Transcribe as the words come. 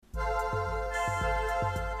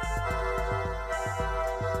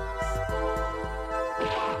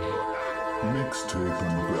Mixtape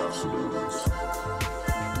Ambassadors.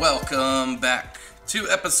 Welcome back to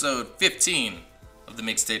episode 15 of the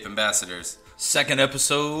Mixtape Ambassadors. Second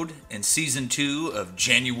episode in season 2 of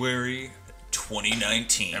January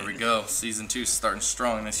 2019. There we go. Season 2 starting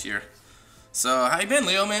strong this year. So, how you been,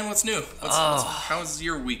 Leo, man? What's new? How's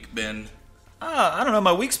your week been? I don't know.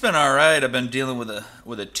 My week's been all right. I've been dealing with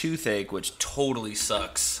a toothache, which totally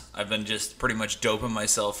sucks. I've been just pretty much doping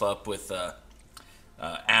myself up with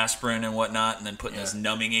aspirin and whatnot, and then putting this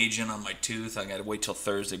numbing agent on my tooth. I got to wait till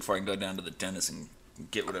Thursday before I can go down to the dentist and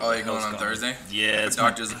get whatever. Oh, you're going on Thursday? Yeah, it's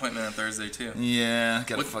doctor's appointment on Thursday too. Yeah,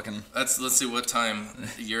 gotta fucking. Let's see what time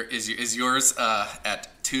is yours at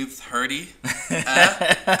Tooth Hurdy.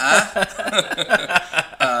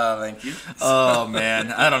 Thank you. Oh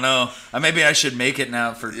man, I don't know. Maybe I should make it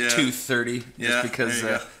now for 2:30 just because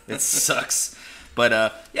it sucks. But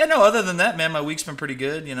other than that, man, my week's been pretty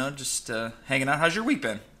good. You know, just hanging out. How's your week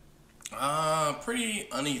been? Pretty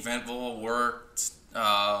uneventful. Worked.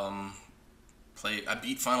 I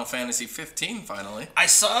beat Final Fantasy 15 finally. I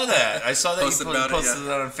saw that. I saw that Posted you posted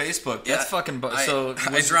that on Facebook. That's fucking.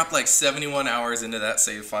 I dropped like 71 hours into that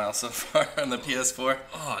save file so far on the PS4.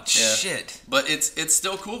 Oh shit! But it's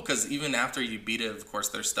still cool because even after you beat it, of course,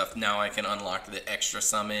 there's stuff now I can unlock the extra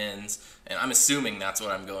summons, and I'm assuming that's what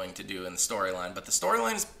I'm going to do in the storyline. But the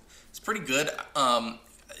storyline is pretty good.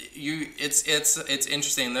 It's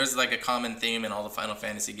interesting. There's like a common theme in all the Final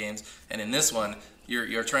Fantasy games, and in this one,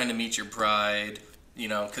 you're trying to meet your bride, you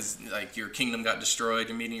know, because like your kingdom got destroyed.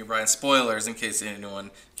 You're meeting your bride. Spoilers in case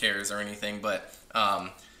anyone cares or anything, but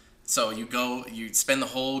so you spend the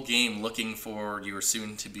whole game looking for your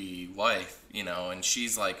soon-to-be wife, you know, and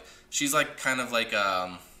she's like kind of like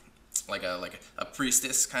a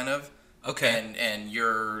priestess kind of. Okay. And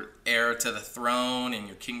you're heir to the throne, and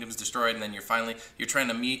your kingdom's destroyed, and then you're trying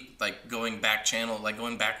to meet, like, going back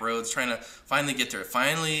roads, trying to finally get to her.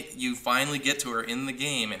 You finally get to her in the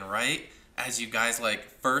game, and right as you guys, like,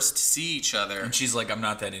 first see each other... And she's like, I'm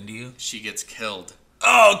not that into you? She gets killed.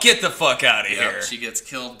 Oh, get the fuck out of here. She gets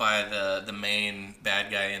killed by the main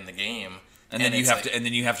bad guy in the game. And then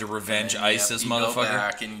you have to revenge ISIS, motherfucker. You go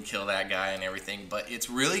back and you kill that guy and everything. But it's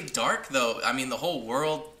really dark, though. I mean, the whole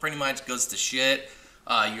world pretty much goes to shit.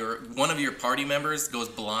 One of your party members goes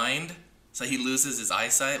blind, so he loses his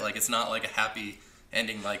eyesight. Like, it's not like a happy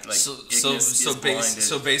ending. Like Ignis is blinded.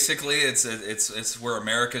 So basically, it's where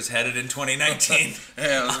America's headed in 2019.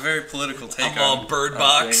 Yeah, it was a very political take. I'm all Bird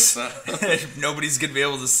Box. Nobody's gonna be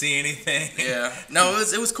able to see anything. Yeah. No,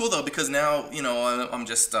 it was cool though, because now, you know, I'm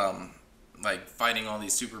just like fighting all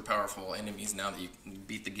these super powerful enemies. Now that you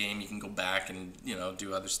beat the game, you can go back and, you know,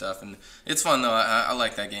 do other stuff, and it's fun though. I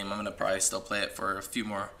like that game. I'm gonna probably still play it for a few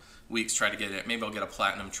more weeks, try to get it. Maybe I'll get a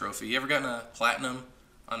platinum trophy. You ever gotten a platinum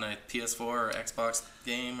on a PS4 or Xbox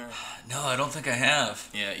game? Or? No, I don't think I have.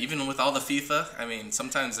 Yeah, even with all the FIFA, I mean,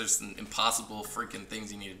 sometimes there's some impossible freaking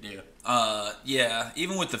things you need to do. Yeah,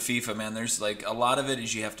 even with the FIFA, man, there's like a lot of it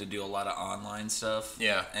is you have to do a lot of online stuff.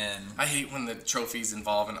 Yeah. And I hate when the trophies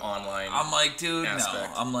involve an online I'm like, dude,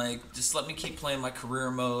 aspect. no. I'm like, just let me keep playing my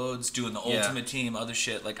career modes, doing the Ultimate Team, other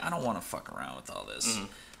shit. Like, I don't want to fuck around with all this. Mm-hmm.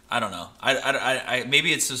 I don't know. I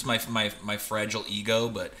maybe it's just my fragile ego,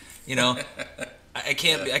 but, you know... I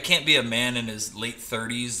can't be a man in his late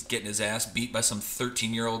 30s getting his ass beat by some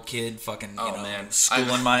 13-year-old kid fucking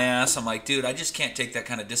schooling my ass. I'm like, dude, I just can't take that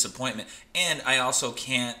kind of disappointment. And I also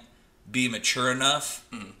can't be mature enough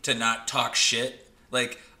to not talk shit.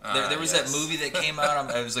 Like there was that movie that came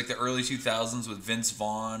out. It was like the early 2000s with Vince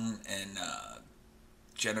Vaughn and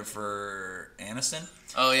Jennifer Aniston.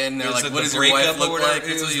 Oh yeah, and they're like, "What does your wife look like?"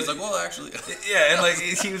 And so he's like, "Well, actually." Yeah, and like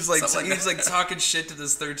he was like talking shit to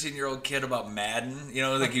this 13-year-old kid about Madden. You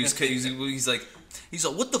know, like he's like,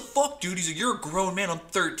 "What the fuck, dude?" He's like, "You're a grown man. I'm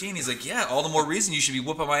 13." He's like, "Yeah, all the more reason you should be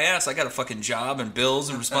whooping my ass. I got a fucking job and bills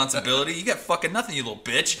and responsibility. You got fucking nothing, you little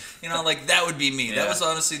bitch." You know, like that would be me. Yeah. That was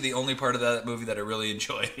honestly the only part of that movie that I really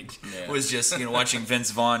enjoyed. Yeah. Was just, you know, watching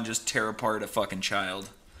Vince Vaughn just tear apart a fucking child.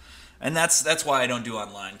 And that's why I don't do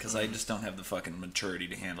online, because I just don't have the fucking maturity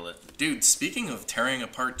to handle it. Dude, speaking of tearing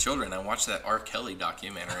apart children, I watched that R. Kelly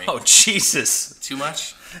documentary. Oh, Jesus. Too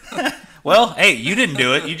much? Well, hey, you didn't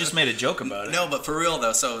do it. You just made a joke about it. No, but for real,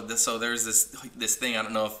 though, so there's this thing. I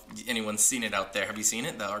don't know if anyone's seen it out there. Have you seen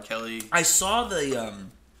it, the R. Kelly? I saw the,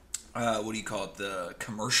 what do you call it, the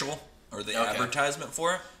commercial or the advertisement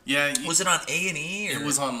for it. Yeah. Was it on A&E? Or? It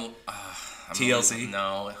was on... TLC?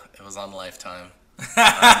 No, it was on Lifetime.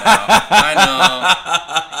 I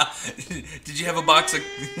Did you have a box of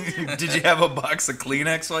Did you have a box of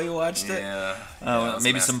Kleenex while you watched know. it? Yeah.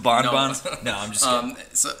 Maybe some bonbons. No, I'm just kidding.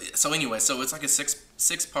 So anyway, so it's like a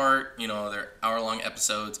six part, they're hour-long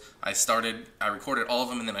episodes. I recorded all of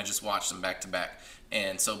them, and then I just watched them back to back.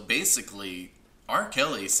 And so basically, R.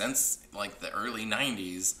 Kelly, since like the early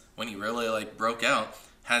 90s, when he really like broke out,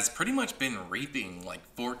 has pretty much been raping like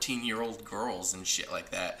 14-year-old girls and shit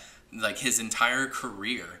like that, like his entire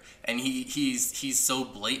career. And he's so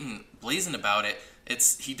blazing about it.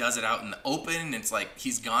 He does it out in the open. It's like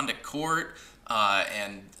he's gone to court,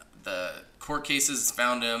 and the court cases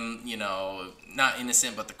found him, not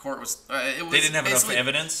innocent, but the court was. They didn't have enough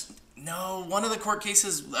evidence. No, one of the court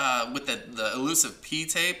cases with the elusive P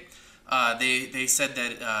tape, they said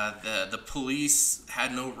that the police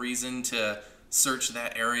had no reason to search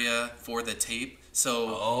that area for the tape,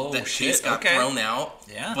 so the case got thrown out.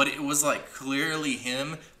 Yeah, but it was like clearly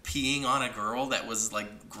him peeing on a girl that was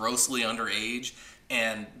like grossly underage,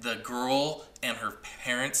 and the girl and her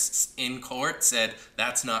parents in court said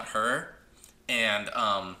that's not her, and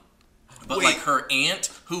but like her aunt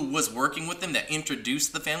who was working with them that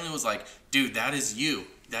introduced the family was like, dude, that is you,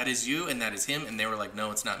 and that is him, and they were like,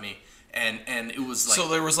 no, it's not me. And it was like, so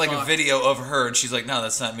there was like a video of her, and she's like, no,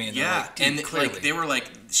 that's not me. And yeah, like, and clearly. like they were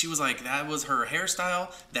like, she was like, that was her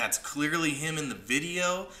hairstyle. That's clearly him in the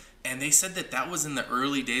video. And they said that was in the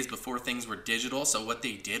early days before things were digital. So what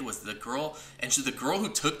they did was the girl who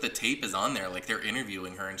took the tape is on there. Like they're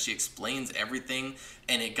interviewing her, and she explains everything.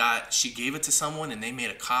 And she gave it to someone, and they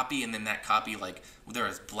made a copy. And then that copy, like there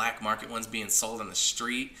was black market ones being sold on the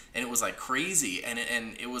street, and it was like crazy. And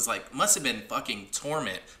it was like must have been fucking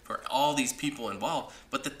torment for all these people involved.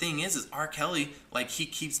 But the thing is R. Kelly, like he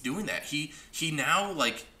keeps doing that. He now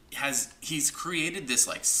like. He's created this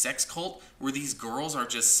like sex cult where these girls are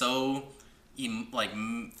just so like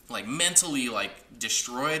mentally like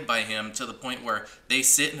destroyed by him to the point where they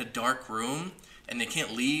sit in a dark room and they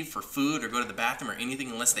can't leave for food or go to the bathroom or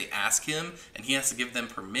anything unless they ask him, and he has to give them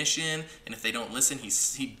permission, and if they don't listen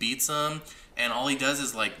he beats them, and all he does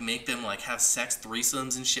is like make them like have sex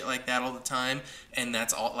threesomes and shit like that all the time, and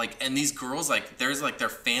that's all like, and these girls like there's like their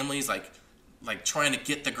families like trying to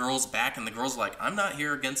get the girls back, and the girls are like, I'm not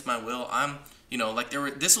here against my will. I'm, like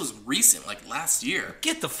this was recent, like last year.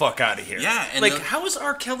 Get the fuck out of here. Yeah. And like, how has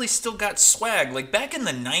R. Kelly still got swag? Like back in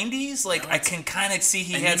the 90s, like I can kind of see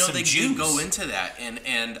he had some they juice. They go into that,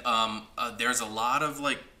 and there's a lot of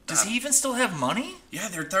like. Does he even still have money? Yeah,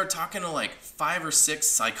 they're talking to like 5 or 6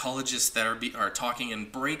 psychologists that are talking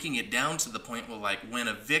and breaking it down to the point where like when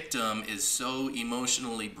a victim is so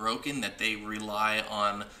emotionally broken that they rely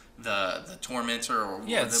on the tormentor or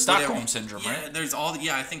the Stockholm syndrome, right? There's all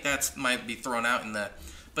I think that's might be thrown out in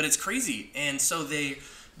but it's crazy. And so they're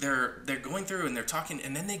going through and they're talking,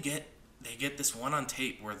 and then they get this one on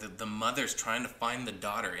tape where the mother's trying to find the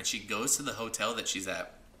daughter, and she goes to the hotel that she's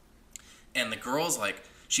at, and the girl's like,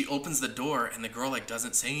 she opens the door and the girl like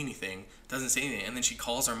doesn't say anything, and then she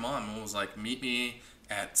calls her mom and was like, meet me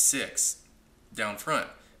at 6 down front,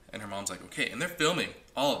 and her mom's like, okay, and they're filming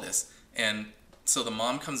all of this. And so the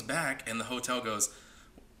mom comes back, and the hotel goes,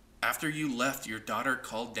 after you left, your daughter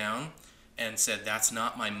called down and said, that's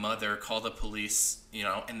not my mother, call the police,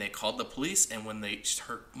 and they called the police, and when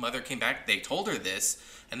her mother came back, they told her this,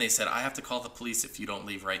 and they said, I have to call the police if you don't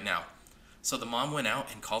leave right now. So the mom went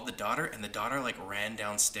out and called the daughter, and the daughter like ran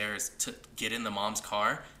downstairs to get in the mom's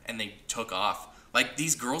car, and they took off. Like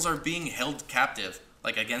these girls are being held captive,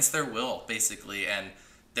 like against their will, basically, and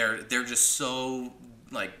they're just so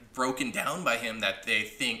like broken down by him that they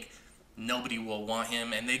think nobody will want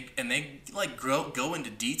him, and they like go into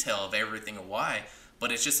detail of everything and why,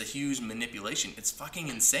 but it's just a huge manipulation. It's fucking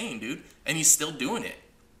insane, dude, and he's still doing it.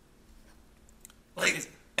 Like,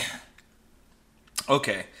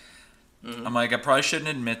 okay, I'm like, I probably shouldn't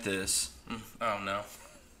admit this. Oh no,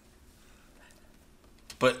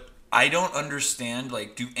 but I don't understand.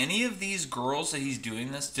 Like, do any of these girls that he's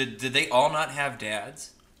doing this, did they all not have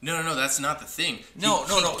dads? No, that's not the thing.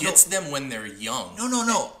 He gets them when they're young.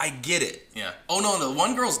 No, I get it. Yeah. Oh, no, the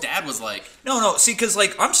one girl's dad was like... No, see, because,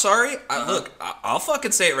 like, I'm sorry. Look, I'll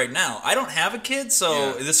fucking say it right now. I don't have a kid,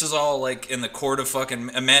 so this is all, like, in the court of fucking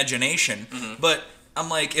imagination. Mm-hmm. But I'm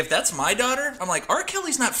like, if that's my daughter, I'm like, R.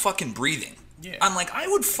 Kelly's not fucking breathing. Yeah. I'm like, I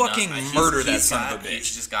would fucking murder that son of a bitch.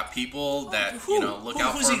 He's just got people that, look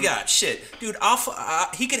out for him. Who's he got? Shit. Dude,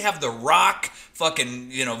 he could have The Rock,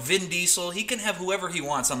 fucking, Vin Diesel. He can have whoever he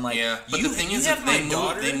wants. I'm like, yeah. But the thing is,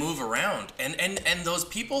 they move around. And those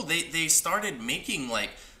people, they started making,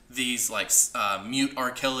 like, these, like, mute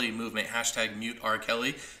R. Kelly movement, hashtag mute R.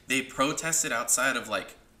 Kelly. They protested outside of,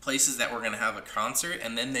 like, places that were going to have a concert,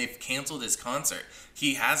 and then they've canceled his concert.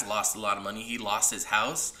 He has lost a lot of money. He lost his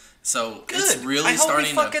house. So it's really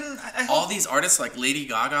starting to... All these artists like Lady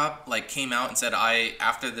Gaga like came out and said,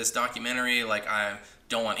 after this documentary, like I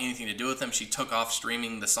don't want anything to do with him. She took off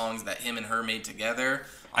streaming the songs that him and her made together.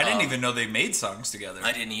 I didn't even know they made songs together.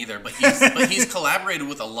 I didn't either, but he's collaborated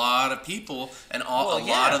with a lot of people, and a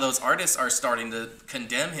lot of those artists are starting to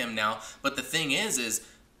condemn him now. But the thing is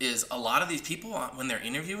a lot of these people, when they're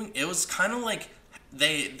interviewing, it was kind of like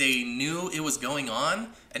they knew it was going on,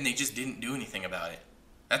 and they just didn't do anything about it.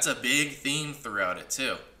 That's a big theme throughout it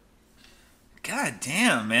too. God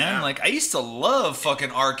damn, man. Yeah. Like, I used to love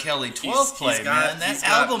fucking R. Kelly 12 Play, man. That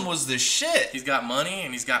album was the shit. He's got money,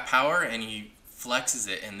 and he's got power, and he flexes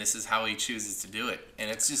it, and this is how he chooses to do it. And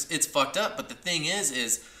it's fucked up. But the thing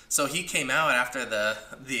is so he came out after the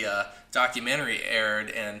documentary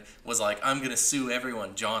aired and was like, I'm going to sue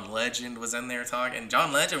everyone. John Legend was in there talking, and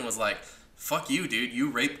John Legend was like, fuck you, dude. You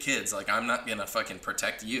rape kids. Like, I'm not going to fucking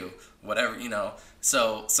protect you. Whatever, you know.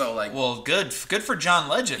 So like... Well, good for John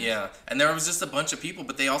Legend. Yeah. And there was just a bunch of people,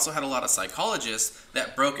 but they also had a lot of psychologists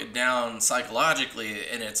that broke it down psychologically,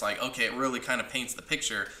 and it's like, okay, it really kind of paints the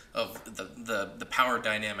picture of the power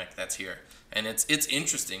dynamic that's here. And it's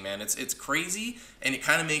interesting, man. It's crazy, and it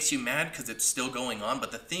kind of makes you mad because it's still going on.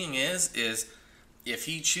 But the thing is if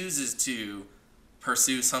he chooses to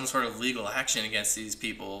pursue some sort of legal action against these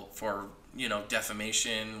people for, you know,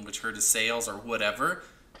 defamation, which hurt his sales or whatever,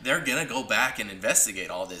 they're gonna go back and investigate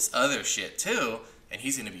all this other shit too, and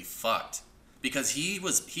he's gonna be fucked. Because he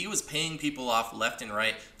was paying people off left and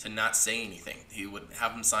right to not say anything. He would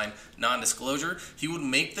have them sign non-disclosure. He would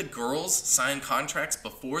make the girls sign contracts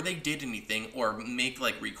before they did anything, or make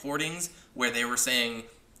like recordings where they were saying,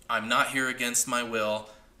 I'm not here against my will,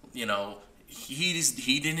 you know,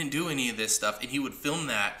 he didn't do any of this stuff, and he would film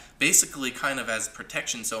that basically kind of as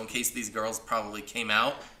protection, so in case these girls probably came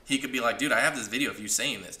out, he could be like, dude, I have this video of you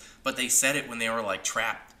saying this. But they said it when they were like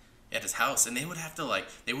trapped at his house, and they would have to like,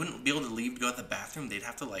 they wouldn't be able to leave to go to the bathroom. They'd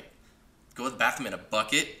have to like go to the bathroom in a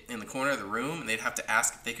bucket in the corner of the room, and they'd have to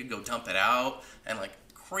ask if they could go dump it out, and like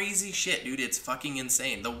crazy shit, dude. It's fucking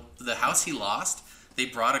insane. The house he lost, they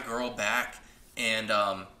brought a girl back, and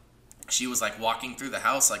she was like walking through the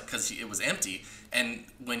house like because it was empty, and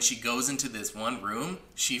when she goes into this one room,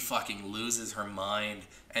 she fucking loses her mind,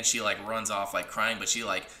 and she like runs off like crying, but she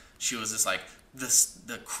was just like,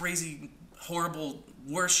 the crazy, horrible,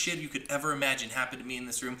 worst shit you could ever imagine happened to me in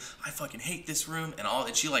this room. I fucking hate this room and all.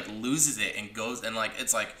 And she like loses it and goes, and like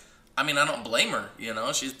it's like, I mean, I don't blame her, you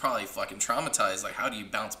know, she's probably fucking traumatized. Like, how do you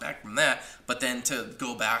bounce back from that? But then to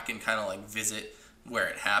go back and kind of like visit where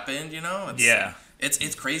it happened, you know?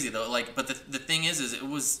 It's crazy though. Like, but the thing is it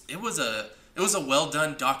was a well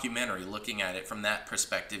done documentary looking at it from that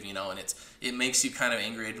perspective, you know, and it makes you kind of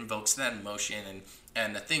angry. It invokes that emotion,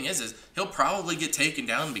 and the thing is he'll probably get taken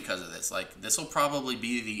down because of this. Like, this will probably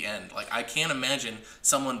be the end. Like, I can't imagine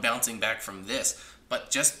someone bouncing back from this. But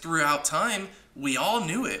just throughout time, we all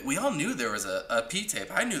knew it. We all knew there was a P-tape.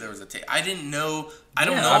 I knew there was a tape. I didn't know. I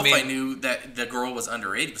don't know if I knew that the girl was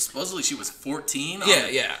underage, but supposedly she was 14.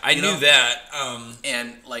 Yeah. I knew that.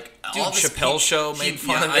 And like, dude, all this Chappelle Show made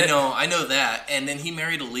fun of it. I know that. And then he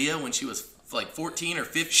married Aaliyah when she was like 14 or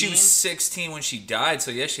 15. She was 16 when she died,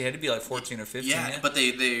 so yeah, she had to be like 14 or 15. Yeah, but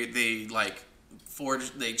they like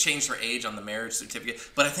they changed her age on the marriage certificate.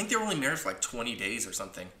 But I think they were only married for like 20 days or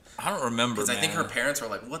something. I don't remember, because I think her parents were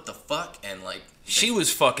like, "What the fuck?" And like, she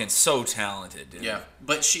was fucking so talented, dude. Yeah,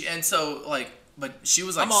 but she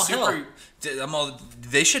was like super.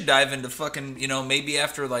 They should dive into fucking, you know, maybe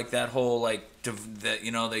after like that whole like that,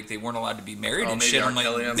 you know, they weren't allowed to be married and shit. I'm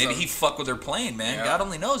like, maybe he fucked with her plane, man. Yeah. God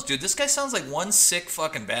only knows, dude. This guy sounds like one sick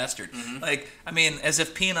fucking bastard. Mm-hmm. Like, I mean, as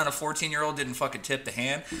if peeing on a 14-year-old didn't fucking tip the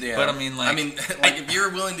hand. Yeah. But I mean, like, if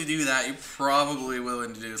you're willing to do that, you're probably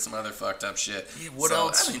willing to do some other fucked up shit. Yeah, what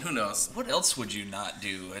else? I mean, who knows? What else would you not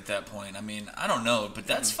do at that point? I mean, I don't know, but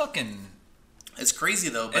that's fucking. It's crazy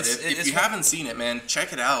though, but if you haven't seen it, man,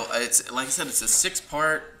 check it out. It's like I said, it's a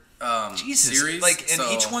 6-part series. Like, and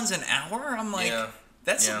each one's an hour. I'm like,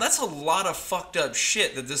 that's a lot of fucked up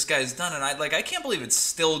shit that this guy's done, and I can't believe it's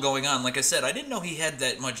still going on. Like I said, I didn't know he had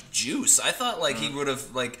that much juice. I thought like he would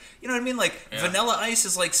have, like, you know what I mean? Like, Vanilla Ice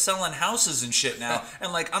is like selling houses and shit now,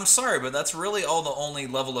 and like, I'm sorry, but that's really the only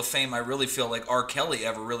level of fame I really feel like R. Kelly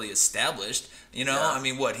ever really established. You know, Yeah. I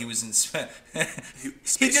mean, what he was in. He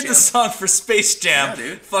Space did Jam. the song for Space Jam, Yeah,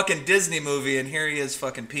 dude. fucking Disney movie, and here he is,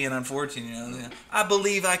 fucking peeing on 14. You know, I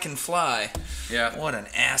believe I can fly. Yeah. What an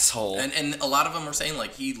asshole. And a lot of them were saying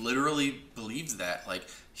like he literally believes that. Like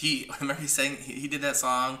he remember he saying he did that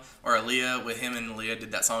song, or Aaliyah with him and Aaliyah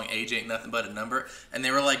did that song Age Ain't Nothing But a Number, and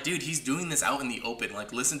they were like, dude, he's doing this out in the open.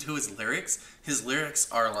 Like listen to his lyrics. His lyrics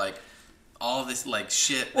are like all this like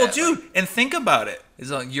shit. Well, that, dude, like, and think about it. It's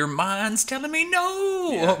like your mind's telling me no,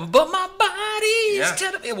 Yeah. but my body's Yeah.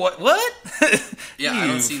 telling me what? What? yeah, I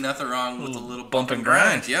don't You see nothing wrong with a little bump and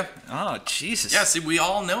grind. Yeah. Oh, Jesus. Yeah, see, we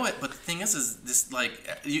all know it, but the thing is this like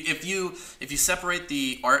if you separate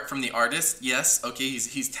the art from the artist, yes, okay,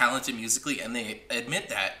 he's talented musically, and they admit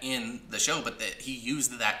that in the show, but that he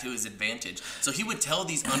used that to his advantage. So he would tell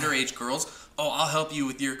these underage girls, "Oh, I'll help you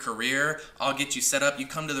with your career. I'll get you set up. You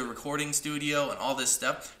come to the recording studio and all this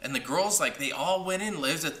stuff." And the girls, like, they all went in.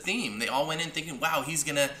 There's a theme. They all went in thinking, "Wow, he's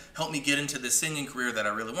gonna help me get into the singing career that I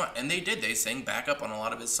really want." And they did. They sang backup on a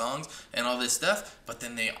lot of his songs and all this stuff. But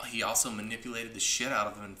then he also manipulated the shit out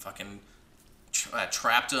of them and fucking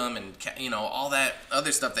trapped them and all that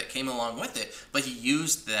other stuff that came along with it. But he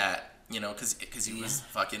used that, because he was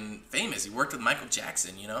fucking famous. He worked with Michael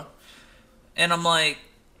Jackson, And I'm like,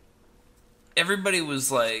 everybody was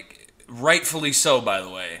like, rightfully so, by the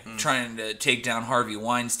way, trying to take down Harvey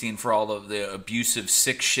Weinstein for all of the abusive,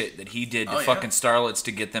 sick shit that he did to fucking starlets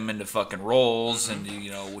to get them into fucking roles and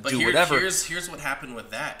But do whatever. Here's what happened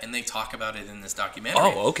with that, and they talk about it in this documentary.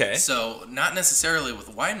 Oh, okay. So not necessarily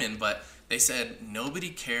with Wyman, but they said nobody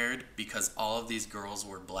cared because all of these girls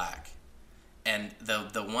were black. And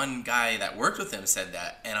the one guy that worked with him said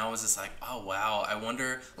that, and I was just like, oh wow, I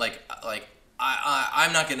wonder,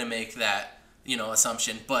 I'm not gonna make that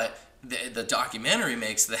assumption, but the documentary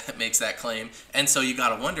makes that claim, and so you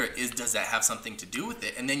gotta wonder, does that have something to do with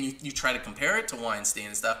it? And then you try to compare it to Weinstein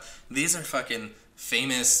and stuff. These are fucking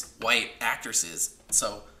famous white actresses,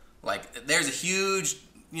 so like there's a huge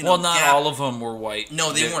well, not gap. all of them were white.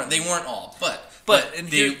 No, they weren't. They weren't all, but and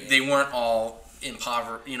they weren't all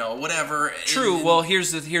impoverished. Whatever. True. Well,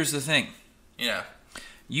 here's the thing. Yeah.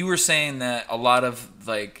 You were saying that a lot of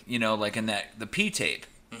like in that the P tape,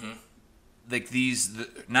 like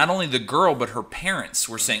not only the girl but her parents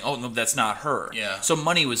were saying, "Oh no, that's not her." Yeah. So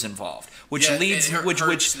money was involved, which leads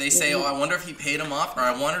which they say, "Oh, I wonder if he paid him off, or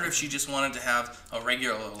I wondered if she just wanted to have a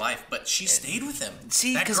regular life." But she stayed with him.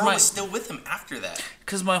 See, that girl was still with him after that.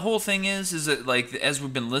 Because my whole thing is that like as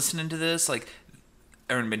we've been listening to this, like,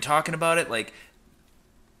 and been talking about it, like,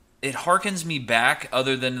 it harkens me back,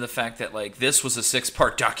 other than the fact that like this was a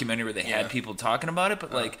 6-part documentary where they had people talking about it,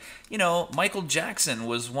 but like Michael Jackson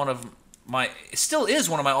was still is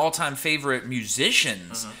one of my all-time favorite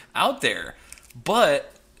musicians out there,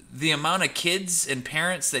 but the amount of kids and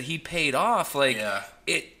parents that he paid off, like,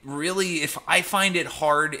 it really, if I find it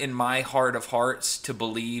hard in my heart of hearts to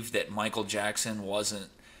believe that Michael Jackson wasn't,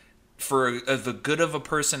 for the good of a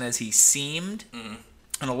person as he seemed,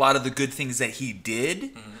 and a lot of the good things that he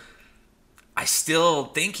did, I still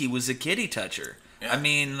think he was a kitty toucher. Yeah. I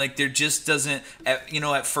mean, like, there just doesn't,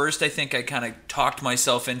 at first I think I kind of talked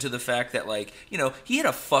myself into the fact that, like, he had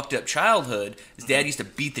a fucked up childhood. His dad used to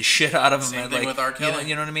beat the shit out of him. Same thing with R. Kelly.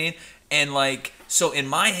 You know what I mean? And, like, so in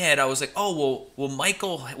my head, I was like, oh, well,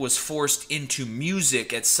 Michael was forced into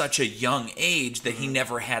music at such a young age that he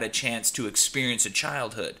never had a chance to experience a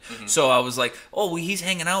childhood. So I was like, oh, well, he's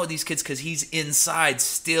hanging out with these kids because he's inside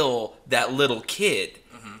still that little kid.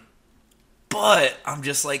 But I'm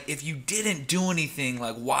just like, if you didn't do anything,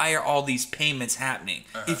 like, why are all these payments happening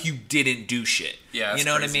if you didn't do shit? Yeah, you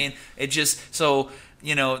know crazy. what I mean? It just, so,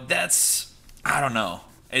 that's, I don't know.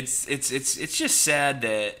 It's just sad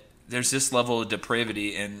that there's this level of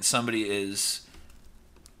depravity and somebody is,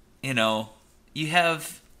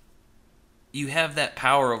 you have that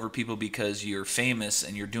power over people because you're famous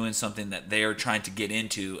and you're doing something that they're trying to get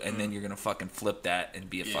into, and then you're gonna fucking flip that and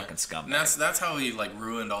be a fucking scumbag. And that's how he like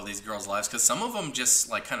ruined all these girls' lives, because some of them just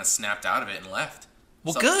like kind of snapped out of it and left.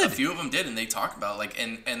 Well, good. A few of them did, and they talk about like,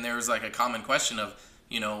 and there was like a common question of,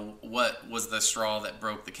 what was the straw that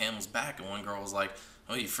broke the camel's back, and one girl was like,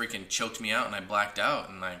 "Oh, you freaking choked me out and I blacked out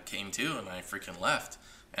and I came to and I freaking left."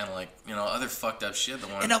 And, like, other fucked up shit.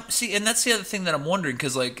 And that's the other thing that I'm wondering,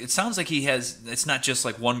 because, like, it sounds like it's not just,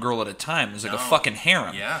 like, one girl at a time. There's, like, a fucking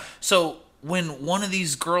harem. Yeah. So when one of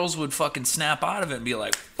these girls would fucking snap out of it and be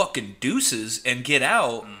like, fucking deuces, and get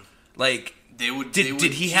out, like... Did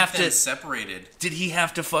he have to separated? Did he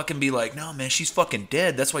have to fucking be like, no, man, she's fucking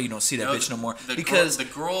dead. That's why you don't see that bitch no more. Because the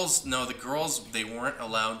girls, they weren't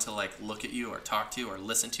allowed to, like, look at you or talk to you or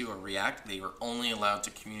listen to or react. They were only allowed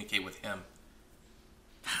to communicate with him.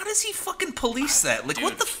 How does he fucking police that? Like, dude,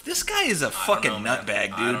 what the? This guy is a fucking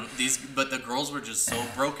nutbag, dude. But the girls were just so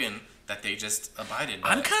broken that they just abided by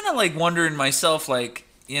I'm it. kind of like wondering myself, like,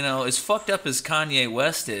 you know, as fucked up as Kanye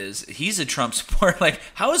West is, he's a Trump supporter. Like,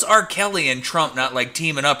 how is R. Kelly and Trump not like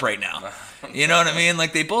teaming up right now? You know what I mean?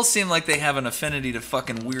 Like, they both seem like they have an affinity to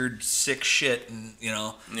fucking weird, sick shit, and you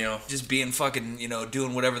know, just being fucking, you know,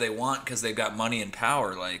 doing whatever they want because they've got money and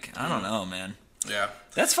power. Like, I don't know, man. Yeah.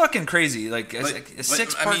 That's fucking crazy. Like a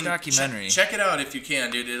 6-part documentary. Check it out if you can,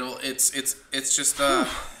 dude. It's just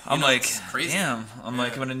I'm like, it's crazy. damn. I'm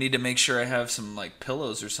like, I'm gonna need to make sure I have some like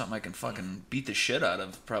pillows or something I can fucking beat the shit out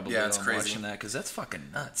of. Probably it's while I'm crazy. watching that because that's fucking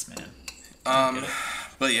nuts, man.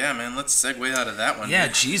 But yeah, man, let's segue out of that one. Yeah,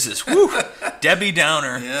 dude. Jesus, woo, Debbie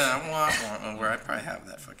Downer. Yeah, where I probably have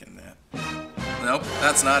that fucking Nope,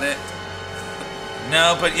 that's not it.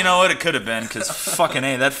 No, but you know what? It could have been because fucking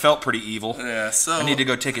A, that felt pretty evil. Yeah, so I need to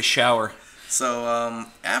go take a shower. So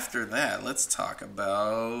after that, let's talk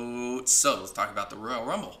about the Royal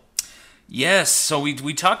Rumble. Yes, so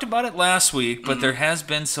we talked about it last week, but there has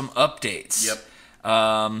been some updates.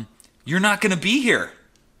 Yep. You're not going to be here.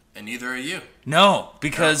 And neither are you. No,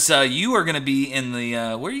 because you are going to be in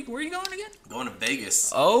the where are you going again? Going to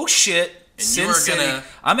Vegas. Oh shit! And Sin you are City. gonna.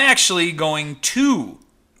 I'm actually going to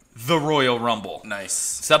the Royal Rumble.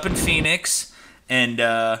 Nice. It's up in Phoenix, and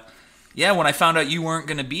yeah, when I found out you weren't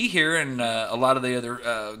going to be here, and a lot of the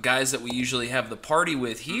other guys that we usually have the party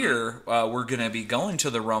with here, we're going to be going to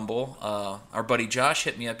the Rumble. Our buddy Josh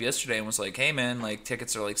hit me up yesterday and was like, "Hey man, like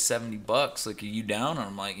tickets are like $70. Like, are you down?" And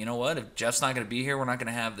I'm like, "You know what? If Jeff's not going to be here, we're not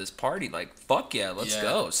going to have this party. Like, fuck yeah, let's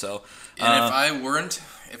go." So, and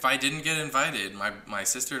if I didn't get invited, my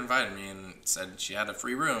sister invited me and said she had a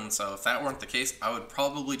free room. So if that weren't the case, I would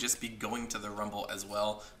probably just be going to the Rumble as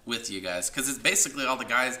well with you guys, because it's basically all the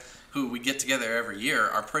guys who we get together every year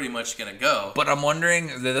are pretty much going to go. But I'm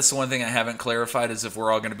wondering, that's the one thing I haven't clarified, is if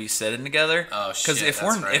we're all going to be sitting together. Oh, shit, because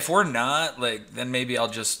right. if we're not, like, then maybe I'll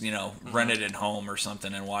just, rent it at home or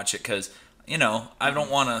something and watch it, because, I don't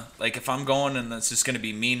want to, like, if I'm going and it's just going to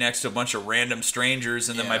be me next to a bunch of random strangers,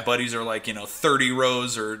 and then my buddies are, like, 30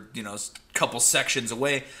 rows or, a couple sections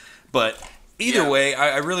away. But either way,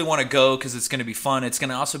 I really want to go because it's going to be fun. It's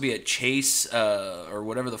going to also be at Chase or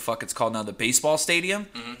whatever the fuck it's called now, the baseball stadium.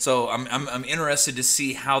 Mm-hmm. So I'm interested to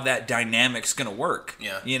see how that dynamic's going to work.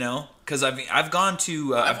 Yeah. Because I've gone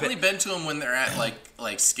to I've only been to them when they're at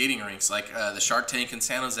like skating rinks, like the Shark Tank in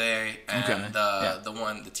San Jose and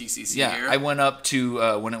the TCC here. I went up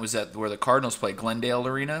to when it was at where the Cardinals played, Glendale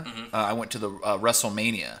Arena. Mm-hmm. I went to the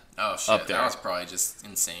WrestleMania. Oh shit! Up there. That was probably just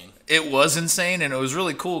insane. It was insane, and it was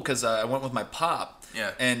really cool because I went with my pop.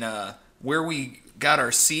 Yeah. And where we got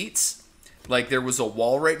our seats, like there was a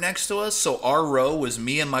wall right next to us, so our row was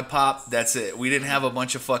me and my pop. That's it. We didn't have a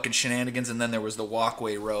bunch of fucking shenanigans, and then there was the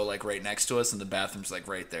walkway row like right next to us, and the bathroom's like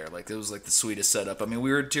right there. Like it was like the sweetest setup. I mean,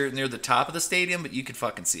 we were near the top of the stadium, but you could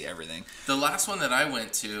fucking see everything. The last one that I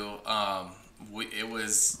went to, it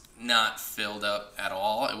was not filled up at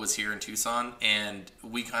all. It was here in Tucson, and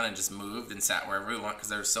we kind of just moved and sat wherever we want because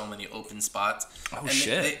there were so many open spots. Oh, and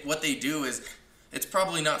shit. What they do is, it's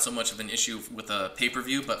probably not so much of an issue with a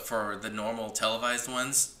pay-per-view, but for the normal televised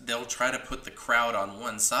ones, they'll try to put the crowd on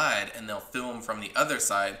one side and they'll film from the other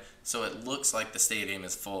side so it looks like the stadium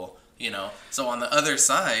is full, So on the other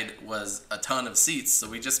side was a ton of seats, so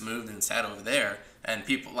we just moved and sat over there, and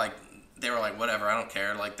people, they were like, whatever, I don't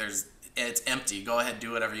care, it's empty, go ahead,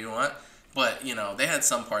 do whatever you want. But, they had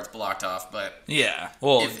some parts blocked off, but yeah,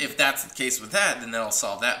 well, if that's the case with that, then they'll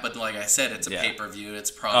solve that. But like I said, it's a pay-per-view.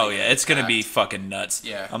 It's probably... Oh, yeah, it's going to be fucking nuts.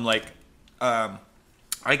 Yeah. I'm like, I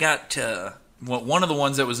got one of the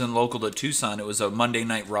ones that was in local to Tucson, it was a Monday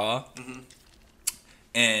Night Raw. Mm-hmm.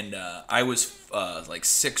 And I was like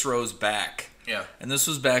 6 rows back. Yeah. And this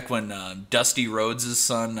was back when Dusty Rhodes'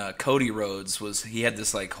 son, Cody Rhodes, he had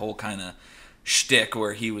this like whole kind of shtick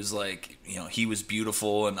where he was like, he was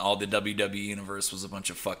beautiful, and all the WWE universe was a bunch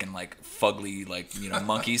of fucking like fugly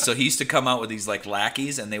monkeys. So he used to come out with these like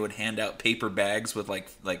lackeys, and they would hand out paper bags with like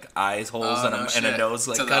eyes holes and a nose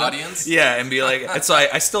like to the cut audience. Yeah, and be like, and so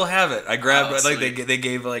I still have it. I grabbed it, like sweet. they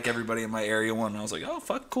gave like everybody in my area one, and I was like, oh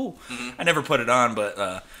fuck, cool. Mm-hmm. I never put it on, but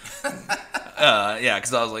yeah,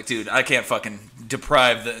 because I was like, dude, I can't fucking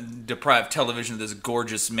deprive television of this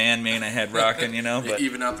gorgeous man I had rocking, But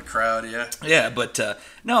even out the crowd, yeah. Yeah, but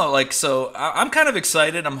no, like, so I'm kind of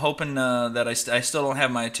excited. I'm hoping that I still don't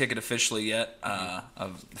have my ticket officially yet. A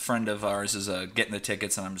friend of ours is getting the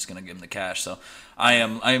tickets, and I'm just gonna give him the cash. So I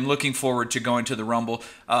am looking forward to going to the Rumble.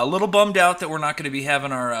 A little bummed out that we're not going to be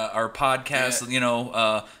having our podcast,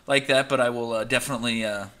 like that. But I will definitely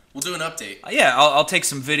We'll do an update. Yeah, I'll take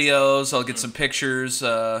some videos. I'll get some pictures.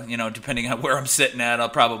 Depending on where I'm sitting at, you'll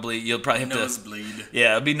probably have Nosebleed.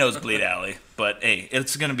 Yeah, it'll be nosebleed alley. But hey,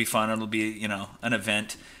 it's gonna be fun. It'll be an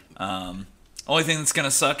event. Only thing that's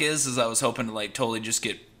gonna suck is I was hoping to like totally just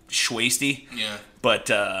get schwasty. Yeah. But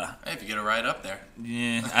hey, if you get a ride up there.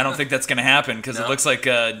 yeah, I don't think that's gonna happen because No? it looks like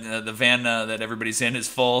the van that everybody's in is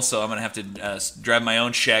full. So I'm gonna have to drive my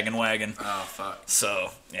own shaggin' wagon. Oh fuck.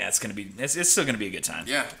 So yeah, it's still gonna be a good time.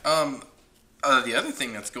 Yeah. The other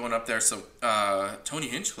thing that's going up there, so Tony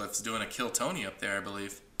Hinchcliffe's doing a Kill Tony up there, I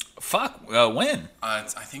believe. Fuck. When? I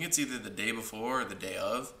think it's either the day before or the day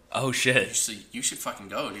of. Oh shit. So you should fucking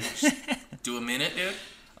go, dude. Just do a minute, dude.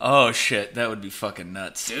 Oh shit, that would be fucking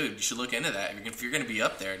nuts. Dude, you should look into that if you're gonna be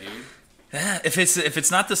up there, dude. If it's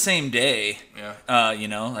not the same day, Yeah.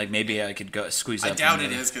 like maybe I could go squeeze. I up doubt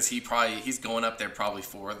into it is because he's going up there probably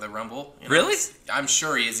for the Rumble. Really? I'm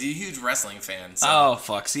sure he is. He's a huge wrestling fan. So. Oh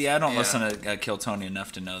fuck! See, I don't Yeah. listen to Kill Tony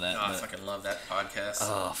enough to know that. Oh, I but- fucking love that podcast.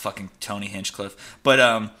 Oh, fucking Tony Hinchcliffe. But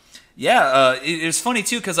it was funny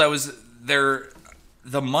too because I was there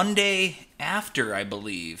the Monday after, I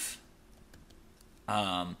believe.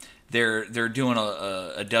 They're doing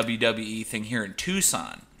a WWE thing here in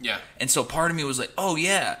Tucson, Yeah. and so part of me was like, oh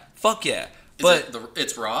yeah, fuck yeah. Is But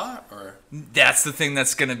it's Raw or that's the thing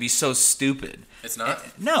that's gonna be so stupid. it's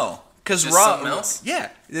not? No, because Just Raw. something else? Yeah,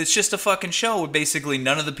 it's just a fucking show with basically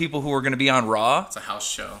none of the people who are gonna be on Raw. It's a house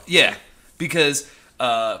show. Yeah, because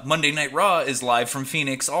Monday Night Raw is live from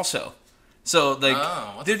Phoenix also. So like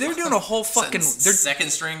Oh, they're doing a whole fucking second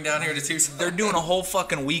string down here to Tucson. they're doing a whole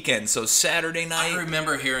fucking weekend. So Saturday I night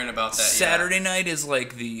remember hearing about that. Saturday night is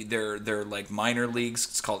like their like minor leagues.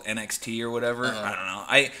 It's called NXT or whatever. Uh-huh. I don't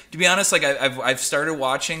know. To be honest, like I've started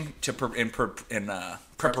watching in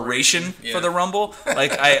preparation Yeah. for the Rumble.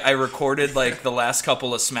 Like I recorded like the last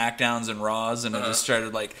couple of SmackDowns and Raws, and I just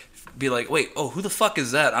started like be like, wait, who the fuck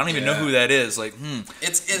is that? I don't even know Yeah. who that is. Like,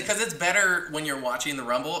 It's because it's better when you're watching the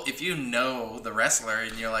Rumble if you know the wrestler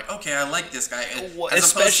and you're like, okay, I like this guy, Well, as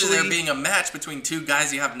opposed to there especially- being a match between two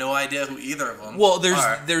guys you have no idea who either of them. Well,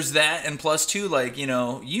 are. there's that, and plus too, like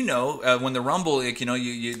when the Rumble, like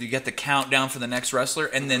you get the countdown for the next wrestler,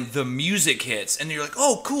 and then the music hits, and you're like,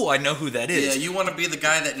 oh, cool, I know who that Yeah, is. you want to be the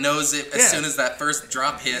guy that knows it as Yeah. soon as that first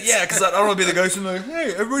drop hits. Yeah, because I don't want to be the guy who's like,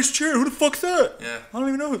 hey, everybody's cheering. Who the fuck's that? Yeah. I don't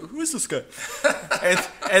even know who is this guy.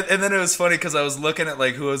 and then it was funny because I was looking at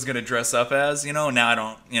like who I was gonna dress up as. Now I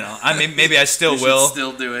don't. Maybe I still You should will.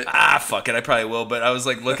 still do it. Fuck it, I probably will. But I was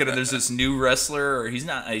like looking at there's this new wrestler, or he's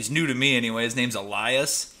new to me anyway. His name's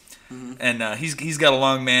Elias, and he's got a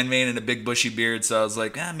long man mane and a big bushy beard. So I was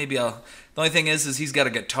like, maybe I'll. The only thing is he's got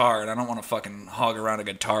a guitar, and I don't want to fucking hog around a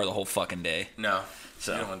guitar the whole fucking day. No,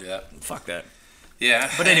 So you don't want to do that. fuck that.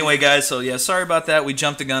 Yeah, But anyway, guys, so yeah, sorry about that. We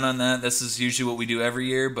jumped the gun on that. This is usually what we do every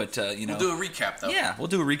year, but we'll do a recap though. yeah, we'll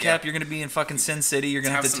do a recap. Yeah. You're going to be in fucking Sin City. You're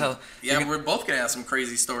going to have to tell. Yeah, we're both gonna have some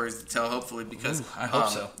crazy stories to tell, hopefully, because Ooh, I hope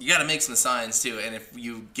so. You got to make some signs too, and if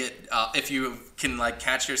you can like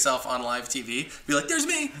catch yourself on live TV, be like, "There's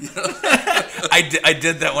me." I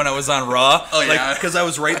did that when I was on Raw. Oh, yeah? Because I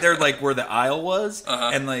was right there, like where the aisle was,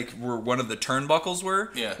 Uh-huh. and like where one of the turnbuckles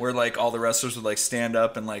were. Yeah. Where like all the wrestlers would like stand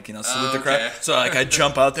up and like salute Oh, the crowd. okay. So like I'd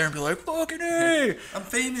jump out there and be like, "Fucking hey, I'm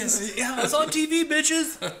famous. yeah, I was on TV,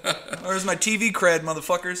 bitches. Where's my TV cred,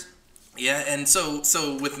 motherfuckers?" Yeah, and so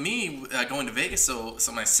with me going to Vegas, so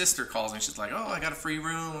my sister calls me. She's like, "Oh, I got a free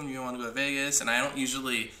room. You want to go to Vegas?" And I don't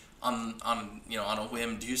usually on a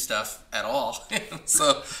whim do stuff at all.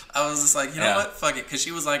 So I was just like, you know Yeah. what, fuck it, because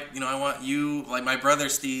she was like, I want you, like my brother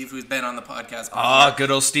Steve, who's been on the podcast. Ah,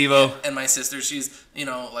 good old Steve-O. And my sister, she's,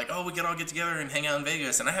 like, oh, we can all get together and hang out in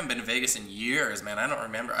Vegas. And I haven't been to Vegas in years, man. I don't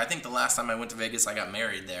remember. I think the last time I went to Vegas, I got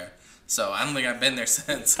married there. So I don't think I've been there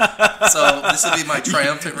since. So this will be my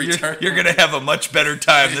triumphant return. You're gonna have a much better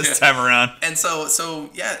time this time around. And so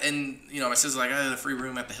yeah, and my sister's like, I have a free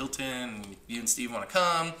room at the Hilton. You and Steve want to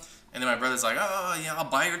come? And then my brother's like, oh yeah, I'll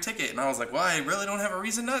buy your ticket. And I was like, well, I really don't have a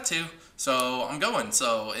reason not to. So I'm going.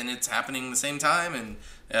 So and it's happening the same time, and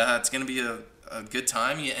it's gonna be a good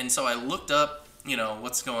time. And so I looked up,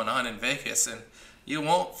 what's going on in Vegas, and you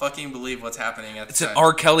won't fucking believe what's happening at the It's time. an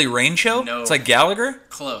R. Kelly rain show? No. It's like Gallagher?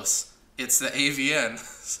 Close. It's the AVN.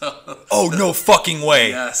 So Oh, no fucking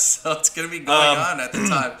way. yes, so it's gonna be going on at the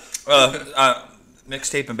time.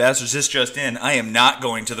 Mixtape ambassadors, this just in. I am not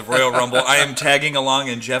going to the Royal Rumble. I am tagging along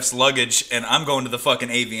in Jeff's luggage, and I'm going to the fucking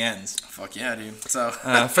AVNs. Fuck yeah, dude. So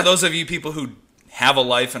For those of you people who have a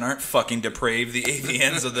life and aren't fucking depraved. The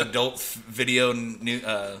AVNs of the adult video new.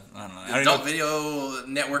 I don't know. Adult Video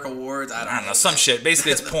Network Awards. I don't know. Some shit.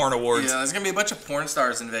 Basically, it's porn awards. Yeah, there's gonna be a bunch of porn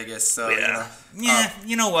stars in Vegas. So Yeah.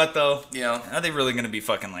 You know what though? Yeah. Are they really gonna be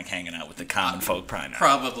fucking like hanging out with the common folk? Probably not.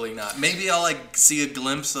 Probably not. Maybe I'll like see a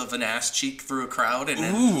glimpse of an ass cheek through a crowd, and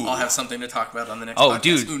then I'll have something to talk about on the next Oh, podcast.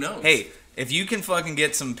 dude. Who knows? Hey, if you can fucking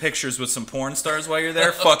get some pictures with some porn stars while you're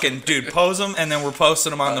there, fucking dude, pose them, and then we're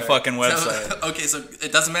posting them on the fucking website. So, okay, so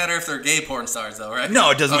it doesn't matter if they're gay porn stars, though, right?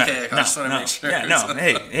 No, it doesn't matter. Okay, I No, just want to no. make sure. Yeah, no.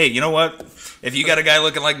 Hey, you know what? If you got a guy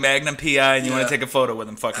looking like Magnum PI and you want to take a photo with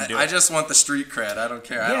him, fucking do it. I just want the street cred. I don't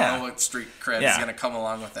care. I don't know what street cred is going to come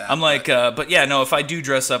along with that. I'm like, but yeah, no, if I do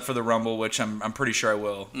dress up for the Rumble, which I'm pretty sure I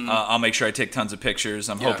will, I'll make sure I take tons of pictures.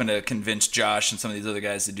 I'm hoping to convince Josh and some of these other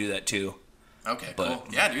guys to do that too. Okay, But cool.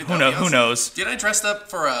 Yeah, dude. Who knows? Dude, I dressed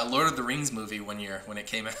up for a Lord of the Rings movie one year when it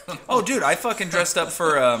came out. Oh, dude, I fucking dressed up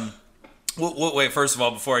for. Wait, first of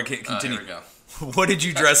all, before I continue, Here we go. what did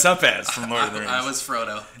you dress up as from Lord of the Rings? I was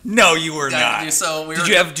Frodo. No, you were Yeah, not. dude, so we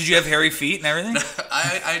did you have hairy feet and everything?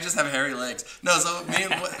 I just have hairy legs. No, so me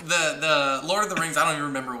and the Lord of the Rings. I don't even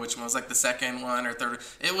remember which one. It was like the second one or third.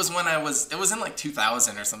 It was when it was in like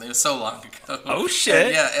 2000 or something. It was so long ago. Oh shit!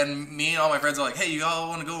 And, yeah, and me and all my friends were like, "Hey, you all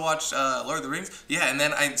want to go watch Lord of the Rings?" Yeah, and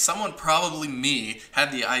then someone, probably me,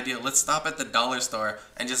 had the idea. Let's stop at the dollar store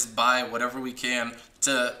and just buy whatever we can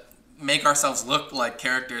to make ourselves look like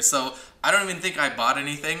characters. So I don't even think I bought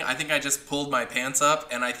anything. I think I just pulled my pants up,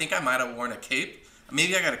 and I think I might have worn a cape.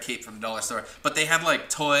 Maybe I got a cape from the dollar store, but they had like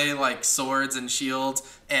toy like swords and shields,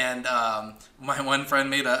 and my one friend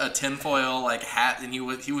made a tinfoil like hat, and he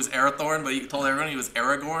was Arathorn, but he told everyone he was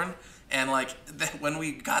Aragorn. And like when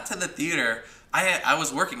we got to the theater, I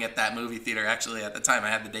was working at that movie theater actually at the time. I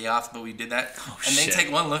had the day off, but we did that, and they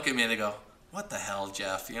take one look at me and they go, "What the hell,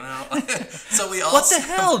 Jeff?" You know. So we all. What the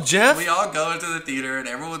hell, Jeff? We all go into the theater and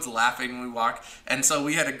everyone's laughing when we walk. And so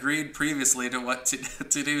we had agreed previously to what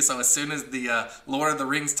to do. So as soon as the Lord of the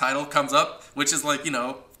Rings title comes up, which is like,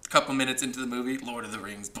 a couple minutes into the movie, Lord of the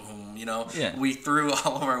Rings, boom, Yeah. we threw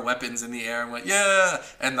all of our weapons in the air and went, yeah,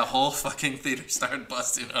 and the whole fucking theater started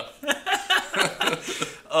busting up.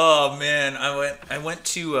 Oh man, I went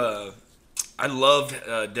to. I loved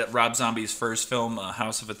Rob Zombie's first film,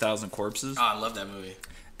 House of a Thousand Corpses. Oh, I love that movie.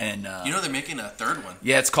 And they're making a third one.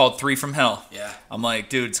 Yeah, it's called Three from Hell. Yeah. I'm like,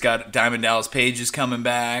 dude, it's got Diamond Dallas Page is coming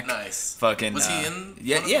back. Nice. Fucking. Was he in?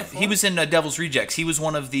 Yeah. He was in Devil's Rejects. He was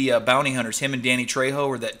one of the bounty hunters. Him and Danny Trejo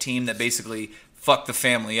were that team that basically fucked the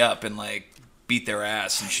family up and like beat their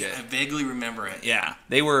ass and shit. I vaguely remember it. Yeah,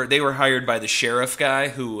 they were hired by the sheriff guy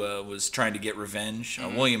who was trying to get revenge.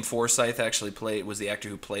 William Forsythe actually was the actor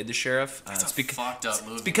who played the sheriff. It's a fucked up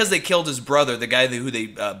movie. It's because they killed his brother, the guy who they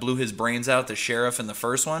blew his brains out, the sheriff in the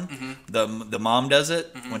first one. The mom does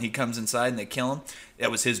it when he comes inside and they kill him. That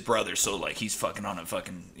was his brother, so like he's fucking on a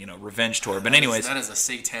fucking revenge tour. But anyways, that is a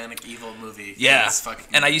satanic evil movie. Yeah,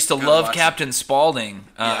 and I used to love Captain Spaulding.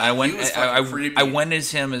 I went as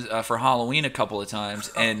him for Halloween a couple of times,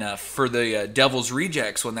 and for the Devil's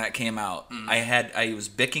Rejects when that came out, I was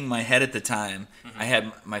bicking my head at the time. I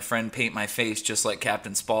had my friend paint my face just like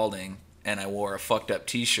Captain Spaulding, and I wore a fucked up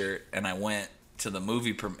T-shirt, and I went to the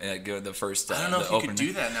movie the first. I don't know if you could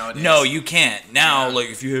do that nowadays. No, you can't now. Like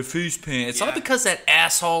if you have face paint, it's all because that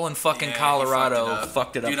asshole in fucking Colorado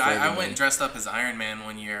fucked it up. Dude, I went dressed up as Iron Man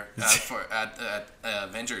one year at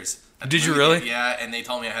Avengers. Did you really? Yeah, and they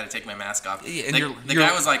told me I had to take my mask off. Yeah, the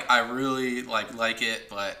guy was like, "I really like it,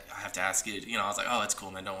 but I have to ask you." I was like, "Oh, it's cool,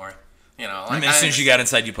 man. Don't worry." Like, as soon as you got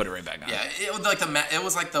inside, you put it right back on. Yeah, it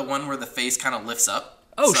was like the one where the face kind of lifts up.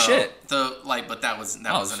 Oh shit! But that wasn't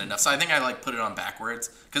enough. So I think I put it on backwards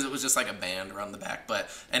because it was just like a band around the back.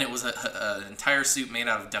 And it was an entire suit made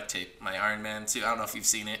out of duct tape. My Iron Man suit. I don't know if you've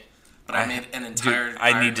seen it, but I made an entire. Dude, I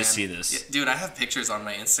Iron need to Man. see this. Dude, I have pictures on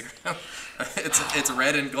my Instagram. It's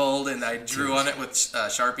red and gold, and I drew on it with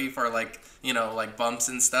Sharpie for like bumps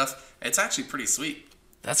and stuff. It's actually pretty sweet.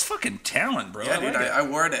 That's fucking talent, bro. Yeah, dude. I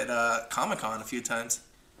wore it at Comic-Con a few times.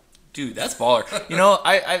 Dude, that's baller.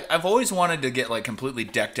 I've always wanted to get like completely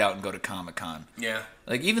decked out and go to Comic-Con. Yeah.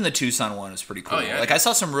 Like even the Tucson one is pretty cool. Oh, yeah. Like I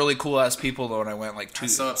saw some really cool ass people though when I went I'm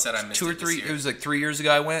so upset I missed 2 or it 3 this year. It was like 3 years ago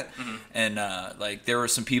I went and like there were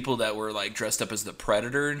some people that were like dressed up as the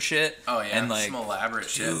Predator and shit. Oh yeah. And like some elaborate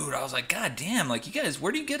shit. Dude, I was like, God damn, like you guys,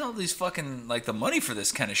 where do you get all these fucking like the money for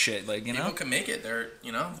this kind of shit? Like, People can make it. They're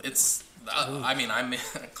it's I mean, I made,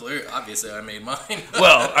 clear. Obviously, I made mine.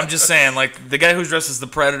 Well, I'm just saying, like, the guy who's dressed as the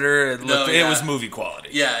Predator, it was movie quality.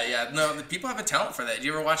 Yeah. No, the people have a talent for that. Did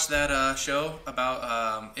you ever watch that show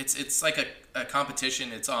about? It's like a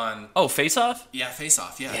competition. It's on. Oh, Face Off? Yeah, Face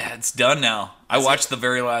Off. Yeah. Yeah, it's done now. I watched the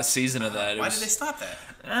very last season of that. Why did they stop that?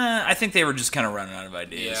 I think they were just kind of running out of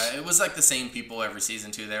ideas. Yeah, it was like the same people every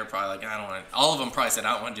season too. They were probably like, I don't want. All of them probably said,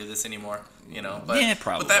 I don't want to do this anymore. You know. But, yeah,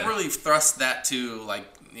 probably. But that really thrust that to like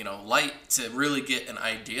light to really get an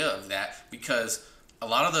idea of that, because a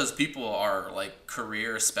lot of those people are like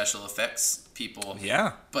career special effects people.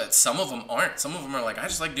 Yeah. But some of them aren't. Some of them are like, I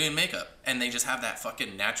just like doing makeup, and they just have that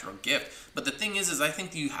fucking natural gift. But the thing is I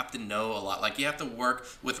think you have to know a lot. Like, you have to work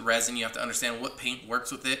with resin. You have to understand what paint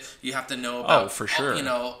works with it. You have to know about, for sure,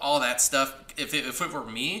 all that stuff. If it were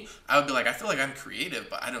me, I would be like, I feel like I'm creative,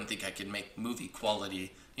 but I don't think I could make movie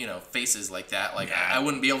quality faces like that. Like, I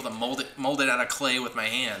wouldn't be able to mold it out of clay with my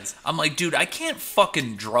hands. I'm like, dude, I can't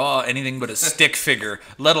fucking draw anything but a stick figure,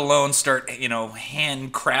 let alone start,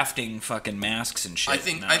 hand crafting fucking masks and shit. I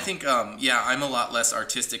think, I'm a lot less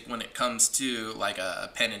artistic when it comes to like a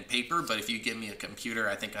pen and paper. But if you give me a computer,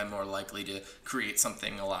 I think I'm more likely to create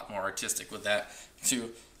something a lot more artistic with that too.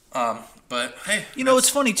 But hey, it's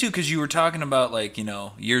funny too, because you were talking about like,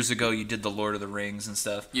 years ago you did the Lord of the Rings and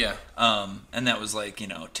stuff. Yeah. And that was like,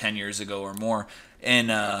 10 years ago or more. And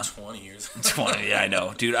 20 years. 20, yeah, I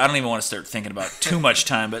know, dude. I don't even want to start thinking about too much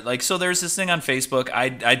time, but like, so there's this thing on Facebook.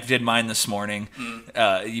 I did mine this morning.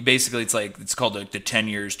 You basically, it's called the 10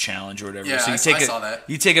 years challenge or whatever. Yeah, so I saw that.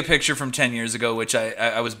 You take a picture from 10 years ago, which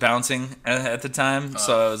I was bouncing at the time,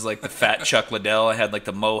 so I was like the fat Chuck Liddell. I had like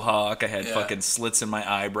the mohawk. I had fucking slits in my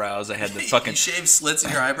eyebrows. I had the fucking you shaved slits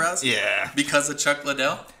in your eyebrows. Yeah, because of Chuck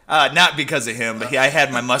Liddell. Not because of him, but I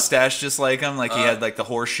had my mustache just like him. Like he had like the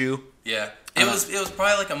horseshoe. Yeah. It was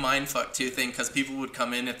probably like a mindfuck too thing, because people would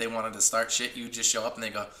come in if they wanted to start shit. You would just show up and they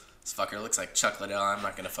go, this fucker looks like Chuck Liddell. I'm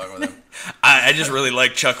not gonna fuck with him. I just really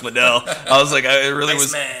like Chuck Liddell. I was like,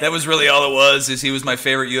 that was really all it was. Is he was my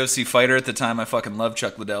favorite UFC fighter at the time. I fucking loved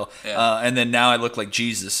Chuck Liddell. Yeah. And then now I look like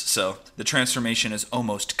Jesus. So the transformation is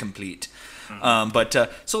almost complete.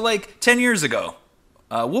 So like 10 years ago,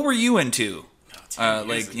 what were you into? I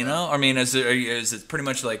mean, is it pretty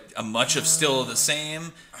much like a much of still the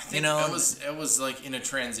same? I think it was like in a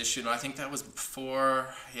transition. I think that was before.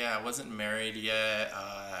 Yeah, I wasn't married yet.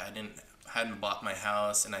 I hadn't bought my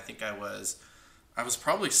house, and I think I was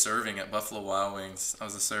probably serving at Buffalo Wild Wings. I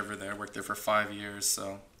was a server there. I worked there for 5 years.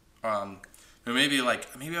 So, maybe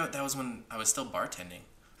that was when I was still bartending.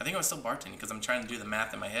 I think I was still bartending, because I'm trying to do the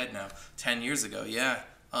math in my head now. 10 years ago, yeah.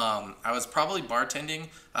 I was probably bartending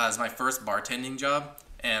as my first bartending job,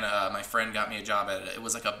 and my friend got me a job at it. It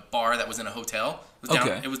was like a bar that was in a hotel.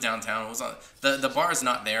 It was downtown. It was on the bar is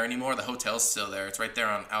not there anymore. The hotel's still there. It's right there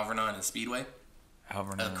on Alvernon and Speedway.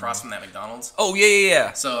 Across from that McDonald's. Oh,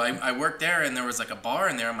 yeah. So I worked there, and there was like a bar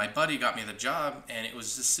in there, and my buddy got me the job, and it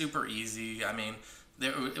was just super easy. I mean,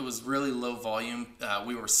 it was really low volume.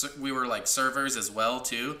 We were like servers as well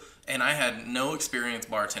too, and I had no experience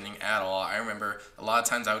bartending at all. I remember a lot of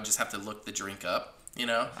times I would just have to look the drink up.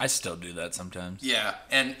 I still do that sometimes. Yeah,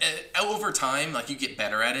 and over time, like, you get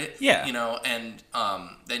better at it. Yeah. And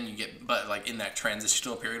then you get, but like in that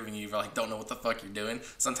transitional period when you like don't know what the fuck you're doing,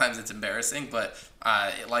 sometimes it's embarrassing. But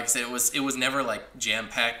like I said, it was never like jam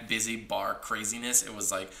packed, busy bar craziness. It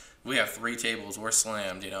was like, we have 3 tables, we're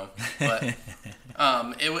slammed, But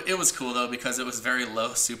it was cool though, because it was very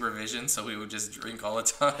low supervision, so we would just drink all the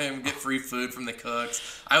time, get free food from the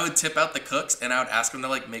cooks. I would tip out the cooks, and I would ask them to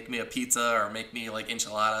like make me a pizza or make me like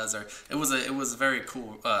enchiladas, or it was a very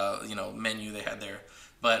cool menu they had there.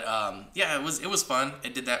 But it was fun. I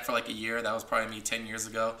did that for like a year. That was probably me 10 years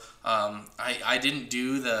ago. I didn't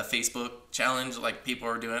do the Facebook challenge like people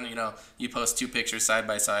are doing. You post 2 pictures side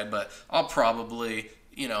by side, but I'll probably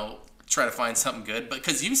try to find something good. But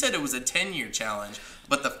because you said it was a 10-year challenge,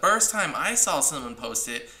 but the first time I saw someone post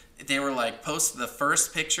it, they were like, post the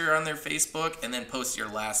first picture on their Facebook and then post your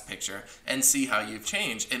last picture and see how you've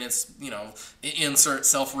changed. And it's, insert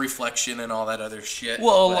self-reflection and all that other shit.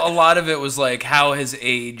 Well, a lot of it was like, how has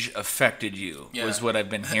age affected you, was what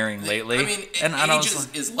I've been hearing lately. I mean, age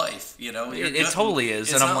is life, It totally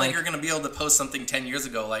is. It's not like you're going to be able to post something 10 years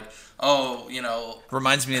ago like,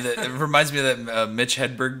 Reminds me of that Mitch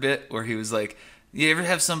Hedberg bit where he was like, you ever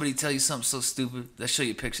have somebody tell you something so stupid? They'll show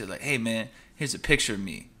you a picture like, hey man, here's a picture of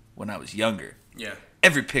me when I was younger. Yeah.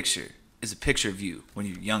 Every picture is a picture of you when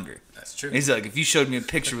you're younger. That's true. And he's like, if you showed me a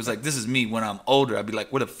picture, it was like, this is me when I'm older, I'd be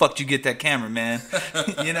like, where the fuck did you get that camera, man?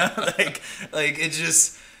 Like it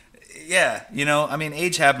just, Yeah, I mean,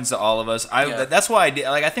 age happens to all of us. That's why I did.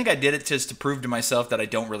 Like, I think I did it just to prove to myself that I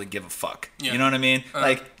don't really give a fuck. Yeah. You know what I mean?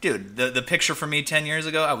 Like, dude, the picture for me 10 years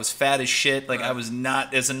ago, I was fat as shit. Like, I was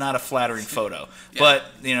not. It's not a flattering photo. Yeah.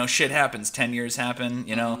 But shit happens. 10 years happen.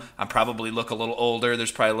 I probably look a little older.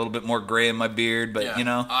 There's probably a little bit more gray in my beard. But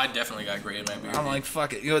I definitely got gray in my beard. I'm like,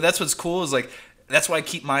 fuck it. That's what's cool is like, that's why I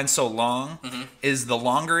keep mine so long. Is the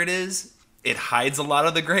longer it is, it hides a lot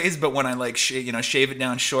of the grays, but when I like shave it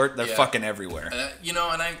down short, they're fucking everywhere.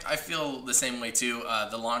 And I feel the same way too.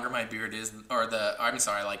 The longer my beard is,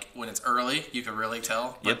 like when it's early, you can really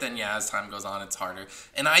tell. But then as time goes on, it's harder.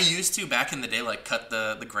 And I used to back in the day like cut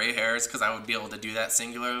the gray hairs because I would be able to do that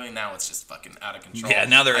singularly. Now it's just fucking out of control. Yeah,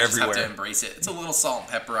 now they're everywhere. I just have to embrace it. It's a little salt and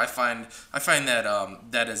pepper. I find that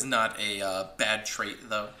that is not a bad trait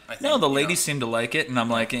though. I think, no, the ladies seem to like it, and I'm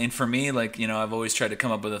like, and for me, like I've always tried to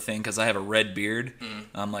come up with a thing because I have a red beard.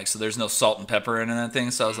 I'm like, so there's no salt and pepper in that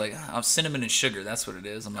thing. So I was like, cinnamon and sugar. That's what it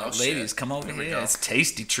is. I'm like, ladies, come over here. It's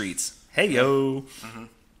tasty treats. Hey yo. I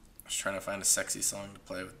was trying to find a sexy song to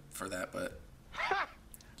play for that, but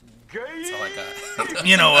that's all I got.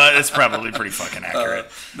 You know what? It's probably pretty fucking accurate.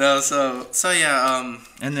 So yeah.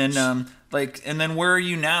 And then and then where are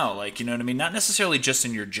you now? Like, you know what I mean? Not necessarily just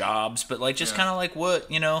in your jobs, but like just kind of like what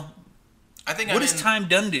I think what has time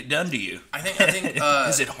done to you? I think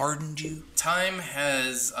has it hardened you? Time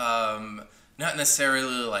has not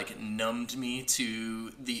necessarily like numbed me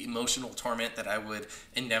to the emotional torment that I would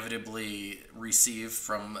inevitably receive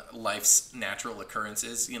from life's natural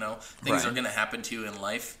occurrences. Things are going to happen to you in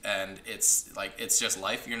life, and it's just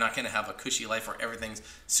life. You're not going to have a cushy life where everything's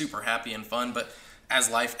super happy and fun, but as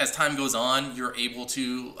time goes on, you're able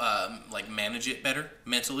to manage it better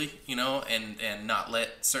mentally, and not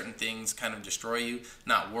let certain things kind of destroy you,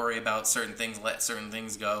 not worry about certain things, let certain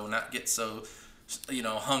things go, not get so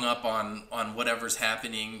hung up on whatever's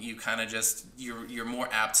happening. You kind of just you're more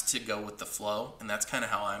apt to go with the flow, and that's kind of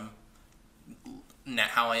how I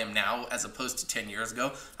am now, as opposed to 10 years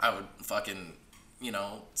ago. I would fucking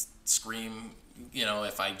scream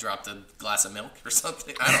if I dropped a glass of milk or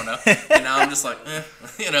something. I don't know. And now I'm just like,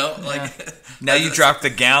 Now you dropped the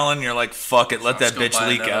gallon, you're like, fuck it, let that bitch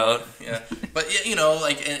leak out. Yeah. But,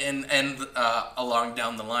 and along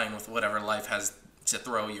down the line with whatever life has to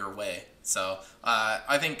throw your way. So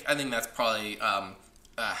I think that's probably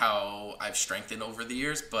how I've strengthened over the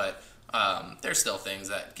years. But there's still things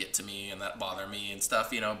that get to me and that bother me and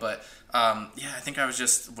stuff, But I think I was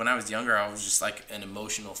just, when I was younger, I was just like an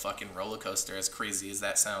emotional fucking roller coaster, as crazy as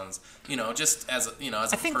that sounds, just as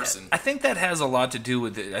a person. I think that has a lot to do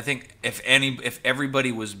with it. I think if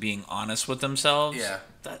everybody was being honest with themselves,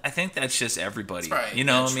 I think that's just everybody. That's right. You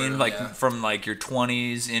know what I mean? Like from like your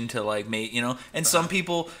 20s into like and some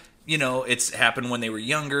people, it's happened when they were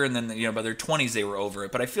younger, and then by their 20s they were over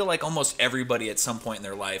it. But I feel like almost everybody at some point in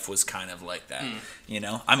their life was kind of like that.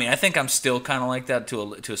 I mean, I think I'm still kind of like that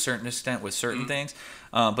to a certain extent with certain things.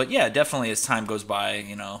 But yeah, definitely as time goes by,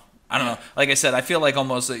 I don't know. Like I said, I feel like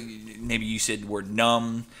almost maybe you said the word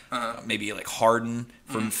numb, maybe like harden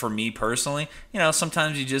for me personally.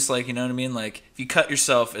 Sometimes you just like, you know what I mean? Like if you cut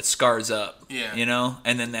yourself, it scars up. Yeah.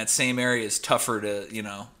 And then that same area is tougher to,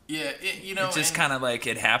 Yeah, it's just kind of like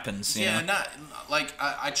it happens. Not like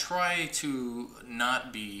I try to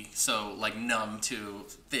not be so like numb to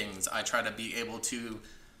things. I try to be able to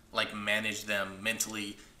like manage them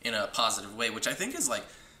mentally in a positive way, which I think is like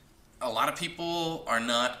a lot of people are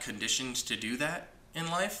not conditioned to do that in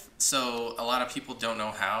life. So a lot of people don't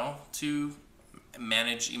know how to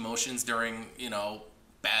manage emotions during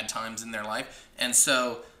bad times in their life, and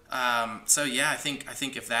so. I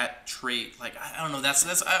think if that trait, like, I don't know,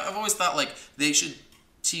 that's I've always thought like they should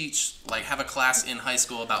teach, like, have a class in high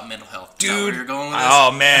school about mental health. Is that where you're going with this?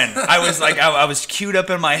 Oh man, I was like, I was queued up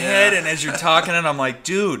in my head, and as you're talking, and I'm like,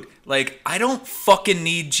 dude, like, I don't fucking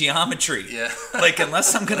need geometry. Yeah. Like,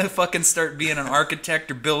 unless I'm gonna fucking start being an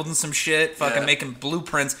architect or building some shit, fucking making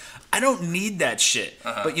blueprints, I don't need that shit.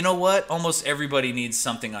 But you know what? Almost everybody needs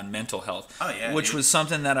something on mental health. Oh yeah. Which was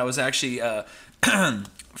something that I was actually.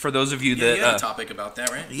 For those of you that you had a topic about that,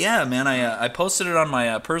 right? Yeah, man. I posted it on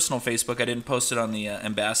my personal Facebook. I didn't post it on the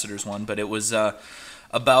Ambassadors one, but it was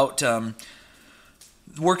about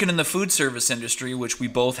working in the food service industry, which we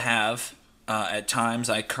both have at times.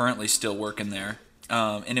 I currently still work in there,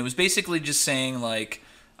 and it was basically just saying like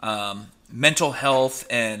mental health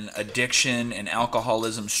and addiction and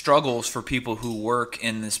alcoholism struggles for people who work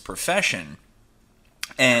in this profession,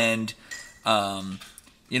 and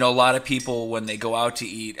a lot of people, when they go out to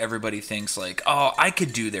eat, everybody thinks like, oh, I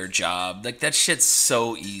could do their job. Like, that shit's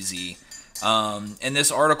so easy. And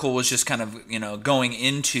this article was just kind of, going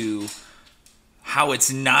into how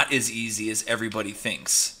it's not as easy as everybody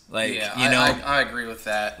thinks. Like, yeah, you know, I agree with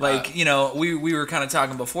that. like, you know, we were kind of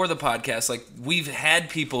talking before the podcast, like we've had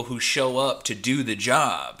people who show up to do the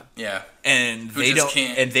job yeah, and Who they just don't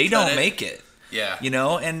can't and they cut don't it. make it, yeah. you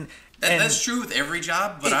know, and That's true with every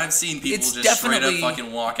job, but I've seen people it's just straight up definitely-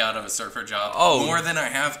 fucking walk out of a surfer job Oh. more than I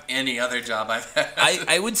have any other job I've had.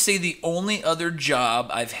 I would say the only other job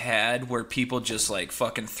I've had where people just like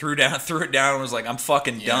fucking threw it down and was like, I'm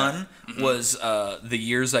fucking done was the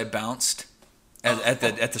years I bounced at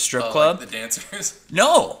the strip club. Like the dancers.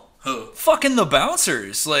 No. Who? Fucking the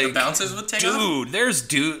bouncers. Like The bouncers would take off?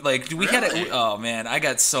 we had Really? it. Oh man, I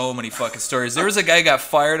got so many fucking stories. There was a guy who got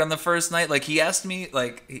fired on the first night. Like he asked me,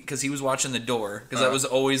 like, because he was watching the door, because that was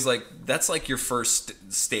always like that's like your first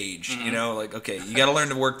stage, you know. Like okay, you got to learn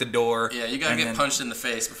to work the door. Yeah, you gotta and get then- punched in the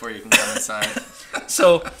face before you can come inside.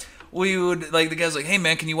 So we would like the guy's like, hey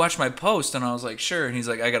man, can you watch my post? And I was like, sure. And he's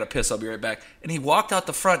like, I gotta piss, I'll be right back. And he walked out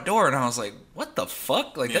the front door, and I was like, what the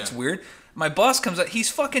fuck? Like that's Yeah. weird. My boss comes out, he's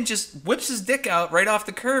fucking just whips his dick out right off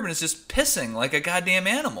the curb and is just pissing like a goddamn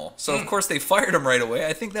animal. So of course they fired him right away.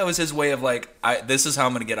 I think that was his way of like, this is how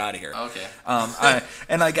I'm gonna get out of here. Okay.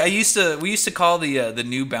 We used to call the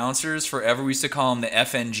new bouncers forever. We used to call them the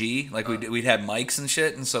FNG. Like we'd had mics and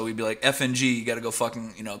shit, and so we'd be like, FNG, you got to go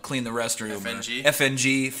fucking clean the restroom. FNG?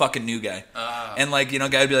 FNG, fucking new guy. And like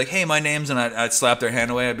guy'd be like, hey, my name's, and I'd slap their hand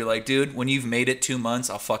away. I'd be like, dude, when you've made it 2 months,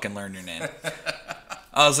 I'll fucking learn your name.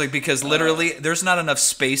 I was like, because literally, there's not enough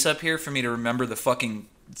space up here for me to remember the fucking.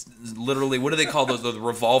 Literally, what do they call those? The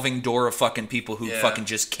revolving door of fucking people who fucking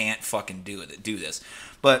just can't fucking do this.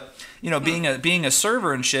 But being a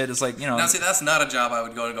server and shit is like Now see, that's not a job I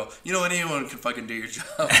would go and go. You know what? Anyone can fucking do your job.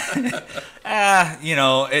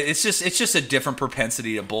 it's just a different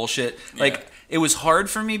propensity to bullshit. Like it was hard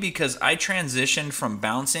for me because I transitioned from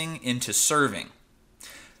bouncing into serving.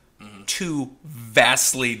 Two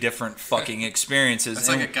vastly different fucking experiences. It's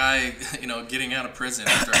like a guy, getting out of prison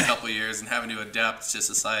after a couple of years and having to adapt to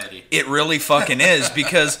society. It really fucking is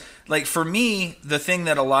because, like, for me, the thing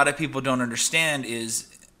that a lot of people don't understand is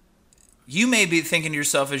you may be thinking to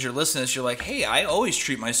yourself as you're listening to this, you're like, hey, I always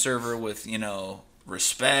treat my server with,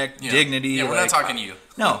 respect, dignity. Yeah, we're like, not talking to you.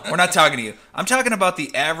 No, we're not talking to you. I'm talking about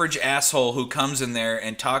the average asshole who comes in there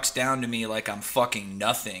and talks down to me like I'm fucking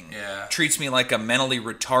nothing. Yeah. Treats me like I'm mentally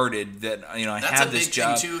retarded that, I That's have a this big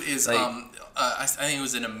job. thing too. Is like, I think it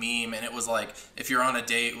was in a meme, and it was like if you're on a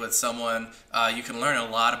date with someone, you can learn a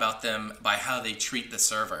lot about them by how they treat the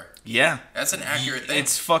server. yeah. That's an accurate thing.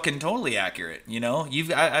 It's fucking totally accurate.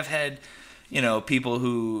 I've had, people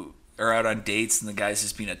who are out on dates and the guy's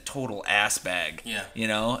just being a total ass bag. Yeah.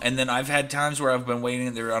 And then I've had times where I've been waiting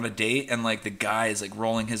and they're on a date and like the guy is like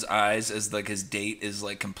rolling his eyes as like his date is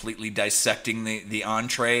like completely dissecting the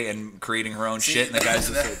entree and creating her own shit, and the guy's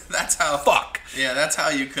just like, that's how. fuck. Yeah, that's how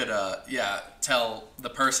you could tell the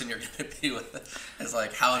person you're gonna be with is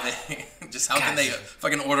like how they can they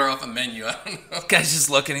fucking order off a menu. I don't know. Guy's just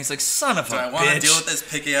looking, he's like, son of a Do I want to bitch. deal with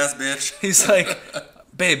this picky ass bitch? He's like,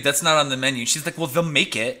 babe, that's not on the menu. She's like, well, they'll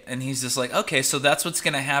make it. And he's just like, okay, so that's what's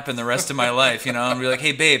going to happen the rest of my life, And be like,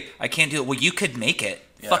 hey, babe, I can't do it. Well, you could make it.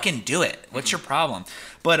 Yeah. Fucking do it. What's your problem?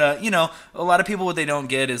 But, a lot of people, what they don't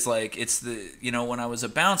get is like, it's the, when I was a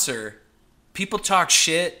bouncer, people talk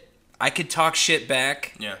shit. I could talk shit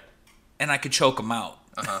back. Yeah. And I could choke them out.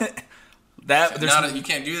 Uh-huh. You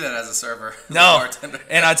can't do that as a server. No, Bartender.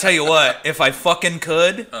 and I'll tell you what, if I fucking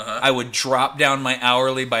could, I would drop down my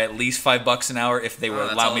hourly by at least $5 an hour if they would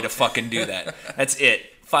that's allow all me to it- fucking do that. That's it.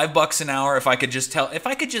 $5 an hour if I could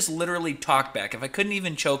just literally talk back, if I couldn't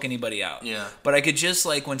even choke anybody out. Yeah. But I could just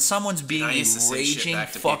like when someone's being I a used to say shit raging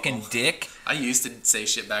back to fucking people. dick. I used to say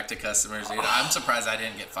shit back to customers, dude. I'm surprised I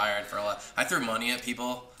didn't get fired for a lot. I threw money at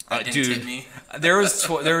people that didn't Dude, tip me. there was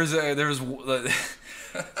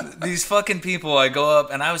these fucking people. I go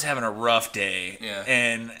up and I was having a rough day. Yeah.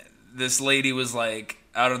 And this lady was like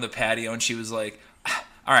out on the patio and she was like,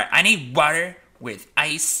 all right, I need water with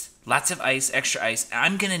ice, lots of ice, extra ice.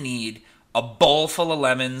 I'm going to need a bowl full of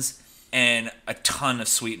lemons and a ton of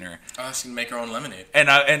sweetener. Oh, she can make her own lemonade. And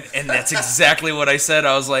that's exactly what I said.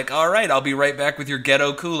 I was like, all right, I'll be right back with your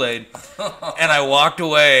ghetto Kool-Aid. And I walked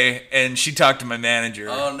away and she talked to my manager.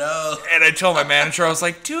 Oh, no. And I told my manager, I was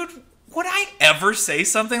like, dude, would I ever say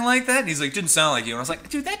something like that? And he's like, didn't sound like you. And I was like,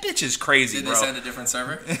 dude, that bitch is crazy, Did bro. they send a different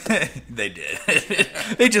server? They did.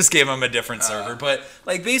 They just gave him a different server. But,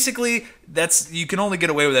 like, basically, you can only get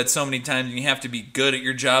away with that so many times, and you have to be good at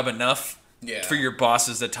your job enough for your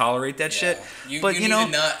bosses to tolerate that shit. You But, need to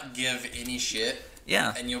not give any shit.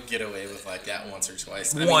 Yeah. And you'll get away with like that once or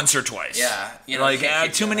twice. Once or twice. Yeah. Like, you can't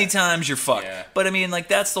keep too doing many that. times, you're fucked. Yeah. But, I mean, like,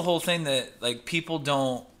 that's the whole thing that, like, people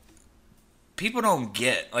don't people don't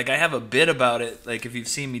get. Like, I have a bit about it, like, if you've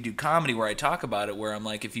seen me do comedy where I talk about it, where I'm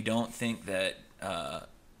like, if you don't think that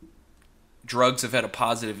drugs have had a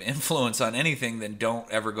positive influence on anything, then don't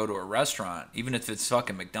ever go to a restaurant, even if it's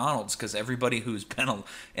fucking McDonald's, because everybody who's been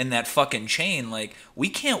in that fucking chain, like, we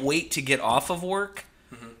can't wait to get off of work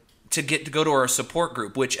to go to our support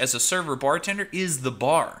group, which as a server bartender is the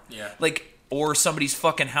bar. Yeah. Like, or somebody's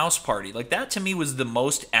fucking house party. Like, that to me was the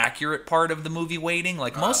most accurate part of the movie Waiting.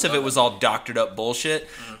 Like, most of it was all doctored up bullshit,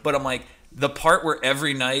 but I'm like, the part where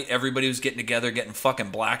every night everybody was getting together, getting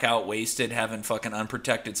fucking blackout wasted, having fucking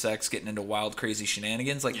unprotected sex, getting into wild, crazy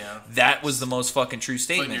shenanigans, like, that was the most fucking true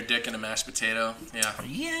statement. Putting your dick in a mashed potato. Yeah.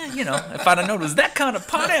 Yeah, you know, if I'd have known it was that kind of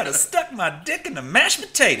party, I'd have stuck my dick in the mashed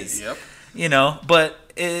potatoes. Yep. You know, but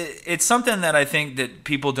it's something that I think that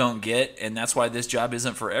people don't get, and that's why this job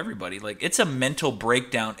isn't for everybody. Like, it's a mental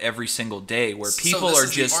breakdown every single day where people so this are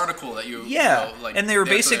is just the article that you like, and they were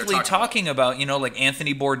basically talking about, you know, like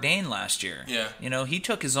Anthony Bourdain last year. Yeah. You know, he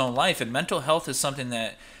took his own life, and mental health is something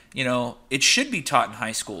that, you know, it should be taught in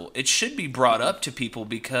high school. It should be brought up to people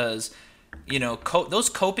because, you know, those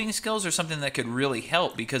coping skills are something that could really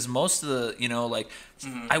help, because most of the, you know, like,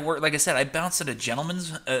 I work, like I said, I bounced at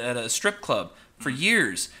a strip club for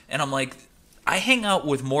years, and I'm like, I hang out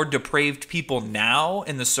with more depraved people now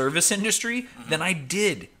in the service industry than I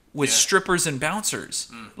did with strippers and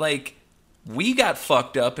bouncers. Like, we got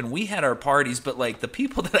fucked up and we had our parties, but like, the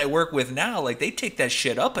people that I work with now, like, they take that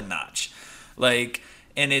shit up a notch. Like,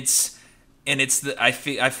 I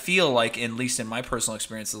feel like, at least in my personal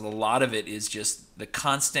experiences, a lot of it is just the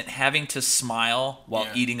constant having to smile while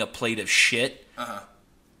eating a plate of shit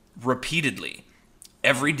repeatedly.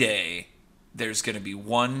 Every day, there's going to be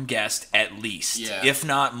one guest at least, if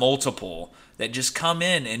not multiple, that just come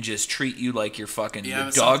in and just treat you like you're fucking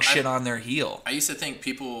dog shit on their heel. I used to think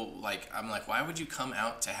people, like, I'm like, why would you come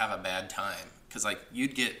out to have a bad time? Because, like,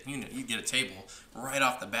 you'd get a table right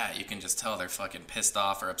off the bat. You can just tell they're fucking pissed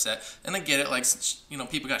off or upset. And I get it, like, you know,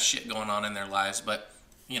 people got shit going on in their lives. But,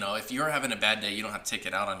 you know, if you're having a bad day, you don't have to take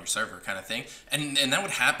it out on your server kind of thing. And that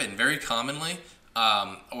would happen very commonly.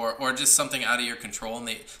 Or just something out of your control. And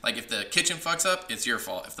like, if the kitchen fucks up, it's your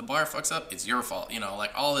fault. If the bar fucks up, it's your fault. You know,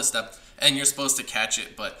 like, all this stuff. And you're supposed to catch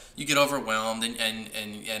it. But you get overwhelmed.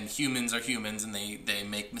 And humans are humans. And they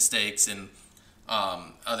make mistakes. And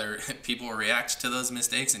other people react to those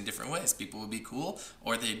mistakes in different ways. People would be cool,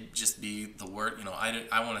 or they'd just be the word. You know,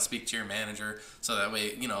 I want to speak to your manager, so that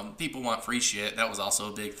way, you know, people want free shit. That was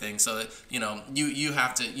also a big thing. So that, you know, you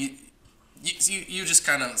have to you just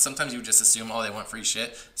kind of, sometimes you just assume, oh, they want free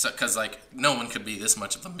shit. So, because, like, no one could be this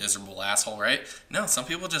much of a miserable asshole, right? No, some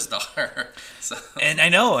people just are. So. And I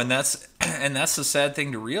know, and that's the sad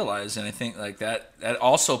thing to realize. And I think, like, that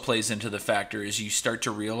also plays into the factor is you start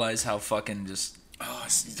to realize how fucking just. Oh,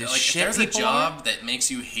 like, if there's a job that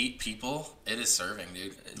makes you hate people, it is serving,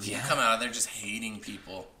 dude. You come out of there just hating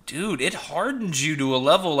people. Dude, it hardens you to a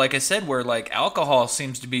level, like I said, where, like, alcohol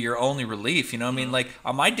seems to be your only relief. You know what I mean? Like,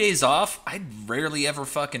 on my days off, I rarely ever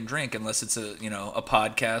fucking drink unless it's a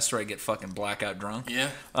podcast where I get fucking blackout drunk.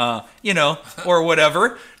 Yeah. You know, or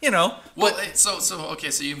whatever, you know. Well,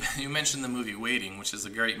 okay, so you mentioned the movie Waiting, which is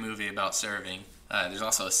a great movie about serving. There's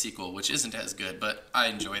also a sequel, which isn't as good, but I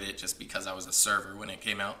enjoyed it just because I was a server when it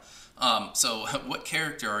came out. So what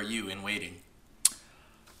character are you in Waiting?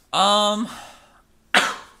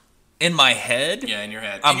 In my head? Yeah, in your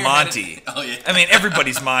head. I'm Monty. Oh, yeah. I mean,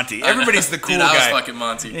 everybody's Monty. Everybody's the cool guy. I was fucking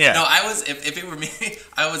Monty. Yeah. No, I was, if it were me,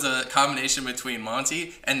 I was a combination between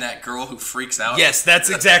Monty and that girl who freaks out. Yes, that's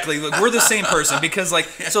exactly. Like, we're the same person because, like,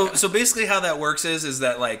 so basically how that works is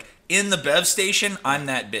that, like, in the Bev station, I'm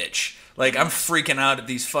that bitch. Like, I'm freaking out at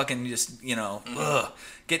these fucking just, you know,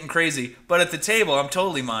 getting crazy. But at the table, I'm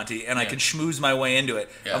totally Monty, and I can schmooze my way into it.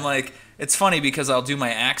 Yeah. I'm like, it's funny because I'll do my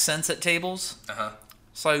accents at tables.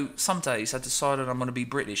 So some days I decided I'm going to be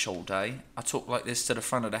British all day. I talk like this to the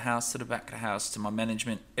front of the house, to the back of the house, to my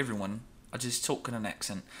management, everyone. I just talk in an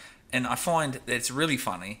accent. And I find that it's really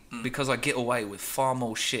funny because I get away with far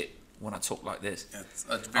more shit when I talk like this. Yeah, it's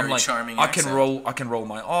a very charming accent. I can roll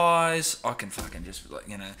my eyes. I can fucking just, like,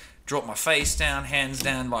 you know, drop my face down, hands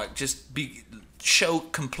down, like, just show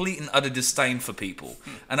complete and utter disdain for people.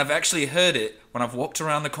 And I've actually heard it when I've walked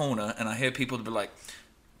around the corner and I hear people be like,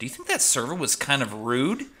 do you think that server was kind of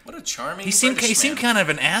rude? What a charming he seemed kind of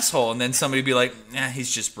an asshole, and then somebody would be like, nah, he's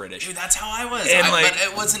just British. Dude, that's how I was. But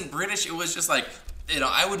it wasn't British. It was just like, you know,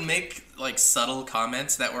 I would make, like, subtle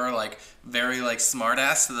comments that were, like, very, like, smart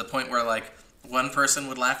ass to the point where, like, one person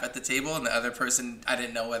would laugh at the table and the other person, I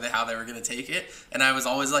didn't know how they were going to take it. And I was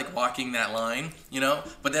always like walking that line, you know?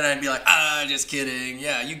 But then I'd be like, just kidding.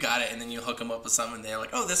 Yeah, you got it. And then you hook them up with something and they're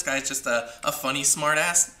like, oh, this guy's just a funny, smart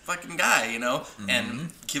ass fucking guy, you know?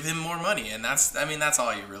 And give him more money. And that's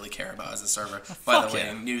all you really care about as a server. By the way,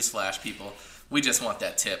 newsflash, people. We just want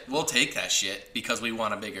that tip. We'll take that shit because we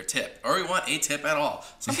want a bigger tip. Or we want a tip at all.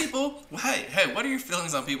 Some people, hey, what are your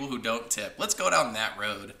feelings on people who don't tip? Let's go down that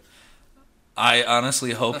road. I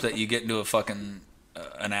honestly hope that you get into a fucking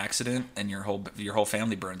an accident and your whole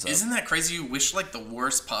family burns up. Isn't that crazy? You wish like the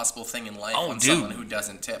worst possible thing in life on someone who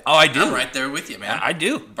doesn't tip. Oh, I do. I'm right there with you, man. I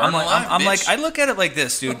do. Burn alive, I'm bitch. like, I look at it like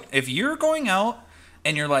this, dude. If you're going out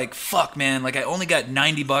and you're like, fuck, man, like I only got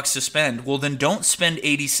 $90 to spend, well then don't spend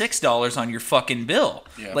 $86 on your fucking bill.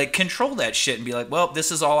 Yeah. Like control that shit and be like, well,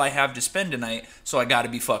 this is all I have to spend tonight, so I gotta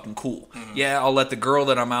be fucking cool. Yeah, I'll let the girl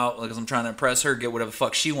that I'm out, because I'm trying to impress her, get whatever the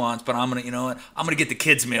fuck she wants, but I'm gonna, you know what, I'm gonna get the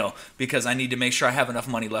kids meal because I need to make sure I have enough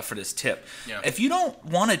money left for this tip. Yeah. If you don't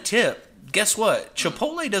want to tip, guess what?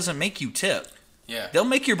 Chipotle doesn't make you tip. Yeah. They'll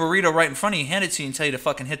make your burrito right in front of you, hand it to you, and tell you to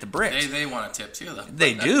fucking hit the bricks. They want a tip too, though.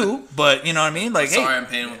 They do, but you know what I mean? Like, sorry, I'm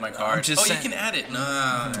paying with my card. I'm just saying, you can add it.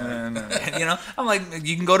 No. you know, I'm like,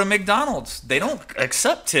 you can go to McDonald's. They don't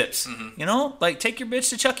accept tips. You know, like take your bitch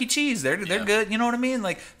to Chuck E. Cheese. They're good. You know what I mean?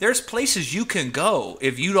 Like, there's places you can go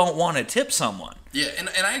if you don't want to tip someone. Yeah, and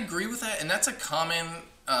I agree with that, and that's a common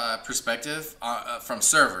perspective from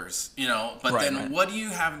servers, you know. But what do you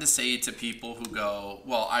have to say to people who go,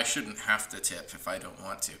 well, I shouldn't have to tip if I don't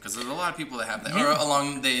want to? Because there's a lot of people that have that, or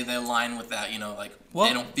along they line with that, you know, like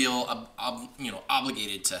they don't feel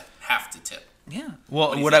obligated to have to tip. Yeah.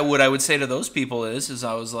 Well, what I would say to those people is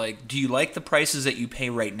I was like, do you like the prices that you pay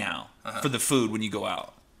right now for the food when you go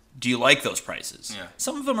out? Do you like those prices? Yeah.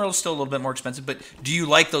 Some of them are still a little bit more expensive, but do you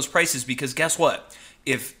like those prices? Because guess what?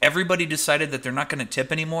 If everybody decided that they're not going to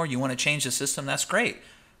tip anymore, you want to change the system, that's great.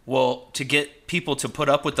 Well, to get people to put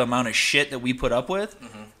up with the amount of shit that we put up with,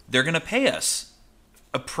 they're going to pay us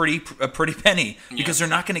a pretty penny because they're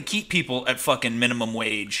not going to keep people at fucking minimum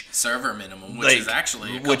wage. Server minimum, which is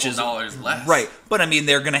actually a couple dollars less. Right. But I mean,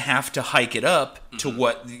 they're going to have to hike it up to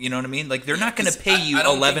what, you know what I mean? Like, they're not going to pay you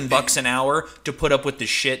 $11 an hour to put up with the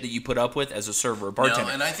shit that you put up with as a server or bartender. No,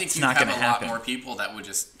 and I think it's you not have going to a happen. lot more people that would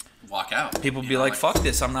just walk out. People be like, fuck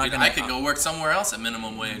this, I'm not going to... I could go work somewhere else at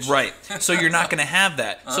minimum wage. Right. So you're not going to have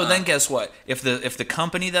that. So then guess what? If the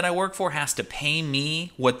company that I work for has to pay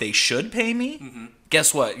me what they should pay me,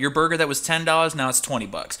 guess what? Your burger that was $10, now it's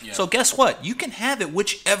 $20. Yeah. So guess what? You can have it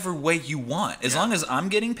whichever way you want. As long as I'm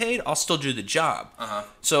getting paid, I'll still do the job.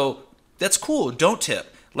 So that's cool. Don't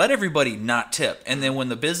tip. Let everybody not tip. And then when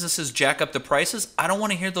the businesses jack up the prices, I don't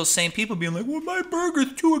want to hear those same people being like, well, my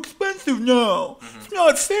burger's too expensive now. It's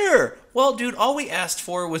not fair. Well, dude, all we asked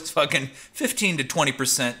for was fucking 15 to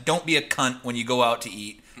 20%. Don't be a cunt when you go out to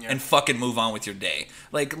eat and fucking move on with your day.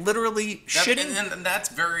 Like, literally shitting. And that's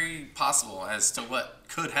very possible as to what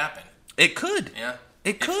could happen. It could. Yeah.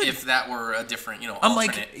 It could. If that were a different, I'm alternate.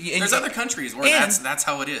 like, there's other countries where that's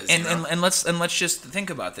how it is. And let's just think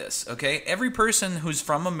about this, okay? Every person who's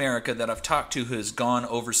from America that I've talked to who has gone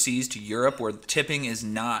overseas to Europe where tipping is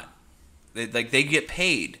not, like, they get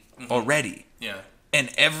paid already. Yeah. And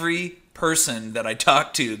every person that I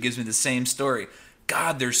talk to gives me the same story.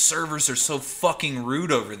 God, their servers are so fucking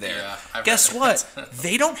rude over there. Yeah, guess what?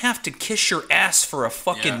 They don't have to kiss your ass for a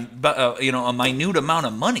fucking, a minute amount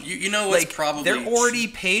of money. You know what's like, probably... They're already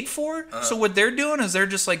paid for, so what they're doing is they're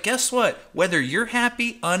just like, guess what? Whether you're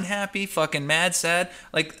happy, unhappy, fucking mad, sad,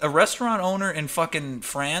 like a restaurant owner in fucking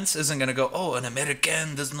France isn't going to go, oh, an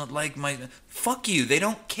American does not like my... Fuck you. They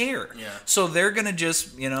don't care. Yeah. So they're going to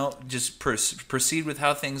just, proceed with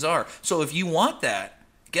how things are. So if you want that,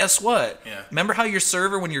 guess what? Yeah. Remember how your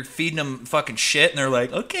server, when you're feeding them fucking shit and they're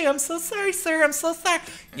like, okay, I'm so sorry, sir, I'm so sorry.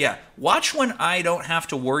 Yeah. Watch when I don't have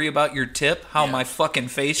to worry about your tip, how my fucking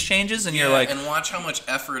face changes and you're like... And watch how much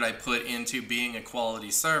effort I put into being a quality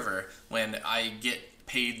server when I get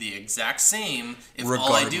paid the exact same if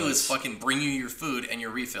all I do is fucking bring you your food and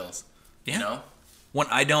your refills. Yeah. You know? When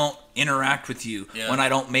I don't interact with you, when I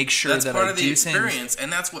don't make sure that I do things. That's part of the experience,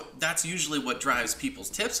 and that's usually what drives people's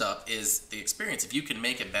tips up is the experience. If you can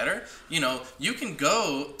make it better, you can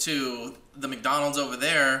go to the McDonald's over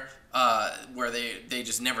there where they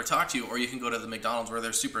just never talk to you, or you can go to the McDonald's where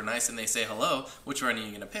they're super nice and they say hello. Which one are you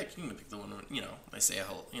going to pick? You're going to pick the one where, they say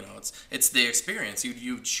hello. It's the experience.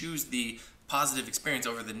 You choose the positive experience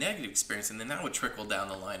over the negative experience, and then that would trickle down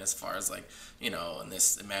the line as far as in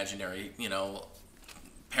this imaginary,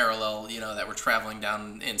 parallel, that we're traveling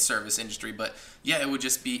down in service industry. But yeah, it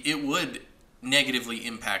would negatively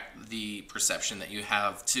impact the perception that you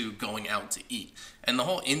have to going out to eat. And the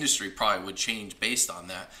whole industry probably would change based on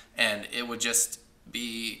that. And it would just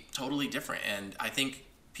be totally different. And I think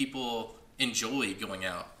people enjoy going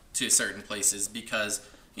out to certain places because,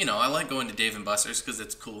 you know, I like going to Dave & Buster's because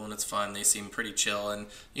it's cool and it's fun. They seem pretty chill and,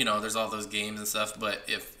 you know, there's all those games and stuff. But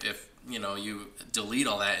if you know, you delete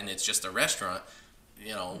all that and it's just a restaurant,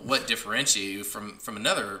 you know, what differentiates you from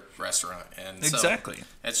another restaurant? And exactly. So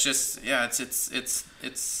it's just, yeah, it's.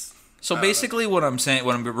 So basically, what I'm saying,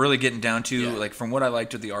 what I'm really getting down to, Yeah. like from what I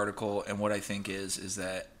liked of the article and what I think is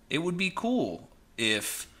that it would be cool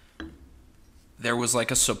if there was like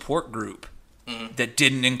a support group that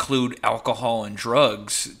didn't include alcohol and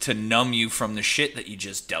drugs to numb you from the shit that you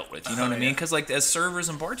just dealt with. You know what I mean? Yeah. Because like as servers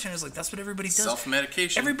and bartenders, like that's what everybody does.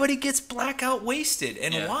 Self-medication. Everybody gets blackout wasted.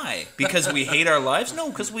 And Yeah. why? Because we hate our lives? No,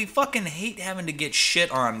 because we fucking hate having to get shit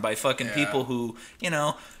on by fucking people who, you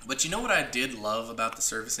know. But you know what I did love about the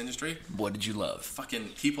service industry? What did you love?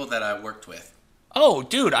 Fucking people that I worked with. Oh,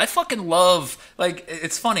 dude, I fucking love, like,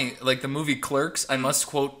 it's funny, like the movie Clerks, I must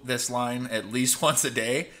quote this line at least once a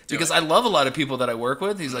day, because I love a lot of people that I work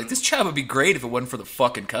with. He's like, this job would be great if it wasn't for the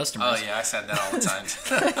fucking customers. Oh, yeah, I said that all the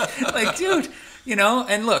time. Like, dude, you know,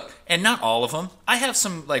 and look, and not all of them. I have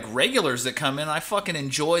some, like, regulars that come in, I fucking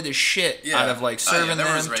enjoy the shit out of, like, serving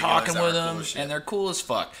there was them, regulars talking that with were cool them, as shit. and they're cool as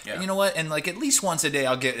fuck. Yeah. And you know what? And, like, at least once a day,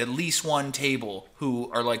 I'll get at least one table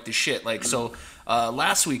who are, like, the shit. Like, so...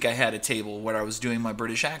 last week I had a table where I was doing my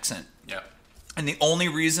British accent. Yeah. And the only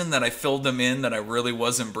reason that I filled them in that I really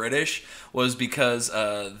wasn't British was because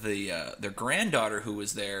their granddaughter who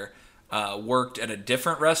was there worked at a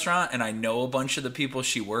different restaurant, and I know a bunch of the people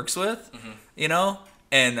she works with, you know?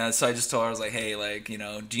 And so I just told her, I was like, hey, like, you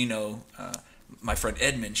know, do you know my friend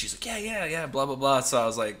Edmund? She's like, yeah, blah, blah, blah. So I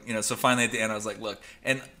was like, you know, so finally at the end I was like, look,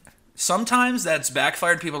 and... sometimes that's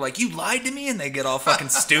backfired. People are like, you lied to me, and they get all fucking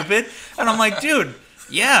stupid. And I'm like, dude,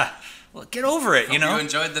 yeah, well, get over it, you know? You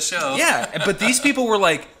enjoyed the show. Yeah, but these people were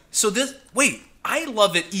like, so this, wait, I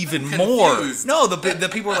love it even more. No, the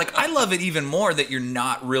people were like, I love it even more that you're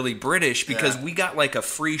not really British because we got like a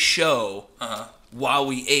free show while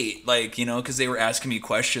we ate, like, you know, because they were asking me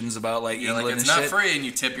questions about like You're England like, it's and not shit. free, and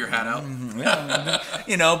you tip your hat out.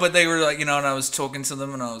 You know, but they were like, you know, and I was talking to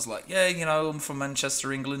them, and I was like, yeah, you know, I'm from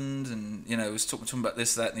Manchester, England, and you know, I was talking to them about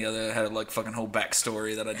this, that, and the other. I had like fucking whole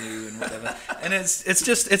backstory that I do and whatever, and it's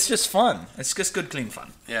just fun. It's just good, clean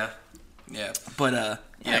fun. Yeah. But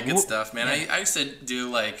Yeah, good stuff, man. I used to do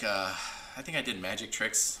like I think I did magic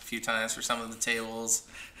tricks a few times for some of the tables.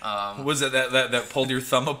 Was it that pulled your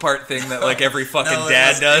thumb apart thing that like every fucking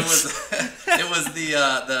dad does? It was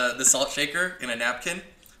the salt shaker in a napkin.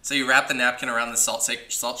 So you wrap the napkin around the salt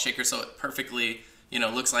shaker so it perfectly, you know,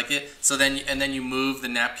 looks like it. So then you move the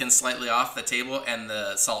napkin slightly off the table and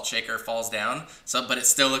the salt shaker falls down. So but it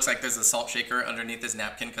still looks like there's a salt shaker underneath this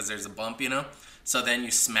napkin because there's a bump, you know. So then you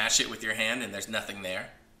smash it with your hand and there's nothing there.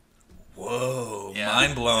 Whoa, Yeah,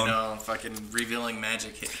 mind blown. You know, fucking revealing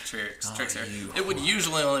magic tricks here. It would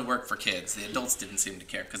usually only work for kids. The adults didn't seem to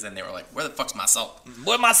care because then they were like, where the fuck's my salt?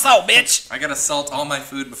 Where's my salt, bitch? I gotta salt all my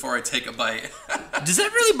food before I take a bite. Does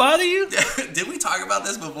that really bother you? Did we talk about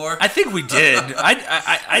this before? I think we did.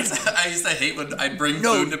 I used to hate when I'd bring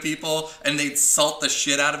food to people and they'd salt the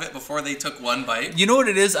shit out of it before they took one bite. You know what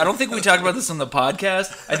it is? I don't think we talked about this on the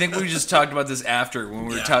podcast. I think we just talked about this after when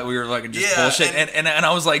we were we were like just bullshit. And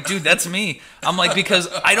I was like, dude, that's me. I'm like, because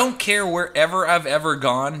I don't care wherever I've ever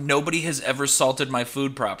gone, nobody has ever salted my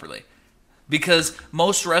food properly. Because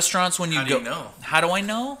most restaurants, when you How do you know? How do I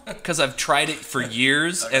know? Because I've tried it for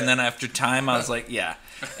years, and then after time, I was like, yeah.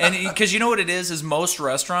 And because you know what it is most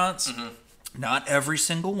restaurants, not every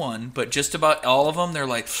single one, but just about all of them, they're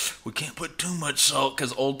like, we can't put too much salt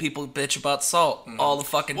because old people bitch about salt all the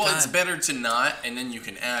fucking time. Well, it's better to not, and then you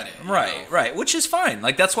can add it. Right, which is fine.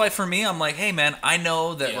 Like, that's why for me, I'm like, hey, man, I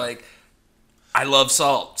know that, like, I love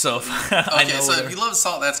salt, so I know. So if you love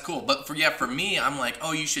salt, that's cool. But for me, I'm like,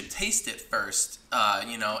 oh, you should taste it first,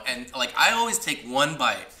 you know. And like, I always take one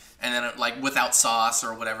bite, and then like without sauce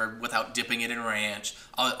or whatever, without dipping it in ranch.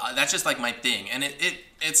 That's just like my thing. And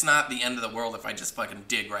it's not the end of the world if I just fucking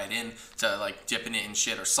dig right in to like dipping it in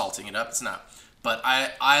shit or salting it up. It's not. But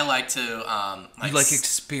I like to you like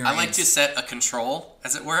experience. I like to set a control,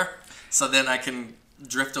 as it were, so then I can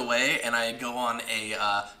drift away and I go on a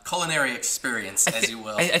culinary experience, as you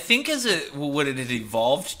will. I think what it had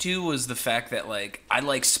evolved to was the fact that like I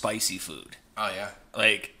like spicy food. Oh yeah.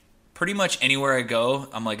 Like pretty much anywhere I go,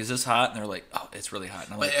 I'm like, is this hot? And they're like, oh, it's really hot.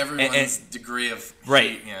 And I'm but like, everyone's degree of right.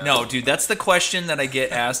 heat, you know. No, dude, that's the question that I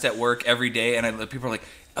get asked at work every day, and people are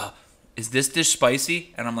like, is this dish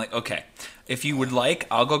spicy? And I'm like, okay, if you would like,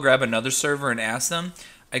 I'll go grab another server and ask them.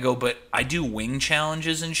 I go, but I do wing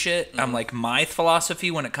challenges and shit. I'm like, my philosophy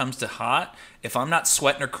when it comes to hot, if I'm not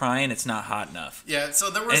sweating or crying, it's not hot enough. Yeah, so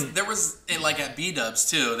there was like at B-dubs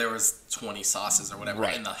too, there was 20 sauces or whatever.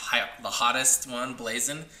 Right. And the hottest one,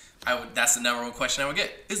 blazing, that's the number one question I would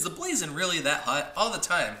get. Is the blazing really that hot all the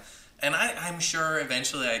time? And I'm sure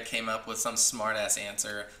eventually I came up with some smart ass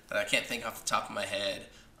answer that I can't think off the top of my head.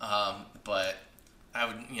 But I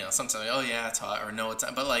would, sometimes, oh yeah, it's hot, or no, it's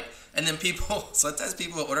not. But like, and then sometimes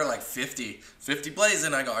people order like 50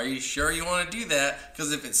 blazing. I go, are you sure you want to do that?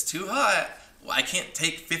 Because if it's too hot, well, I can't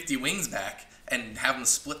take 50 wings back and have them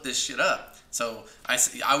split this shit up. So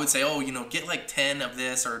I would say, get like 10 of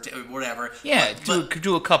this or whatever. Yeah,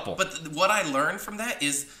 do a couple. But what I learned from that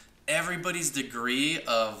is everybody's degree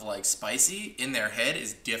of like spicy in their head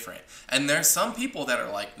is different. And there's some people that are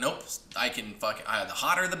like, nope, I can the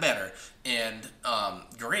hotter the better. And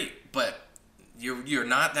great, but you're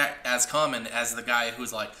not that as common as the guy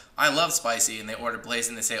who's like, I love spicy, and they order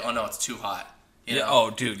blazing and they say, oh no, it's too hot. Yeah,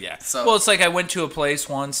 oh dude, yeah. So, well, it's like I went to a place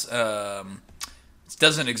once, it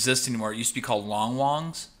doesn't exist anymore. It used to be called Long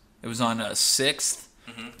Wong's. It was on 6th.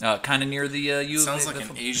 Kind of near the U. Sounds like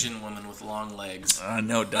an Asian woman with long legs.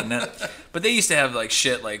 No, doesn't it? But they used to have like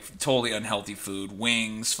shit, like totally unhealthy food,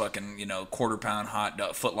 wings, fucking quarter-pound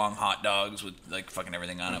foot-long hot dogs with like fucking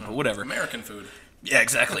everything on it. But whatever. American food. Yeah,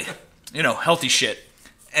 exactly. Healthy shit.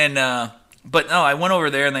 And but no, I went over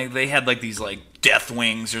there and they had like these like death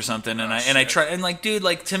wings or something, and I tried, and like, dude,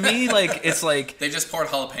 like to me, like it's like they just poured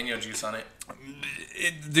jalapeno juice on it.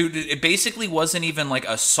 Dude, it basically wasn't even like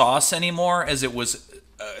a sauce anymore, as it was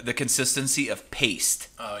the consistency of paste.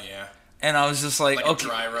 Oh yeah. And I was just like okay.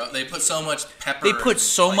 Dry rub. They put so much pepper. They put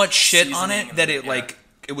so much shit on it that it yeah.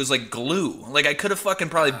 it was like glue. Like I could have fucking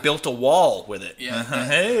probably built a wall with it. Yeah.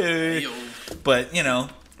 Hey. But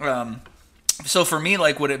so for me,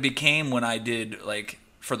 like what it became when I did like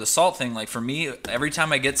for the salt thing, like for me, every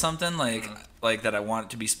time I get something like that I want it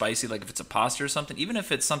to be spicy, like if it's a pasta or something, even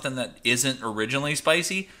if it's something that isn't originally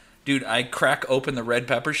spicy, dude, I crack open the red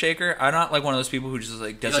pepper shaker. I'm not like one of those people who just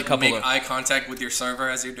like does a couple make eye contact with your server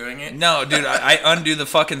as you're doing it. No, dude, I undo the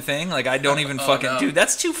fucking thing. Like I don't even dude,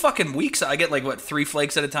 that's too fucking weak. So I get like 3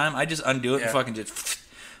 flakes at a time. I just undo it and fucking just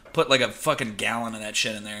put like a fucking gallon of that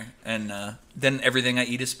shit in there, and then everything I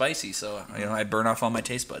eat is spicy. So I burn off all my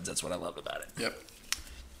taste buds. That's what I love about it. Yep.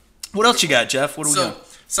 What else you got, Jeff? What do we got?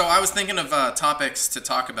 So I was thinking of topics to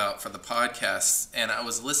talk about for the podcast, and I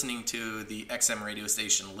was listening to the XM radio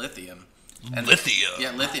station Lithium. Lithium.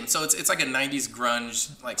 Yeah, Lithium. So it's like a 90s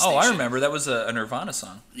grunge like station. Oh, I remember. That was a Nirvana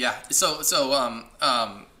song. Yeah. So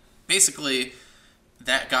basically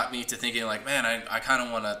that got me to thinking like, man, I kind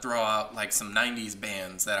of want to throw out like some 90s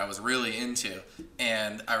bands that I was really into,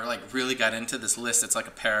 and I like really got into this list. It's like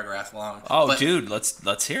a paragraph long. Oh, dude,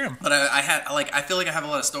 let's hear them. But I feel like I have a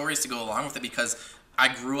lot of stories to go along with it because I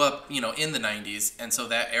grew up, in the 90s, and so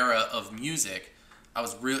that era of music,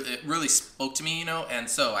 it really spoke to me, and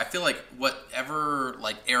so I feel like whatever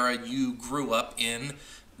like era you grew up in,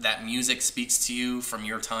 that music speaks to you from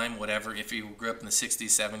your time, whatever. If you grew up in the 60s,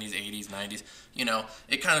 70s, 80s, 90s,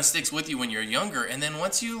 it kind of sticks with you when you're younger. And then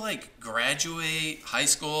once you like graduate high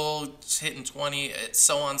school, hitting 20,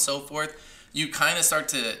 so on and so forth, you kind of start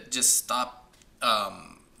to just stop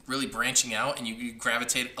really branching out, and you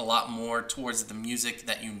gravitate a lot more towards the music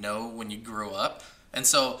that you know when you grew up. And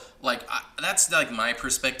so, like, that's like my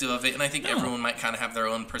perspective of it, and I think everyone might kind of have their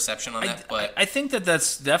own perception on that. But I think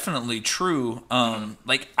that's definitely true.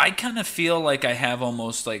 Like, I kind of feel like I have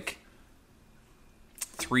almost like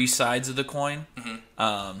 3 sides of the coin,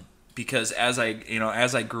 because as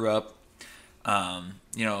I grew up,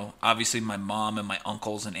 obviously my mom and my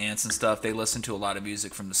uncles and aunts and stuff, they listened to a lot of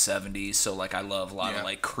music from the 70s. So like I love a lot of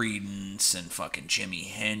like Creedence and fucking Jimi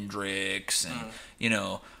Hendrix and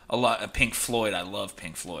a lot of Pink Floyd. I love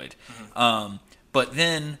Pink Floyd. But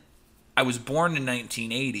then I was born in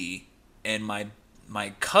 1980, and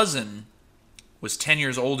my cousin was 10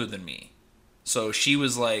 years older than me. So she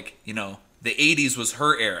was like, the 80s was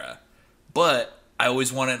her era. But I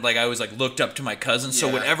always looked up to my cousin. So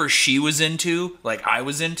whatever she was into, like I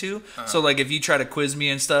was into. So like if you try to quiz me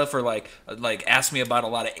and stuff, or like ask me about a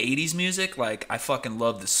lot of 80s music, like I fucking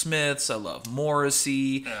love the Smiths. I love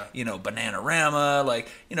Morrissey, Bananarama, like,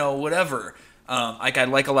 whatever. Like I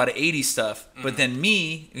like a lot of 80s stuff, but then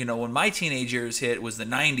me, you know, when my teenage years hit was the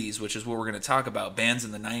 90s, which is what we're going to talk about, bands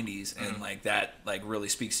in the 90s, and like that like really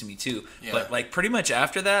speaks to me too. Yeah. But like pretty much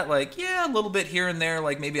after that, like yeah, a little bit here and there,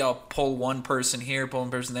 like maybe I'll pull one person here, pull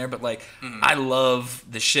one person there, but like I love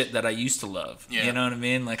the shit that I used to love. Yeah. You know what I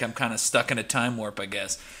mean? Like I'm kind of stuck in a time warp, I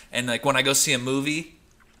guess. And like when I go see a movie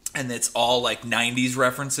and it's all like 90s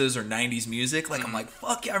references or 90s music, like I'm like,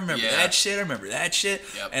 fuck yeah, I remember that shit, I remember that shit.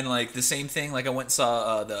 Yep. And like the same thing, like I went and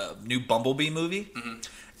saw the new Bumblebee movie,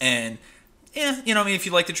 and yeah, you know, I mean, if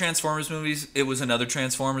you like the Transformers movies, it was another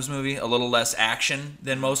Transformers movie, a little less action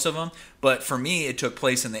than most of them, but for me, it took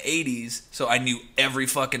place in the 80s, so I knew every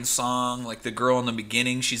fucking song. Like the girl in the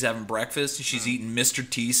beginning, she's having breakfast, and she's eating Mr.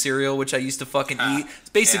 T cereal, which I used to fucking eat. It's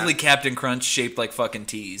basically Captain Crunch shaped like fucking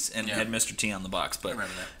T's, and it had Mr. T on the box, but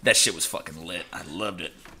that shit was fucking lit. I loved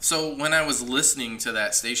it. So when I was listening to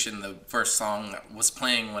that station, the first song that was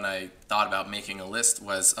playing when I thought about making a list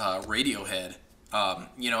was Radiohead.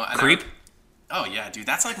 You know, and Creep? Oh yeah, dude,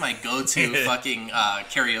 that's like my go-to fucking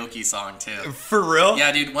karaoke song too. For real?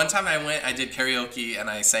 Yeah, dude. One time I did karaoke and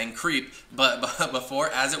I sang "Creep," but before,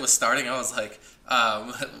 as it was starting, I was like,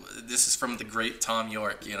 "This is from the great Tom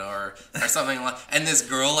York," you know, or something like. And this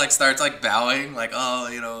girl like starts like bowing, like, "Oh,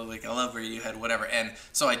 you know, like I love Radiohead, whatever." And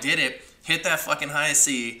so I did it, hit that fucking high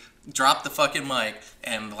C, dropped the fucking mic,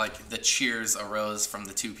 and like the cheers arose from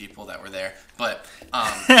the two people that were there. But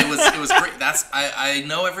it was great. I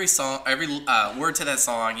know every song, every word to that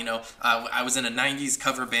song. You know, I was in a '90s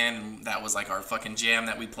cover band, and that was like our fucking jam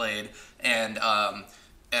that we played. And I,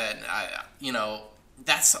 you know,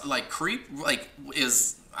 that's like Creep. Like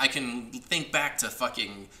I can think back to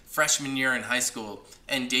fucking freshman year in high school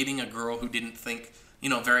and dating a girl who didn't think, you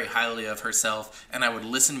know, very highly of herself, and I would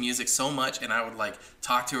listen to music so much, and I would like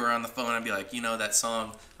talk to her on the phone. I'd be like, you know, that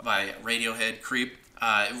song by Radiohead, "Creep,"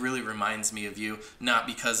 it really reminds me of you, not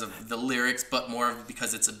because of the lyrics, but more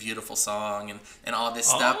because it's a beautiful song and all this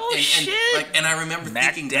stuff. And I remember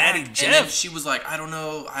Mac thinking Daddy back, Jeff. and then she was like, I don't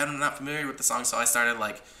know, I'm not familiar with the song, so I started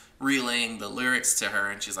like relaying the lyrics to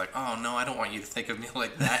her, and she's like, "Oh no, I don't want you to think of me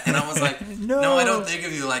like that." And I was like, no, I don't think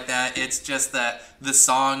of you like that. It's just that the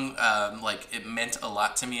song, like, it meant a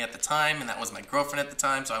lot to me at the time, and that was my girlfriend at the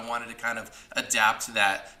time, so I wanted to kind of adapt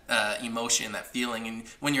that emotion, that feeling. And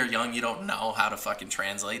when you're young, you don't know how to fucking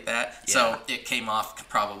translate that, so it came off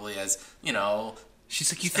probably as, you know.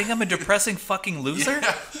 She's like, "You think I'm a depressing fucking loser?"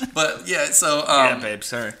 Yeah, but yeah, so yeah, babe,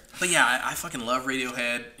 sorry. But yeah, I fucking love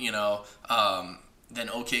Radiohead. You know, then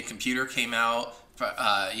OK Computer came out.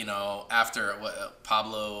 You know, after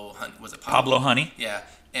Pablo Honey? Yeah,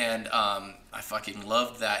 and I fucking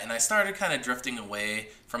loved that, and I started kind of drifting away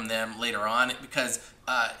from them later on because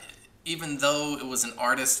even though it was an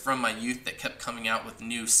artist from my youth that kept coming out with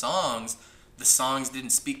new songs, the songs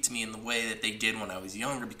didn't speak to me in the way that they did when I was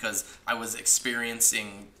younger because I was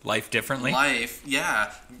experiencing life differently.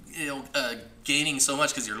 Yeah, you know, gaining so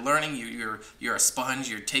much because you're learning. You're a sponge.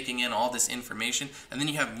 You're taking in all this information, and then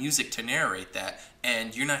you have music to narrate that,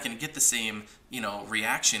 and you're not going to get the same, you know,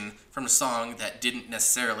 reaction from a song that didn't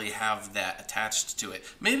necessarily have that attached to it.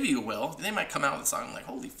 Maybe you will. They might come out with a song like,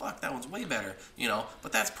 "Holy fuck, that one's way better," you know.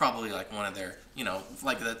 But that's probably like one of their, you know,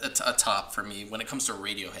 like a top for me when it comes to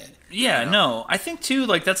Radiohead. Yeah, you know? no, I think too,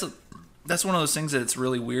 like that's one of those things that it's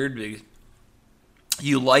really weird. Because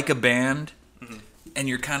you like a band, and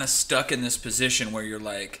you're kind of stuck in this position where you're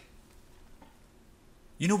like,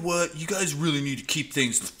 you know what? You guys really need to keep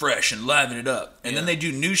things fresh and liven it up. And then they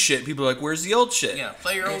do new shit. And people are like, "Where's the old shit?" Yeah,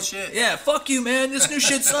 play your old shit. Yeah, fuck you, man. This new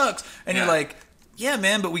shit sucks. And you're like, yeah,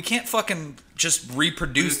 man, but we can't fucking just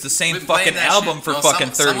reproduce the same fucking album for fucking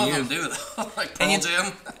 30 years. Some of them do, though. Like Pearl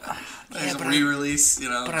Jam. There's a re-release, you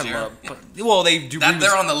know. But I love... well, they do...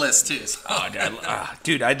 They're on the list, too. So. Oh,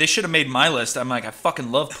 dude, they should have made my list. I'm like, I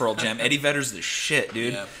fucking love Pearl Jam. Eddie Vedder's the shit,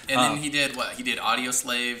 dude. Yeah. And then he did what? He did Audio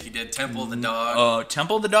Slave. He did Temple of the Dog. Oh,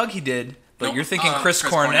 Temple of the Dog he did. But you're thinking Chris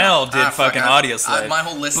Cornell did fucking Audio Slave. My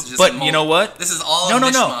whole list is just... But you know what? This is all a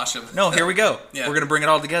mishmash of... No, here we go. We're going to bring it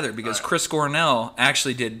all together because Chris Cornell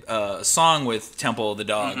actually did a song with Temple of the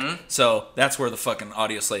Dog. So that's where the fucking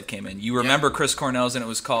Audio Slave came in. You remember Chris Cornell's, and it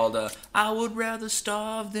was called "I Would Rather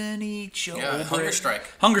Starve Than Eat Your Bread." Hunger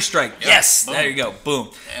Strike. Hunger Strike. Yes. Boom. There you go. Boom.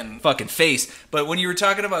 And fucking face. But when you were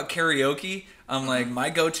talking about karaoke... I'm like, my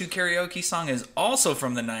go-to karaoke song is also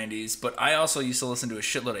from the 90s, but I also used to listen to a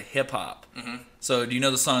shitload of hip-hop. So do you know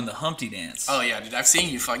the song The Humpty Dance? Oh yeah, dude, I've seen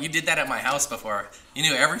you fuck. You did that at my house before. You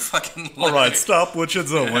knew every fucking. All right, stop what you're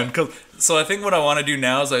doing. So I think what I want to do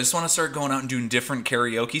now is I just want to start going out and doing different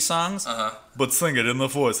karaoke songs. But sing it in the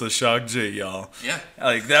voice of Shock G, y'all. Yeah.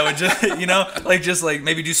 Like that would just, just like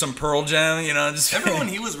maybe do some Pearl Jam, just. Remember when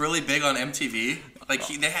he was really big on MTV? Like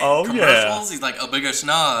they had commercials. Yeah. He's like a bigger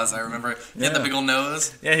schnoz. I remember he had the big old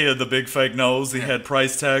nose. Yeah, he had the big fake nose. He had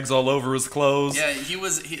price tags all over his clothes. Yeah,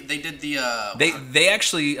 they did the. They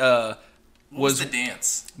actually what was the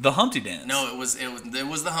dance? The Humpty Dance. No, it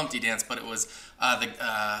was the Humpty Dance, but it was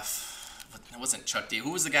it wasn't Chuck D.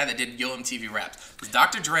 Who was the guy that did Yo MTV Raps? It was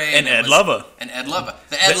Dr. Dre And Ed Lover. And Ed Lover.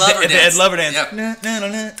 The Ed Lover dance. The Ed Lover dance. Yep.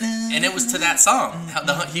 And it was to that song.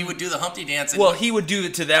 He would do the Humpty Dance. Well, he would do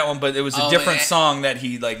it to that one, but it was a different song that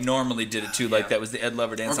he like normally did it to. Like that was the Ed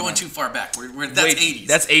Lover dance. We're going too far back. That's 80s.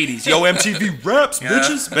 That's 80s. Yo MTV Raps,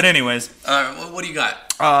 bitches. But anyways. What do you got?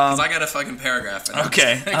 Because I got a fucking paragraph.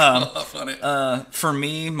 Okay. On it. For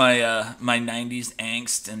me, my 90s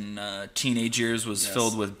angst and teenage years was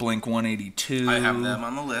filled with Blink 182. I have them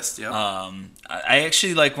on the list. Yep. I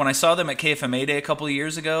actually like when I saw them at KFMA Day a couple of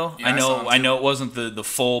years ago. Yeah, I know it wasn't the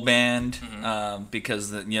full band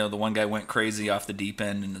because the one guy went crazy off the deep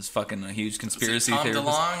end and is fucking a huge conspiracy theorist. theorist.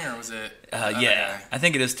 Tom DeLonge or was it? Yeah, I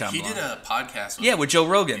think it is Tom. He did a podcast. With Joe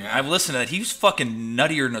Rogan. Yeah. I've listened to that. He was fucking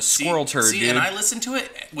nuttier than a squirrel turd, dude. And I listened to it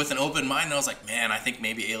with an open mind. And I was like, man, I think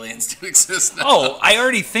maybe aliens do exist now. Oh, I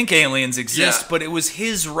already think aliens exist, but it was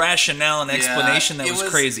his rationale and explanation that was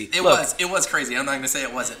crazy. It was crazy. I'm not going to say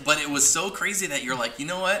it wasn't, but it was so crazy that you're like, you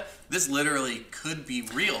know what? This literally could be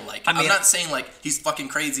real. Like, I'm not saying like he's fucking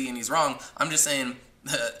crazy and he's wrong. I'm just saying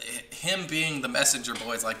him being the messenger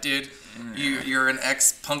boy is like, dude, you're an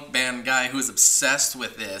ex-punk band guy who's obsessed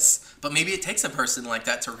with this. But maybe it takes a person like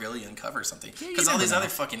that to really uncover something. Because all these other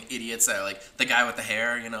fucking idiots that are like, the guy with the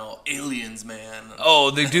hair, aliens, man. Oh,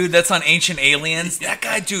 the dude that's on Ancient Aliens? That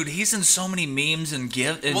guy, dude, he's in so many memes and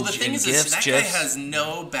GIFs. Well, the thing is that guy has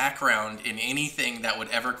no background in anything that would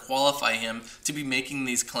ever qualify him to be making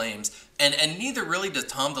these claims. And neither really does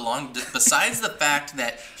Tom DeLonge, besides the fact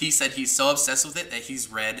that he said he's so obsessed with it that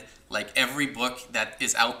he's read like every book that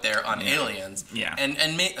is out there on aliens. Yeah. And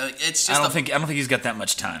it's just I don't think he's got that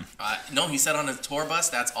much time. No, he said on his tour bus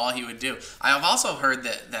that's all he would do. I've also heard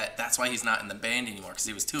that's why he's not in the band anymore because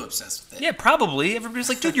he was too obsessed with it. Yeah, probably. Everybody's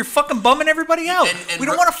like, dude, you're fucking bumming everybody out. And we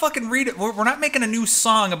don't want to fucking read it. We're not making a new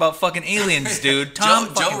song about fucking aliens, dude.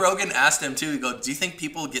 Joe Rogan asked him too. He goes, "Do you think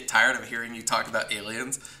people get tired of hearing you talk about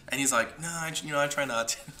aliens?" And he's like, "No, I try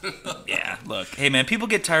not to." Yeah, look, hey man, people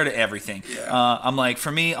get tired of everything. Yeah. I'm like,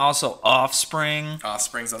 for me, also Offspring.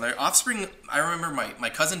 Offspring's on there. Offspring. I remember my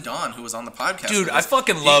cousin Don, who was on the podcast. Dude, I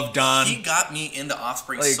fucking love Don. He got me into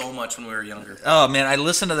Offspring so much when we were younger. Oh man, I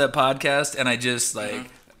listened to that podcast and I just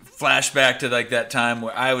like. Flashback to like that time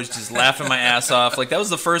where I was just laughing my ass off. Like that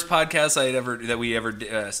was the first podcast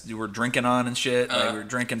we were drinking on and shit. Like we were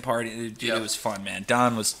drinking party. Dude, It was fun, man.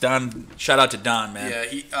 Don. Shout out to Don, man. Yeah,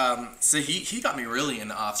 he got me really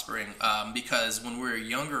into Offspring because when we were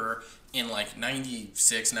younger in like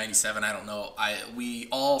 96, 97, I don't know. We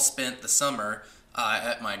all spent the summer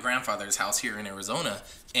at my grandfather's house here in Arizona,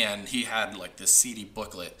 and he had like this CD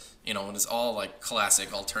booklet. And it's all like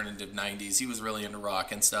classic alternative 90s. He was really into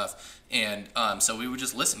rock and stuff. And so we would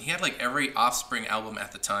just listen. He had like every Offspring album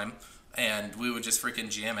at the time. And we would just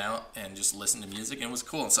freaking jam out and just listen to music. And it was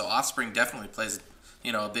cool. And so Offspring definitely plays,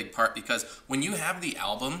 a big part. Because when you have the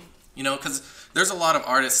album, because there's a lot of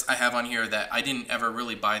artists I have on here that I didn't ever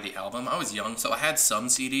really buy the album. I was young, so I had some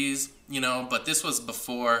CDs, but this was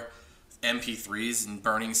before MP3s and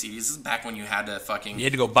burning CDs. This is back when you had to fucking... You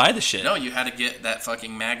had to go buy the shit. No, you had to get that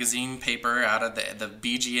fucking magazine paper out of the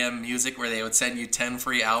BGM Music where they would send you 10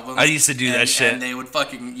 free albums. I used to do that shit. And they would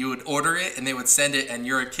you would order it and they would send it and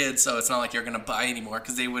you're a kid, so it's not like you're going to buy anymore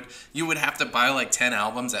because you would have to buy like 10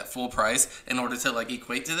 albums at full price in order to like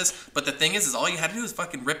equate to this. But the thing is all you had to do is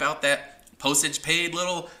fucking rip out that postage paid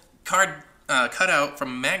little card cutout from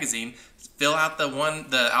a magazine, fill out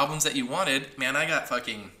the albums that you wanted. Man, I got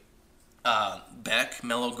fucking... Beck,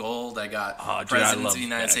 Mellow Gold. I got Presidents of the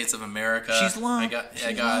United States of America. She's long.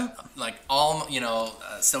 I got like all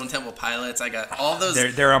Stone Temple Pilots. I got all those.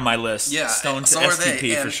 They're on my list. Yeah, Stone so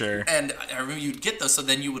STP for sure. And I remember you'd get those, so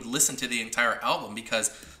then you would listen to the entire album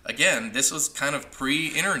because again, this was kind of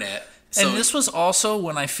pre-internet. So, and this was also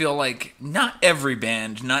when I feel like not every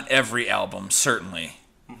band, not every album, certainly.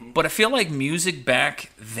 But I feel like music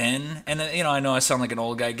back then, and I know I sound like an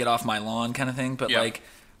old guy, get off my lawn kind of thing, but like.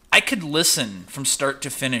 I could listen from start to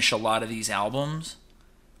finish a lot of these albums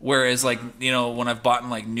Whereas like when I've bought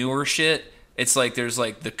like newer shit, it's like there's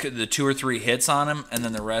like the 2 or 3 hits on them, and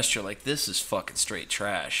then the rest you're like, this is fucking straight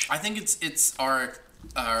trash. I think it's our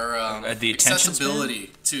the attention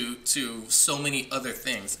accessibility to so many other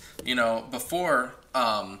things. Before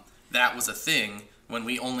that was a thing, when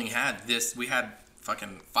we only had this, we had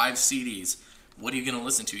fucking 5 CDs. What are you going to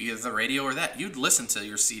listen to? Either the radio or that. You'd listen to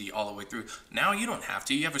your CD all the way through. Now you don't have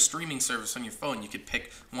to. You have a streaming service on your phone. You could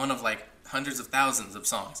pick one of like hundreds of thousands of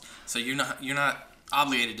songs. So you're not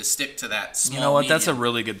obligated to stick to that small You know what? medium. That's a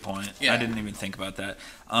really good point. Yeah. I didn't even think about that.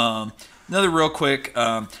 Another real quick,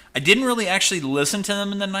 I didn't really actually listen to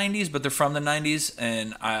them in the 90s, but they're from the 90s,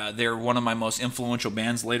 and they're one of my most influential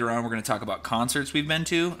bands. Later on, we're going to talk about concerts we've been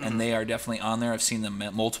to, and they are definitely on there. I've seen them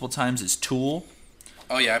multiple times. Is Tool.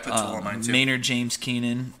 Oh, yeah, I put Tool on mine, too. Maynard James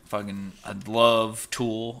Keenan. Fucking, I love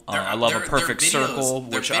Tool. I love A Perfect Circle,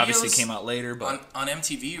 which obviously came out later. But on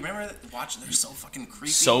MTV, remember watching? They're so fucking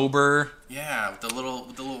creepy. Sober. Yeah, with the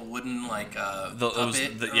little wooden like puppet. The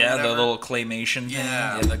little claymation thing.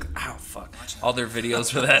 Yeah. Like, ow, fuck. All their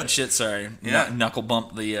videos for that and shit. Sorry. Yeah. Knuckle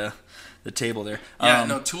bump the table there. Yeah,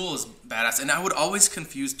 no, Tool is badass, and I would always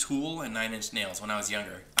confuse Tool and Nine Inch Nails when I was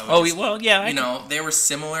younger. They were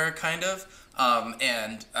similar, kind of.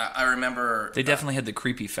 And I remember they definitely had the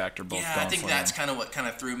creepy factor both. Yeah, I think that's kind of what kind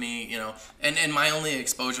of threw me, And my only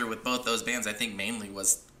exposure with both those bands, I think, mainly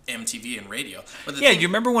was MTV and radio. But you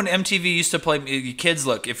remember when MTV used to play? Kids,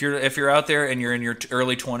 look, if you're out there and you're in your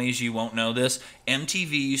early 20s, you won't know this.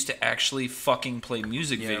 MTV used to actually fucking play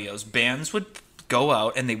music videos. Bands would go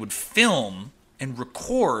out and they would film and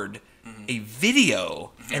record a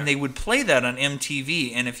video, and they would play that on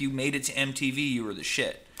MTV. And if you made it to MTV, you were the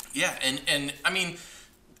shit. Yeah, and I mean,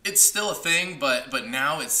 it's still a thing, but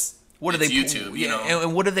now it's YouTube,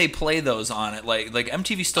 And what do they play those on it? Like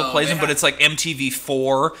MTV still plays them, but it's like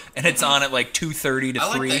MTV4, and it's on at like 2:30 to 3. I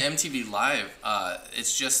like the MTV Live.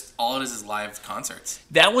 It's just all it is live concerts.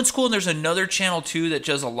 That one's cool, and there's another channel too that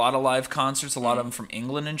does a lot of live concerts. A lot of them from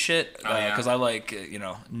England and shit. Because I like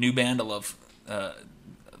new band. I love.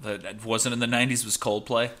 That wasn't in the 90s was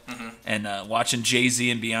Coldplay. And watching Jay-Z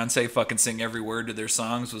and Beyonce fucking sing every word to their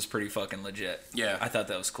songs was pretty fucking legit. Yeah. I thought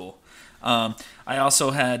that was cool. I also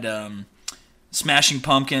had Smashing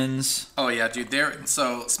Pumpkins. Oh, yeah, dude.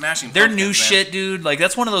 Smashing Pumpkins. Their new shit, dude. Like,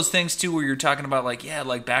 that's one of those things, too, where you're talking about, like, yeah,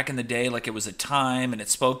 like, back in the day, like, it was a time and it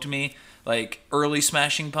spoke to me. Like, early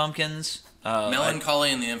Smashing Pumpkins.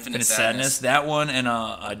 Melancholy and the Infinite Sadness. That one,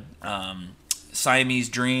 and Siamese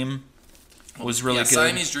Dream. Was really good.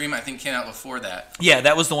 Siamese Dream, I think, came out before that. Yeah,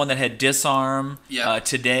 that was the one that had Disarm, Yep.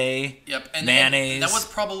 Today, and Mayonnaise. And that was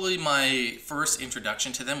probably my first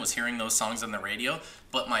introduction to them, was hearing those songs on the radio.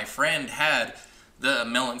 But my friend had the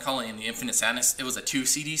Melancholy and the Infinite Sadness. It was a 2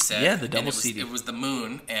 CD set. Yeah, the double CD. It was the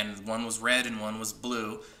moon, and one was red and one was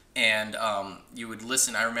blue. And you would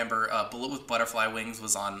listen. I remember Bullet with Butterfly Wings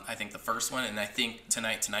was on, I think, the first one, and I think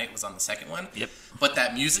Tonight Tonight was on the second one. Yep. But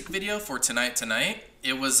that music video for Tonight Tonight,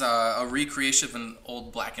 it was a recreation of an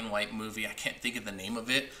old black and white movie. I can't think of the name of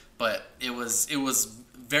it, but it was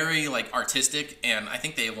very like artistic, and I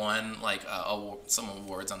think they won like some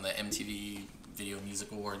awards on the MTV Video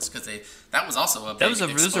Music Awards because that was also a big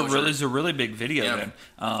exposure. It was a really big video then.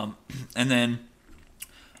 And then.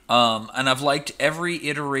 And I've liked every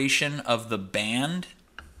iteration of the band,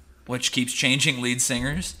 which keeps changing lead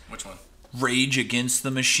singers. Which one? Rage Against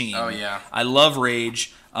the Machine. Oh, yeah. I love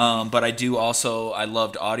Rage, but I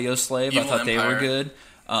loved Audioslave. I thought they were good.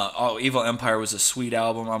 Evil Empire was a sweet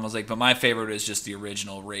album. I was like, but my favorite is just the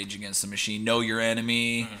original Rage Against the Machine. Know Your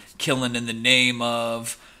Enemy, Killing in the Name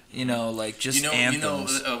of, just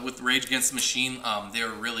anthems. With Rage Against the Machine, they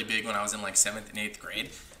were really big when I was in like 7th and 8th grade.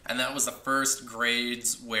 And that was the first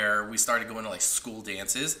grades where we started going to like school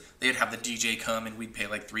dances. They'd have the DJ come and we'd pay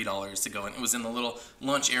like $3 to go. And it was in the little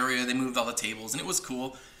lunch area. They moved all the tables and it was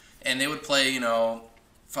cool. And they would play,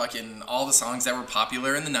 fucking all the songs that were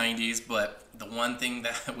popular in the 90s. But the one thing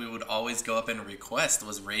that we would always go up and request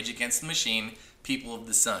was Rage Against the Machine, People of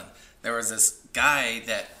the Sun. There was this guy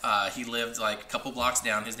that he lived like a couple blocks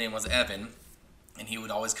down. His name was Evan. And he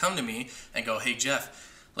would always come to me and go, "Hey, Jeff,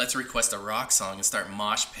 let's request a rock song and start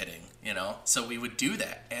mosh pitting," So we would do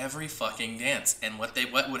that every fucking dance. And what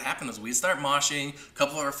would happen was we'd start moshing. A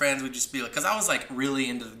couple of our friends would just be like, because I was like really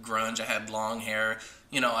into the grunge. I had long hair.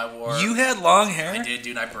 I wore. You had long hair? I did,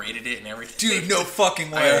 dude. I braided it and everything. Dude, no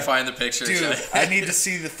fucking way. I gotta find the picture. Dude, I need to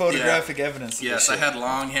see the photographic evidence of Yes, this shit. I had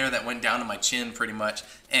long hair that went down to my chin pretty much.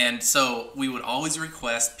 And so we would always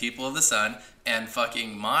request People of the Sun and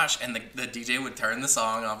fucking mosh, and the DJ would turn the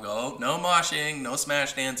song off, go, "No moshing, no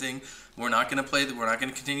smash dancing." We're not gonna we're not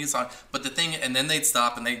gonna continue the song. But the thing, and then they'd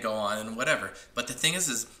stop and they'd go on and whatever. But the thing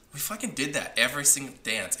is we fucking did that every single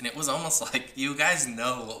dance, and it was almost like you guys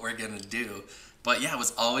know what we're gonna do. But yeah, it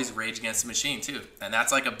was always Rage Against the Machine too, and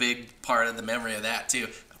that's like a big part of the memory of that too.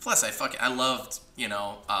 Plus, I loved, you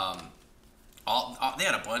know, all they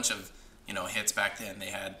had a bunch of, you know, hits back then. They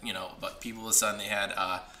had, you know, but People of the Sun. They had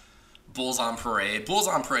Bulls on Parade. Bulls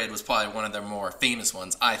on Parade was probably one of their more famous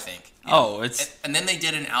ones, I think. And then they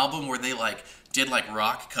did an album where they like did like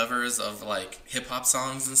rock covers of like hip hop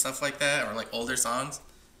songs and stuff like that, or like older songs.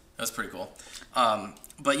 That was pretty cool.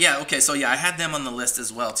 But yeah, okay, so yeah, I had them on the list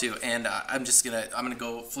as well too, and I'm gonna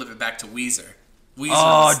go flip it back to Weezer.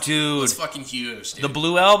 Weezer was fucking huge, dude. The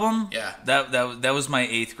Blue Album? Yeah. That was my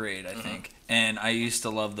 8th grade, I think. And I used to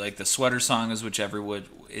love like the Sweater Song is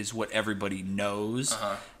what everybody knows.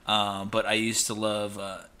 But I used to love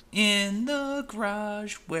In the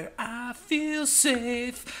Garage Where I Feel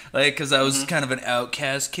Safe, like, because I was kind of an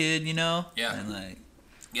outcast kid, you know. Yeah. And like,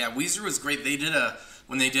 yeah, Weezer was great. They did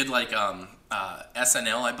when they did like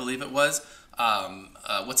SNL, I believe it was.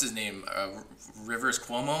 What's his name? Rivers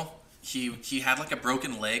Cuomo. He had like a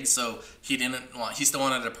broken leg, so he still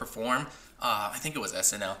wanted to perform. I think it was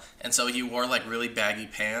SNL, and so he wore like really baggy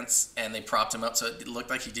pants, and they propped him up so it looked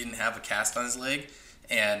like he didn't have a cast on his leg.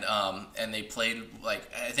 And they played, like,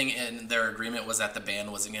 I think in their agreement was that the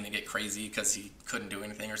band wasn't going to get crazy because he couldn't do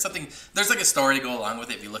anything or something. There's like a story to go along with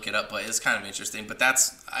it if you look it up, but it's kind of interesting. But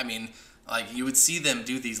that's, I mean, like, you would see them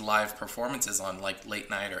do these live performances on like Late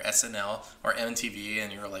Night or SNL or MTV,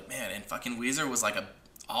 and you were like, man, and fucking Weezer was like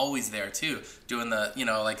always there too, doing the, you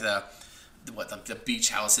know, like the beach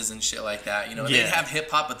houses and shit like that. You know, they'd have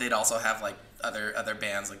hip hop, but they'd also have like other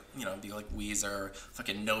bands, like, you know, be like Weezer or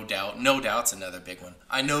fucking No Doubt. No Doubt's another big one.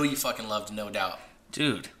 I know you fucking loved No Doubt.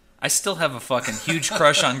 Dude, I still have a fucking huge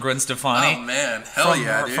crush on Gwen Stefani. Oh man, hell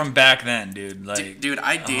yeah, dude. From back then, dude. Like, dude,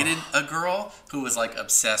 I dated a girl who was like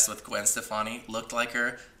obsessed with Gwen Stefani. Looked like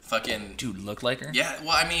her. Fucking. Dude, looked like her? Yeah.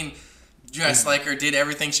 Well, I mean, dressed like her. Did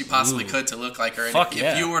everything she possibly could to look like her. And Fuck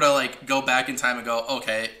if you were to like go back in time and go,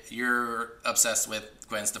 okay, you're obsessed with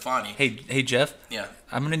Gwen Stefani. Hey Jeff. Yeah.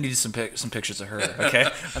 I'm gonna need some pictures of her.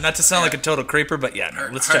 Okay. And not to sound like a total creeper, but yeah, no,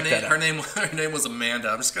 let's check that out. Her name was Amanda.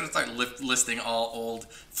 I'm just gonna start listing all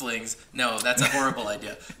old flings. No, that's a horrible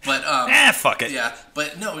idea. But fuck it. Yeah.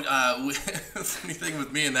 But no. The funny thing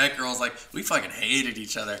with me and that girl is like we fucking hated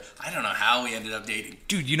each other. I don't know how we ended up dating.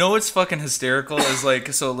 Dude, you know what's fucking hysterical is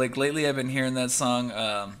like, so like lately I've been hearing that song.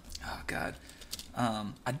 Oh God.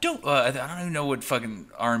 I don't even know what fucking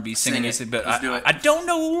R&B singing is, but I don't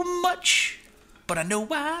know much, but I know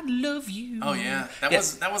I love you. Oh yeah, that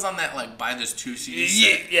was on that like buy this 2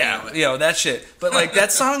 CDs. Yeah, that shit. But like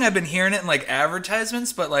that song, I've been hearing it in like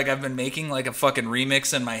advertisements, but like I've been making like a fucking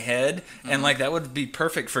remix in my head, and like that would be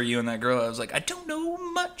perfect for you and that girl. I was like, I don't know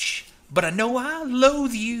much, but I know I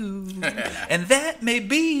loathe you, and that may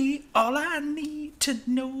be all I need to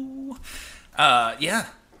know. Yeah.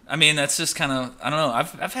 I mean, that's just kind of, I don't know.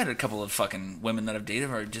 I've had a couple of fucking women that I've dated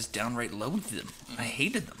where I just downright loathed them. I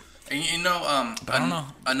hated them. And you know, but I don't know.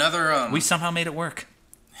 Another we somehow made it work,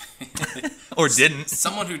 or didn't.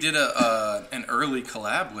 Someone who did an early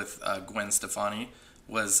collab with Gwen Stefani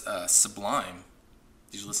was Sublime.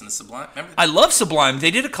 Did you listen to Sublime? Remember? I love Sublime.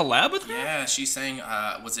 They did a collab with her. Yeah, she sang.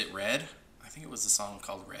 Was it Red? I think it was a song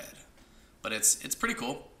called Red, but it's pretty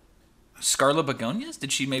cool. Scarlet Begonias?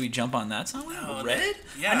 Did she maybe jump on that song? No, Red?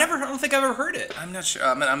 Yeah. I don't think I've ever heard it. I'm not sure.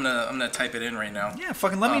 I'm gonna type it in right now. Yeah,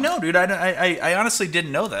 fucking let me know, dude. I honestly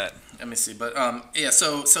didn't know that. Let me see. But yeah.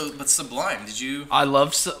 But Sublime. Did you? I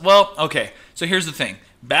love. Well, okay. So here's the thing.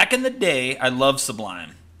 Back in the day, I loved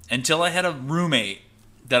Sublime until I had a roommate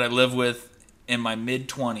that I lived with in my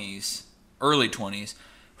mid-20s, early 20s,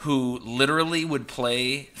 who literally would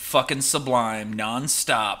play fucking Sublime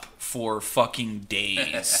nonstop for fucking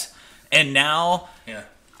days. And now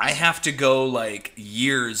I have to go like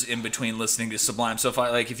years in between listening to Sublime. So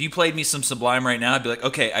if you played me some Sublime right now, I'd be like,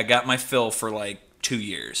 okay, I got my fill for like 2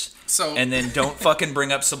 years. And then don't fucking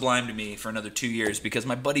bring up Sublime to me for another 2 years because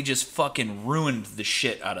my buddy just fucking ruined the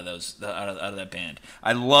shit out of out of that band.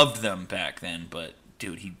 I loved them back then, but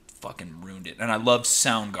dude, he fucking ruined it. And I loved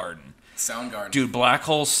Soundgarden. Dude, Black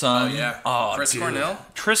Hole Sun. Oh yeah. Oh, Chris Cornell.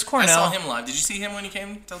 I saw him live. Did you see him when he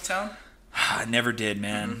came to town? I never did,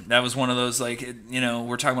 man. That was one of those, like, you know,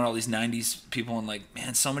 we're talking about all these 90s people, and, like,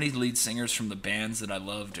 man, so many lead singers from the bands that I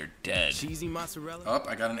loved are dead. Cheesy mozzarella. Oh,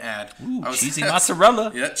 I got an ad. Ooh, cheesy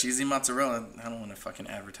mozzarella. Yeah, cheesy mozzarella. I don't want to fucking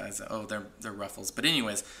advertise that. Oh, they're Ruffles. But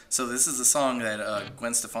anyways, so this is a song that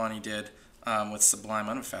Gwen Stefani did with Sublime.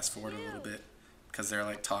 I'm going to fast forward a little bit because they're,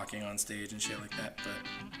 like, talking on stage and shit like that, but...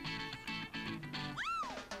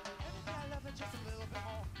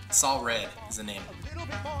 Saul Red is the name.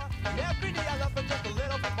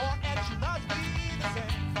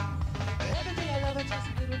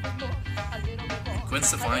 Gwen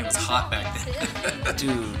Stefani was hot back then.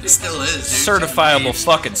 Dude. It still is, dude. Certifiable She's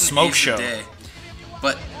fucking aged smoke a show. day.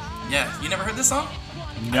 But yeah, you never heard this song?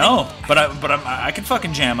 No, but I can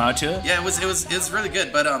fucking jam out to it. Yeah, it was really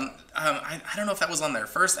good. But I don't know if that was on their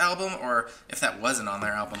first album or if that wasn't on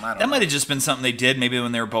their album. I don't know. That might have just been something they did maybe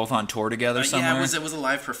when they were both on tour together somewhere. Yeah, it was a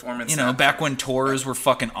live performance. You know, back when tours were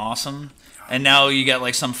fucking awesome. And now you got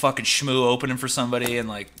like some fucking schmoo opening for somebody and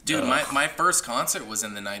like... Dude, my first concert was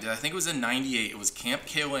in the 90s. I think it was in 98. It was Camp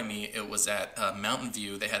KOME. It was at Mountain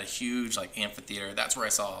View. They had a huge like amphitheater. That's where I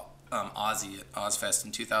saw Ozzy at Ozfest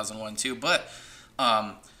in 2001 too. But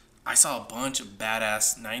I saw a bunch of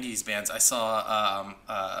badass 90s bands. I saw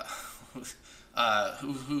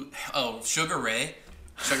Sugar Ray.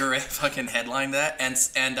 Sugar Ray fucking headlined that and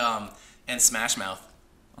Smash Mouth.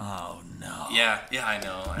 Oh no. Yeah, I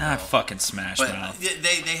know. Not fucking Smash But Mouth.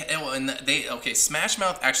 they Smash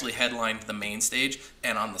Mouth actually headlined the main stage,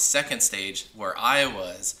 and on the second stage where I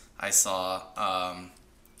was, I saw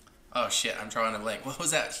oh shit, I'm drawing a blank. What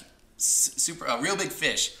was that? Real Big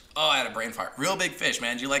Fish. Oh, I had a brain fart. Real Big Fish,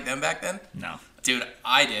 man. Did you like them back then? No. Dude,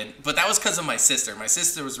 I did, but that was because of my sister. My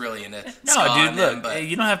sister was really into No, ska dude, and look, them, but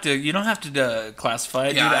you don't have to classify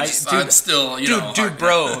it, yeah, dude. I'm still, dude,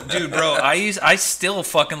 bro, I still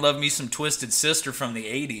fucking love me some Twisted Sister from the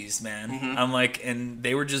 80s, man. Mm-hmm. I'm like, and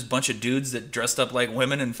they were just a bunch of dudes that dressed up like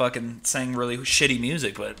women and fucking sang really shitty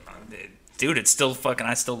music, but dude, it's still fucking,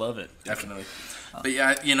 I still love it. Definitely. But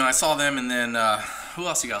yeah, I saw them, and then who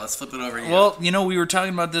else you got? Let's flip it over. Well, we were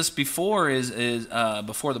talking about this before.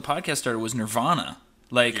 Before the podcast started was Nirvana.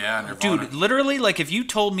 Like, yeah, Nirvana. Dude, literally, like if you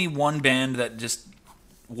told me one band that just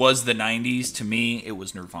was the '90s, to me it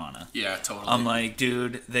was Nirvana. Yeah, totally. I'm like,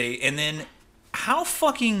 dude, and then how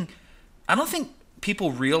fucking, I don't think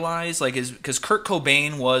people realize like because Kurt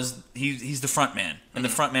Cobain was he's the front man, and the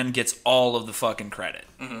front man gets all of the fucking credit.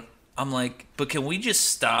 Mm-hmm. I'm like, but can we just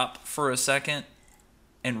stop for a second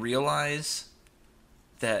and realize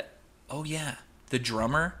that, oh yeah, the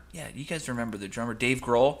drummer, yeah, you guys remember the drummer, Dave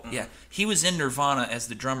Grohl? Mm-hmm. Yeah, he was in Nirvana as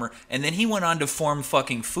the drummer, and then he went on to form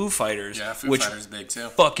fucking Foo Fighters. Yeah, Foo Fighters big too.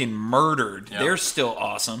 Fucking murdered. Yep. They're still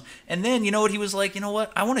awesome. And then, you know what he was like? You know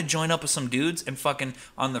what? I want to join up with some dudes and fucking,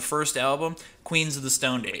 on the first album, Queens of the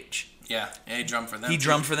Stone Age. Yeah, he drummed for them. He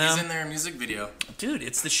drummed for them. He's in their music video. Dude,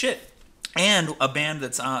 it's the shit. And a band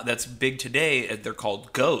that's big today, they're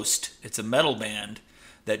called Ghost. It's a metal band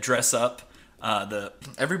that dress up.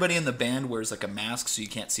 Everybody in the band wears like a mask so you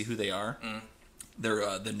can't see who they are. Mm.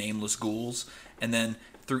 They're the Nameless Ghouls. And then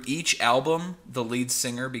through each album, the lead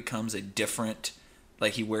singer becomes a different,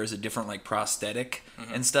 like he wears a different like prosthetic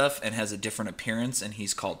and stuff and has a different appearance, and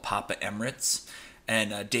he's called Papa Emirates.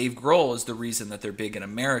 And Dave Grohl is the reason that they're big in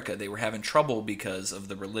America. They were having trouble because of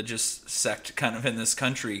the religious sect kind of in this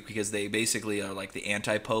country, because they basically are like the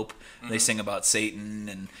anti-pope. Mm-hmm. They sing about Satan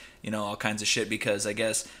and, all kinds of shit, because I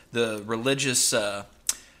guess the religious,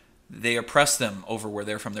 they oppress them over where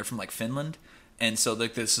they're from. They're from like Finland. And so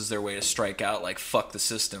like this is their way to strike out, like fuck the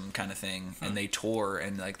system kind of thing. And they tour,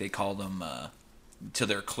 and like they call them... to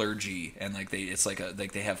their clergy, and like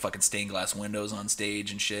they have fucking stained glass windows on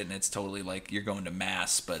stage and shit, and it's totally like you're going to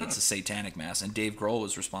mass, but it's a satanic mass. And Dave Grohl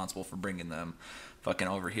was responsible for bringing them fucking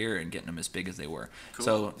over here and getting them as big as they were. Cool.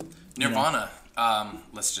 So Nirvana,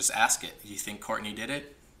 let's just ask it. You think Courtney did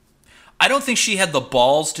it? I don't think she had the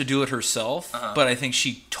balls to do it herself, but I think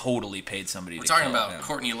she totally paid somebody. We're talking about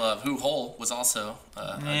Courtney Love, who Hole was also.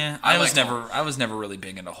 I was never really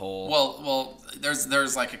big into Hole. Well,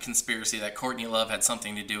 there's like a conspiracy that Courtney Love had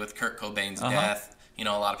something to do with Kurt Cobain's death. A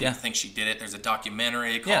lot of people think she did it. There's a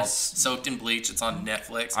documentary called Soaked in Bleach. It's on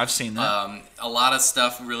Netflix. I've seen that. A lot of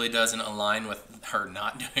stuff really doesn't align with her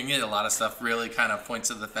not doing it. A lot of stuff really kind of points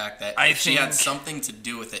to the fact that she had something to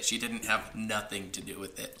do with it. She didn't have nothing to do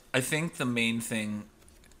with it. I think the main thing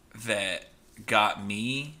that got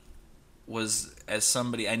me was, as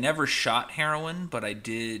somebody, I never shot heroin, but I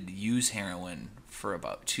did use heroin for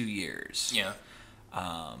about 2 years. Yeah.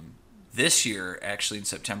 This year, actually in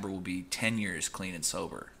September, will be 10 years clean and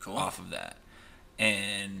sober off of that.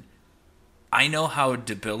 And I know how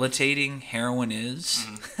debilitating heroin is.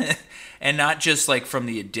 Mm-hmm. And not just like from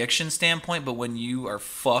the addiction standpoint, but when you are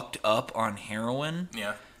fucked up on heroin,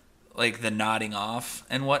 like the nodding off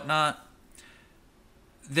and whatnot,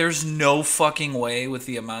 there's no fucking way with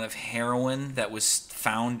the amount of heroin that was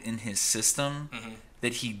found in his system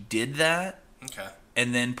that he did that. Okay.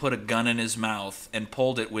 And then put a gun in his mouth and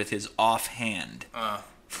pulled it with his offhand.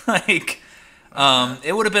 Like,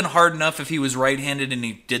 It would have been hard enough if he was right-handed and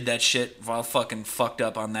he did that shit while fucking fucked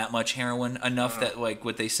up on that much heroin. Enough that, like,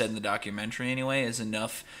 what they said in the documentary anyway is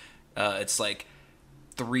enough. It's like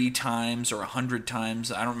 3 times or 100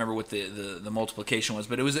 times. I don't remember what the multiplication was,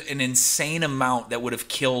 but it was an insane amount that would have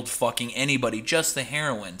killed fucking anybody, just the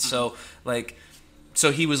heroin. So, like...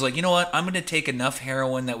 So he was like, you know what? I'm going to take enough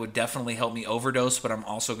heroin that would definitely help me overdose, but I'm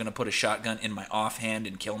also going to put a shotgun in my offhand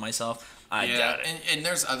and kill myself. I doubt it. And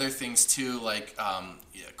there's other things too, like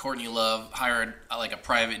Courtney Love hired like a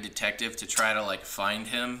private detective to try to like find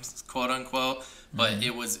him, quote unquote. But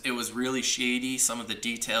it was really shady, some of the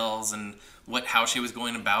details and how she was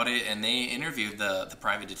going about it. And they interviewed the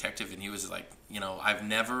private detective, and he was like, you know, I've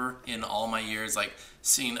never in all my years like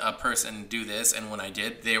seen a person do this, and when I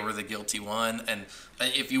did, they were the guilty one. And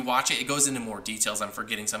if you watch it, it goes into more details. I'm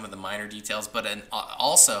forgetting some of the minor details, but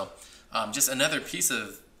also just another piece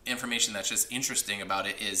of information that's just interesting about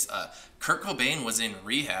it is Kurt Cobain was in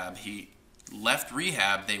rehab. He left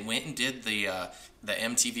rehab. They went and did the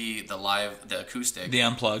MTV, the acoustic, the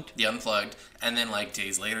unplugged, and then like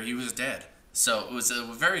days later he was dead. So it was a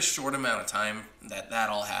very short amount of time that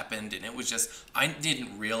all happened, and it was just, I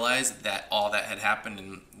didn't realize that all that had happened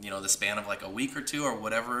in, you know, the span of like a week or two or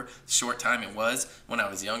whatever short time it was when I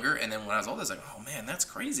was younger. And then when I was older, I was like, oh man, that's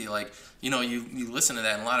crazy. Like, you know, you listen to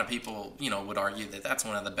that, and a lot of people, you know, would argue that that's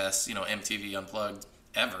one of the best, you know, MTV Unplugged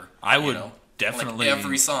ever. I would definitely. Like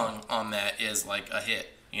every song on that is like a hit,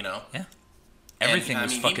 you know? Yeah. Everything and,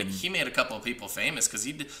 was fucking. He made a couple of people famous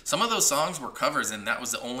because some of those songs were covers, and that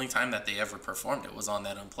was the only time that they ever performed it was on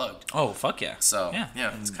that Unplugged. Oh fuck yeah! So yeah,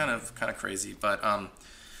 it's kind of crazy, but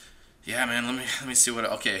yeah, man. Let me see what.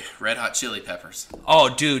 Okay, Red Hot Chili Peppers. Oh,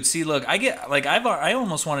 dude. See, look, I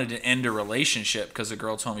almost wanted to end a relationship because a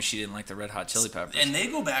girl told me she didn't like the Red Hot Chili Peppers. And they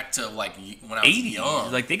go back to like when I was 80s.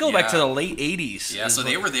 young. Like they go back to the late 80s. Yeah, so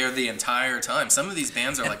they were there the entire time. Some of these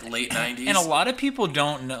bands are like late 90s. And a lot of people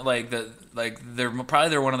don't know, they're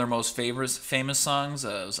one of their most famous songs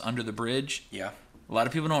was Under the Bridge. Yeah. A lot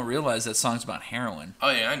of people don't realize that song's about heroin. Oh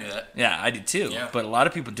yeah, I knew that. Yeah, I did too. Yeah. But a lot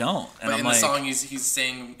of people don't. And but I'm in like, the song, he's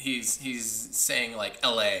saying like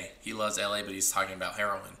L.A. He loves L.A., but he's talking about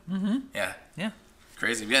heroin. Mm-hmm. Yeah. Yeah.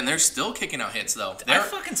 Crazy. Yeah, and they're still kicking out hits though. I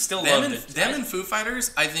fucking still love it. Them and Foo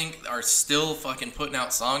Fighters, I think, are still fucking putting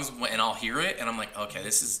out songs, and I'll hear it, and I'm like, okay,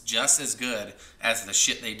 this is just as good as the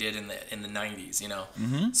shit they did in the 90s, you know.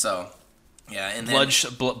 Mm-hmm. So. Yeah, and then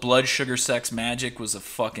Blood, Sugar, Sex, Magic was a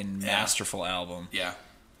fucking masterful album. Yeah,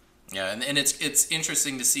 yeah, and it's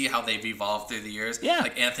interesting to see how they've evolved through the years. Yeah,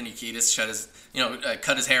 like Anthony Kiedis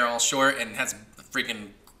cut his hair all short and has freaking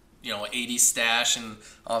 80s stash and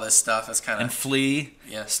all this stuff. That's kind of and Flea.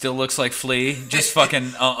 Yeah, still looks like Flea. Just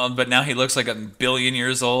fucking. But now he looks like a billion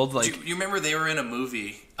years old. Like you remember they were in a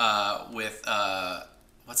movie with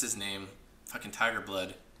what's his name? Fucking Tiger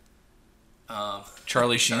Blood.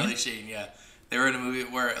 Charlie Sheen. Charlie Sheen, yeah. They were in a movie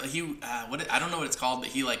where he, I don't know what it's called, but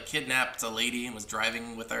he like kidnapped a lady and was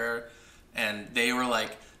driving with her, and they were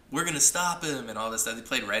like, "We're gonna stop him," and all this stuff. They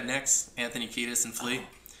played rednecks, Anthony Kiedis and Flea,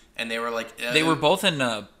 and they were like, they were both in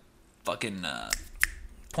fucking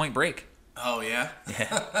Point Break. Oh yeah.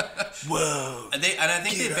 Yeah. Whoa. And I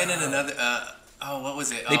think they've been in another. What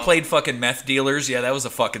was it? They played fucking meth dealers. Yeah, that was a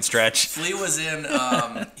fucking stretch. Flea was in.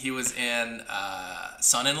 He was in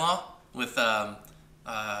Son-in-Law with.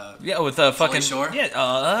 With fucking Shore.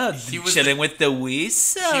 Yeah, he was chilling with the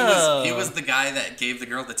whistle. He was the guy that gave the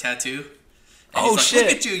girl the tattoo. And oh he's like, shit!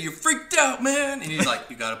 Look at you, you're freaked out, man. And he's like,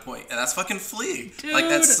 you got a point. And that's fucking Flea. Dude. Like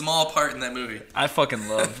that small part in that movie. I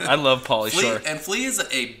love Pauly Shore. And Flea is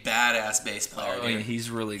a badass bass player. Oh, yeah, he's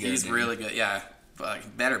really good. He's really good. Yeah,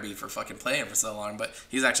 better be for fucking playing for so long, but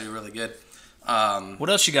he's actually really good. What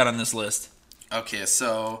else you got on this list? Okay,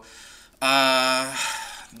 so I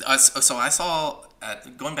saw.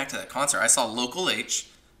 Going back to that concert, I saw Local H,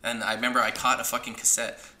 and I remember I caught a fucking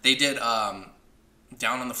cassette. They did Down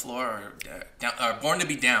on the Floor or Born to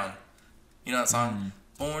Be Down. You know that song?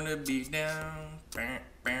 Born to Be Down.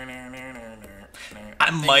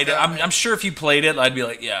 I'm sure if you played it, I'd be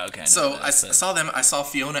like, yeah, okay. So I saw them. I saw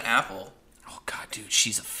Fiona Apple. Oh god, dude,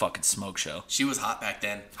 she's a fucking smoke show. She was hot back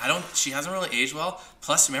then. She hasn't really aged well.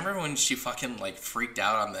 Plus, remember when she fucking like freaked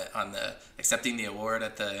out on the accepting the award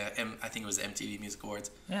at I think it was the MTV Music Awards.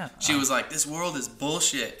 Yeah. She was like, "This world is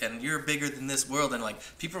bullshit, and you're bigger than this world." And like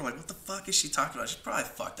people were like, "What the fuck is she talking about?" She's probably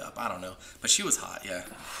fucked up. I don't know, but she was hot. Yeah.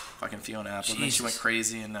 Fucking Fiona Apple. And then she went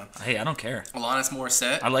crazy and. Hey, I don't care. Alanis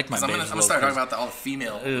Morissette. I like my. I'm gonna start talking about all the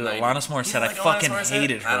female. Alanis Morissette. I fucking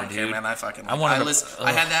hated her, I don't dude. care, man. I fucking. I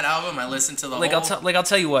had that album. I listened to the whole. Like I'll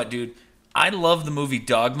tell you what, dude. I love the movie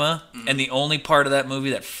Dogma, and the only part of that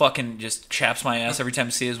movie that fucking just chaps my ass every time I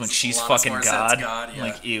see it is when she's Alanis fucking Morissette's God. God, yeah.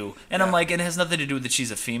 Like, ew. And I'm like, it has nothing to do with that she's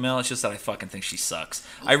a female. It's just that I fucking think she sucks.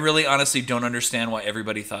 I really honestly don't understand why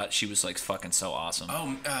everybody thought she was like fucking so awesome.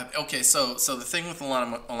 Oh, okay. So the thing with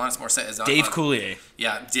Alanis Morissette is Dave Coulier.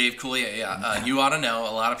 Yeah, Dave Coulier. Yeah, you ought to know.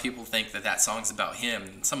 A lot of people think that song's about him.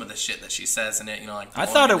 And some of the shit that she says in it, like. I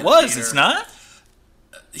thought it was. It's not.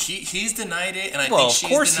 He's denied it, and I Well,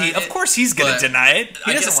 think she's denied it. of course he's gonna deny it.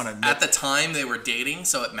 He I doesn't guess want to admit. at the time they were dating,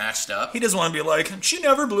 so it matched up. He doesn't want to be like, she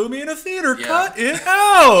never blew me in a theater. Yeah. Cut it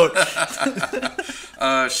out.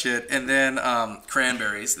 Oh shit! And then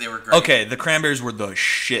Cranberries, they were great. Okay, the Cranberries were the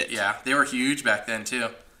shit. Yeah, they were huge back then too.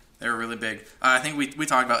 They were really big. I think we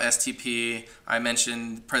talked about STP. I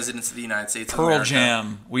mentioned Presidents of the United States of Pearl America.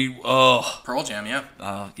 Jam. Pearl Jam,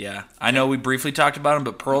 yeah. Yeah. I know we briefly talked about him,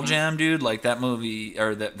 but Pearl Jam, dude, like that movie,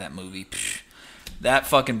 or that movie, that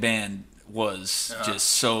fucking band was just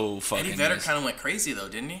so fucking Eddie Vedder nice. kind of went crazy though,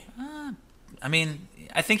 didn't he? I mean,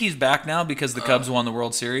 I think he's back now because the Cubs won the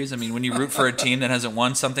World Series. I mean, when you root for a team that hasn't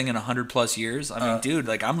won something in 100+ years, I mean, dude,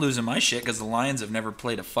 like I'm losing my shit because the Lions have never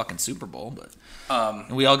played a fucking Super Bowl, but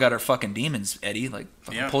and we all got our fucking demons, Eddie. Like,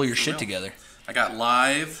 fucking pull your for shit real. together. I got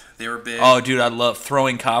Live. They were big. Oh, dude, I love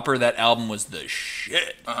Throwing Copper. That album was the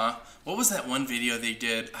shit. What was that one video they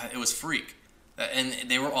did? It was Freak. And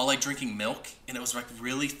they were all like drinking milk, and it was like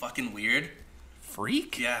really fucking weird.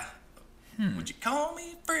 Freak? Yeah. Would you call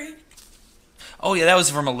me freak? Oh yeah, that was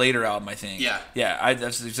from a later album, I think. Yeah. Yeah, it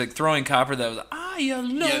was like Throwing Copper. That was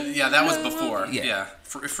Yeah, that was before. Yeah.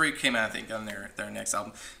 Freak came out, I think, on their next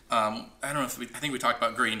album. I don't know if I think we talked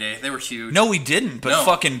about Green Day. They were huge. No, we didn't. But No.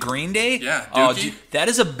 fucking Green Day. Yeah, Oh, Dookie. dude, that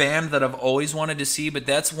is a band that I've always wanted to see, but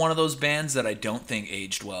that's one of those bands that I don't think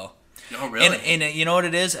aged well. Oh, really? And you know what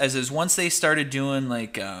it is? As once they started doing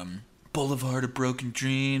like Boulevard of Broken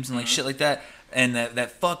Dreams and like shit like that. And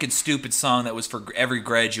that fucking stupid song that was for every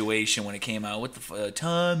graduation when it came out. What the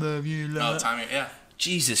time of your life? Yeah.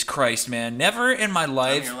 Jesus Christ, man. Never in my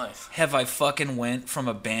life, your life. have I fucking went from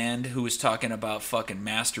a band who was talking about fucking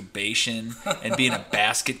masturbation and being a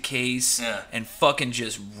basket case Yeah. and fucking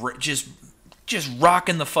just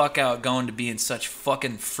rocking the fuck out going to being such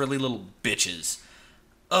fucking frilly little bitches.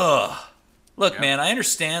 Ugh. Look, man, I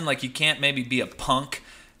understand like you can't maybe be a punk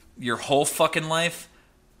your whole fucking life,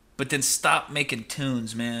 but then stop making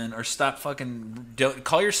tunes, man, or stop fucking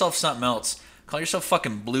call yourself something else. Call yourself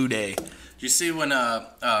fucking Blue Day. You see when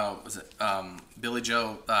Billy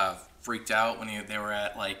Joe freaked out when they were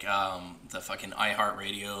at like the fucking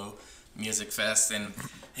iHeartRadio Music Fest, and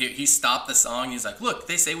he stopped the song. He's like, "Look,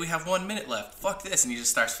 they say we have 1 minute left. Fuck this!" And he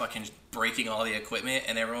just starts fucking breaking all the equipment,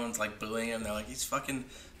 and everyone's like booing him. They're like, "He's fucking,"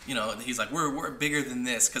 he's like, "We're bigger than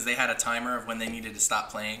this," because they had a timer of when they needed to stop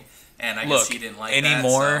playing. And I guess he didn't like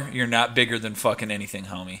anymore, that. So. You're not bigger than fucking anything,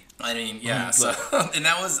 homie. I mean, yeah. So, and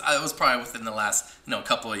that was probably within the last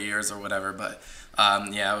couple of years or whatever. But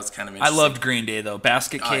yeah, it was kind of interesting. I loved Green Day though.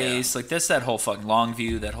 Basket Case, yeah. like that whole fucking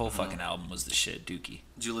Longview, that whole fucking album was the shit. Dookie.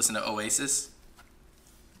 Did you listen to Oasis?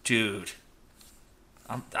 Dude.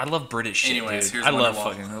 I love British shit, Anyways, dude. here's I love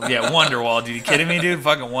Wonderwall. fucking Wonderwall, dude. You kidding me, dude?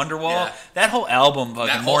 Fucking Wonderwall. Yeah. That whole album,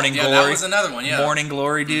 fucking Morning Glory. That was another one. Yeah, Morning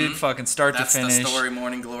Glory, dude. Fucking start that's to finish. the story.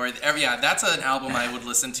 Morning Glory. That's an album I would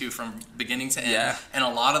listen to from beginning to end. Yeah. And a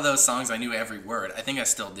lot of those songs I knew every word. I think I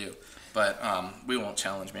still do, but we won't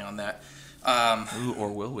challenge me on that. Ooh,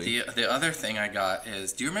 or will we? The other thing I got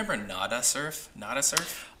is, do you remember Nada Surf? Nada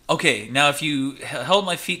Surf? Okay, now if you held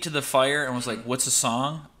my feet to the fire and was like, "What's a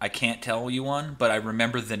song?" I can't tell you one, but I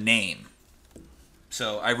remember the name.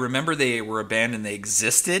 So I remember they were a band and they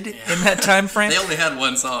existed in that time frame. They only had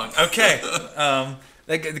one song. Okay,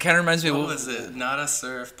 that kind of reminds me. What was it? Nada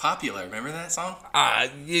Surf. Popular. Remember that song?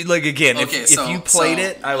 Like again, Okay, if you played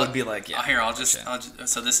it, I would be like, yeah. Here, I'll just.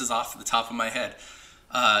 So this is off the top of my head.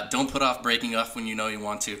 Don't put off breaking up when you know you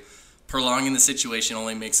want to. Prolonging the situation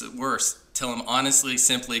only makes it worse. Tell him honestly,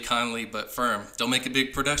 simply, kindly, but firm. Don't make a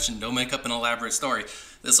big production. Don't make up an elaborate story.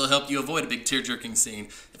 This will help you avoid a big tear-jerking scene.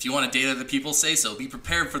 If you want to date other people, say so. Be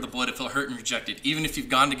prepared for the boy to feel hurt and rejected. Even if you've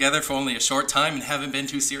gone together for only a short time and haven't been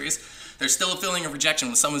too serious, there's still a feeling of rejection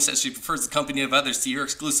when someone says she prefers the company of others to your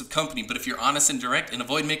exclusive company. But if you're honest and direct and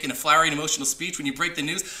avoid making a flowery and emotional speech when you break the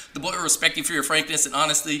news, the boy will respect you for your frankness and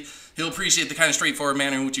honesty. He'll appreciate the kind of straightforward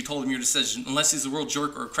manner in which you told him your decision. Unless he's a real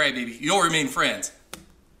jerk or a crybaby, you'll remain friends.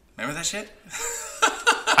 Remember that shit?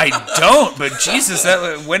 I don't, but Jesus,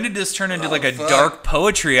 when did this turn into like a dark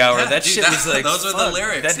poetry hour? Yeah, that dude, shit was like, those are the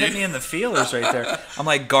lyrics, That hit dude. me in the feelers right there. I'm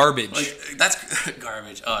like, garbage. Like, that's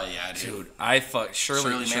garbage. Oh, yeah, dude.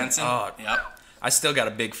 Shirley Manson? Oh, Yep. I still got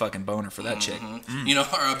a big fucking boner for that chick. You know,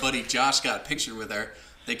 our buddy Josh got a picture with her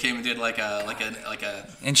They came and did like a.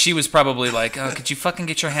 And she was probably like, "Oh, could you fucking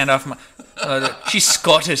get your hand off my?" She's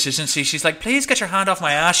Scottish, isn't she? She's like, "Please get your hand off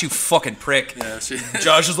my ass, you fucking prick." Yeah,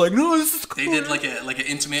 Josh is like, "No, this is cool." They did like an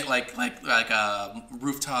intimate like a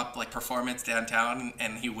rooftop like performance downtown,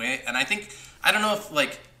 and he went. And I don't know if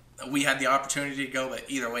like we had the opportunity to go, but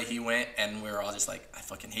either way he went, and we were all just like, "I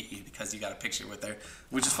fucking hate you because you got a picture with her,"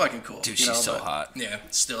 which is fucking cool. Dude, she's so hot. Yeah,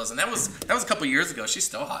 still is, and that was a couple years ago. She's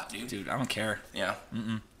still hot, dude. Dude, I don't care. Yeah.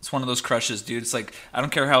 It's one of those crushes, dude. It's like I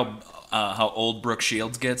don't care how old Brooke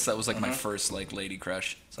Shields gets. That was like my first like lady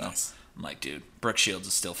crush. So Nice. I'm like, dude, Brooke Shields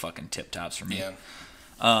is still fucking tip tops for me. Yeah.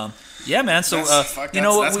 Yeah, man. So That's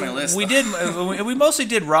my list, we though. we mostly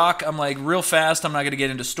did rock. I'm like real fast. I'm not gonna get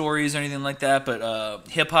into stories or anything like that. But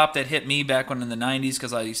hip hop that hit me back when in the '90s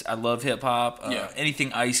because I love hip hop. Yeah.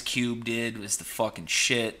 Anything Ice Cube did was the fucking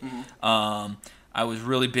shit. I was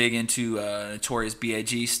really big into Notorious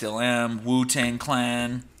B.I.G. Still am. Wu-Tang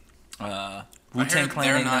Clan. Wu-Tang Clan.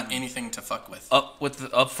 They're ain't not anything to fuck with.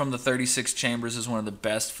 Up from the 36 Chambers is one of the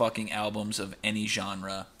best fucking albums of any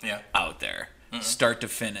genre Yeah. out there. Start to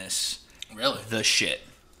finish, Really? the shit.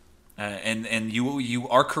 And you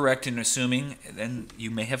are correct in assuming, and you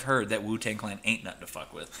may have heard that Wu-Tang Clan ain't nothing to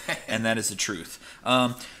fuck with, and that is the truth.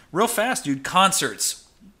 Real fast, dude. Concerts.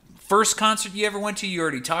 First concert you ever went to, you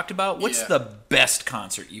already talked about. What's Yeah. the best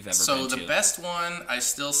concert you've ever been to? So the best one I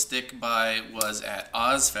still stick by was at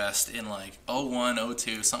Ozfest in like 01,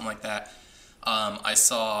 02, something like that. I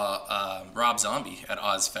saw Rob Zombie at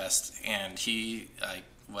Ozfest, and he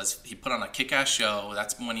put on a kick-ass show.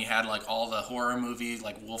 That's when he had like all the horror movies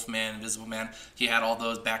like Wolfman, Invisible Man. He had all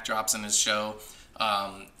those backdrops in his show.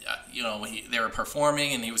 They were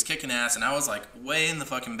performing and he was kicking ass, and I was like way in the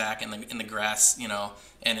fucking back in the grass,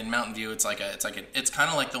 and in Mountain View it's kind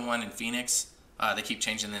of like the one in Phoenix. They keep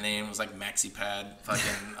changing the name. It was like Maxi Pad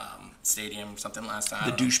fucking Stadium something last time.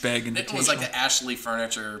 The douchebag Invitational. It was like the Ashley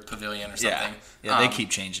Furniture Pavilion or something. Yeah, they keep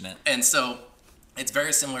changing it. And so it's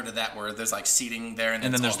very similar to that where there's like seating there and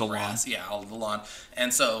then it's there's all the grass. Yeah, all the lawn.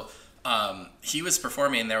 And so he was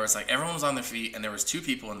performing, and there was like everyone was on their feet, and there was two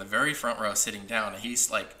people in the very front row sitting down, and he's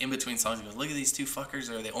like in between songs he goes, "Look at these two fuckers,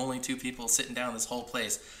 they're the only two people sitting down in this whole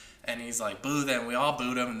place." And he's like, "Boo them." We all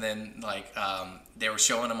booed him, and then like they were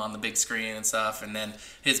showing him on the big screen and stuff, and then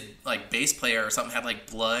his like bass player or something had like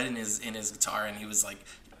blood in his guitar, and he was like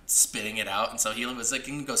spitting it out, and so he was like,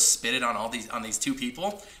 "Can go spit it on these two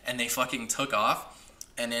people," and they fucking took off.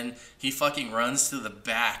 And then he fucking runs to the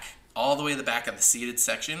back, all the way to the back of the seated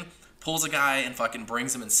section, pulls a guy and fucking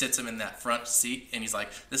brings him and sits him in that front seat. And he's like,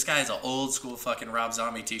 "This guy is an old school fucking Rob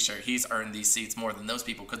Zombie t-shirt. He's earned these seats more than those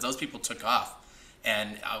people," because those people took off.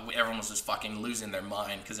 And everyone was just fucking losing their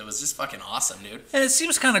mind because it was just fucking awesome, dude. And it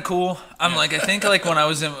seems kind of cool. I think like when I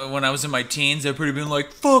was in my teens, I'd pretty been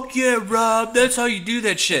like, "Fuck yeah, Rob, that's how you do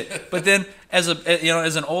that shit." But then as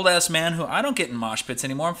an old ass man who I don't get in mosh pits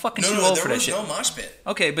anymore, I'm fucking too old for that shit. No mosh pit.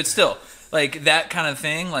 Okay, but still, like that kind of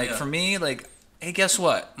thing, like Yeah. for me, like, hey, guess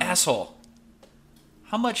what, asshole?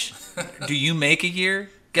 How much do you make a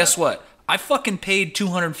year? Guess what? I fucking paid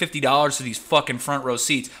 $250 for these fucking front row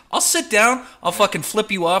seats. I'll sit down. I'll fucking flip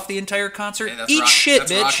you off the entire concert. Hey, that's Eat shit,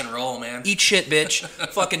 that's bitch. rock and roll, man. Eat shit, bitch.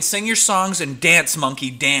 Fucking sing your songs and dance,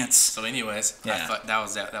 monkey, dance. So anyways, Yeah. that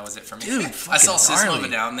was it for me. Dude, I saw fucking System of a gnarly.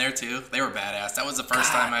 Down there too. They were badass. That was the first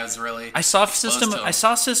time I was really I saw exposed System. to 'em. I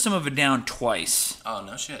saw System of a Down twice. Oh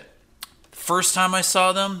no shit. First time I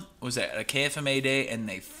saw them was at a KFMA day, and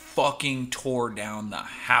they fucking tore down the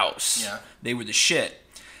house. Yeah. They were the shit.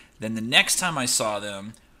 Then the next time I saw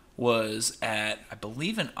them was at, I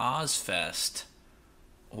believe, an Ozfest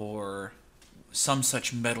or some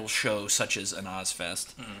such metal show such as an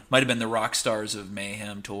Ozfest. Might have been the Rockstars of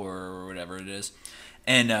Mayhem tour or whatever it is.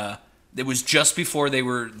 And it was just before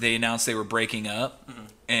they announced they were breaking up.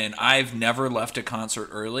 And I've never left a concert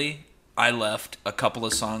early. I left a couple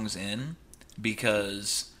of songs in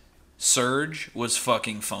because Serge was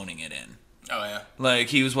fucking phoning it in. Oh yeah. Like,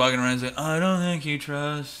 he was walking around saying, "I don't think you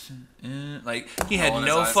trust." Like, he had Rolling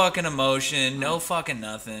his no eyes. fucking emotion, no fucking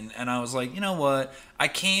nothing. And I was like, you know what? I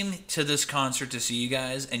came to this concert to see you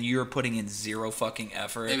guys, and you're putting in zero fucking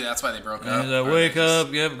effort. Maybe that's why they broke And up. he's like, or "Wake they just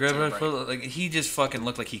up, yep, grab took a my break. foot." Like, he just fucking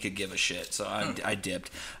looked like he could give a shit. So I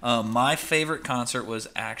dipped. My favorite concert was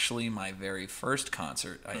actually my very first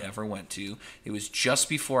concert I ever went to. It was just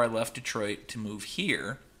before I left Detroit to move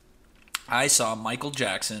here. I saw Michael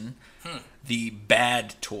Jackson, the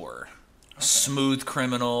Bad Tour. Smooth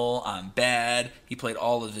Criminal, I'm Bad. He played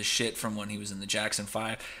all of his shit from when he was in the Jackson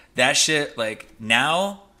 5. That shit, like,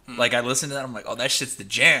 now, Like, I listened to that, I'm like, oh, that shit's the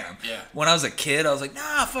jam. Yeah. When I was a kid, I was like,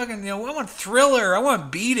 nah, fucking, I want Thriller, I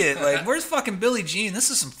want Beat It. Like, where's fucking Billie Jean? This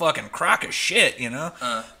is some fucking crock of shit,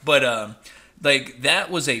 But, like,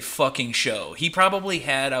 that was a fucking show. He probably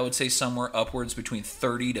had, I would say, somewhere upwards between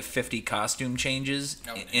 30 to 50 costume changes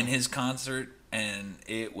in his concert, and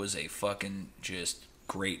it was a fucking just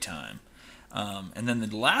great time. And then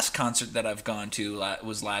the last concert that I've gone to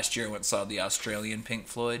was last year. I went and saw the Australian Pink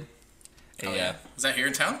Floyd. Oh, yeah. Was that here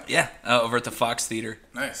in town? Yeah, over at the Fox Theater.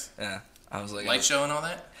 Nice. Yeah, I was like light show and all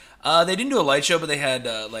that. They didn't do a light show, but they had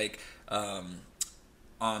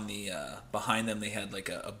on the behind them they had like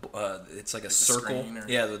it's like a circle.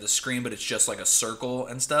 Yeah, the screen, but it's just like a circle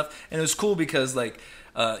and stuff. And it was cool because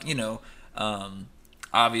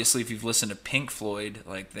obviously, if you've listened to Pink Floyd,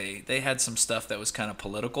 like they had some stuff that was kind of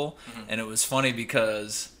political, and it was funny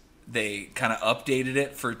because they kind of updated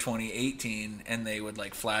it for 2018, and they would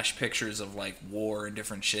like flash pictures of like war and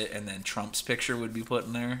different shit, and then Trump's picture would be put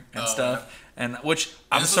in there and stuff. And which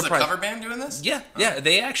I'm surprised. This was a cover band doing this? Yeah, yeah.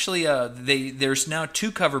 They actually there's now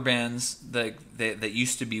 2 cover bands that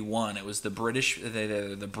used to be one. It was the British,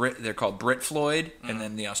 they're called Brit Floyd, and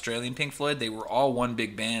then the Australian Pink Floyd. They were all one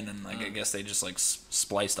big band, and like I guess they just like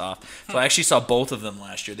spliced off. So I actually saw both of them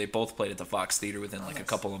last year. They both played at the Fox Theater within like a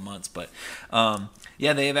couple of months. But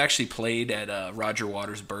yeah, they have actually played at Roger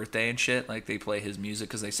Waters' birthday and shit. Like they play his music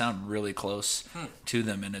because they sound really close to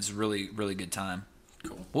them, and it's really really good time.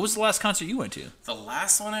 Cool. What was the last concert you went to? The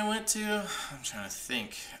last one I went to, I'm trying to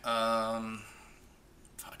think.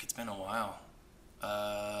 It's been a while.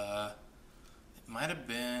 It might have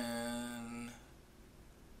been.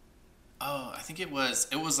 Oh, I think it was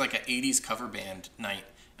like an '80s cover band night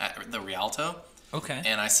at the Rialto. Okay.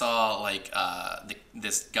 And I saw like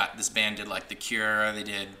this band did like The Cure. They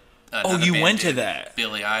did. Oh, you went to that?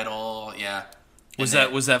 Billy Idol, yeah. Was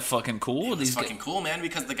that fucking cool? It was fucking cool, man,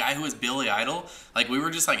 because the guy who was Billy Idol, like, we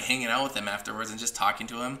were just, like, hanging out with him afterwards and just talking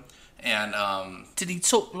to him, and, Did he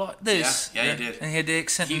talk like this? Yeah, he did. And he had the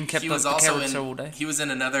accent and kept was up the also character all day? He was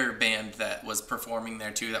in another band that was performing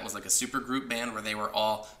there, too, that was, like, a super group band where they were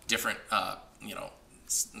all different,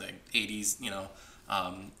 like, 80s,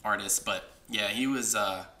 artists, but, yeah, he was,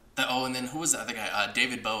 and then who was the other guy?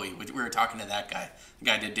 David Bowie. We were talking to that guy. The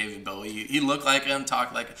guy did David Bowie. He looked like him,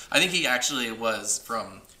 talked like. I think he actually was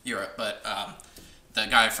from Europe, but the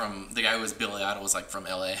guy who was Billy Idol was like from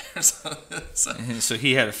LA or something. So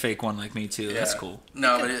he had a fake one like me too. Yeah. That's cool.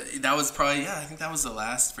 No, but that was probably I think that was the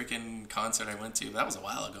last freaking concert I went to. That was a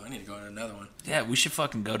while ago. I need to go to another one. Yeah, we should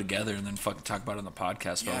fucking go together and then fucking talk about it on the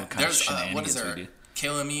podcast about what kind of shenanigans what is there? We do.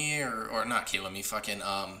 KLME or not KLME? Fucking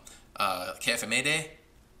KFMA Day.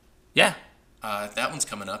 Yeah. That one's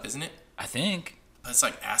coming up, isn't it? I think. It's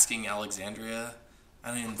like Asking Alexandria.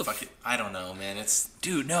 I mean, I don't know, man.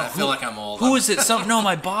 Dude, no. I feel like I'm old. Who is it? No,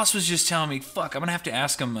 my boss was just telling me. Fuck, I'm gonna have to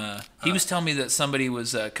ask him. He was telling me that somebody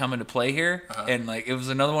was coming to play here, and like it was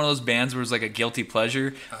another one of those bands where it was like a guilty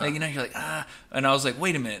pleasure. Like you're like and I was like,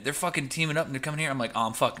 wait a minute, they're fucking teaming up and they're coming here. I'm like, oh,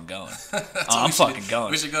 I'm fucking going. I'm fucking going.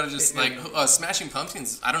 We should go to just like Smashing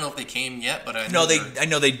Pumpkins. I don't know if they came yet, but I know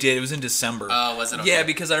they did. It was in December. Oh, was it? Okay. Yeah,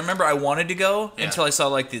 because I remember I wanted to go until I saw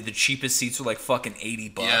like the cheapest seats were like fucking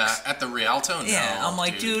 $80. Yeah, at the Rialto. No, yeah, I'm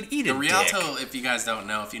like, dude, eat a the Rialto. Dick. If you guys don't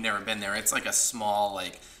know, if you've never been there, it's like a small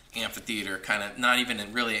like amphitheater, kind of not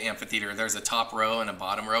even really an amphitheater. There's a top row and a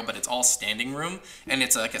bottom row, but it's all standing room, and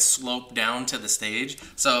it's like a slope down to the stage.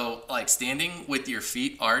 So like standing with your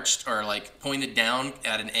feet arched or like pointed down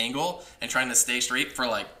at an angle and trying to stay straight for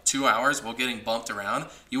like 2 hours while getting bumped around.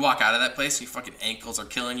 You walk out of that place, your fucking ankles are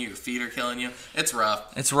killing you, your feet are killing you. It's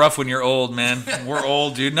rough. It's rough when you're old, man. We're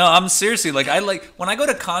old, dude. No, I'm seriously like when I go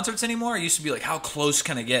to concerts anymore, I used to be like, how close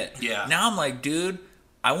can I get? Yeah. Now I'm like, dude,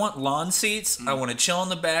 I want lawn seats. I want to chill in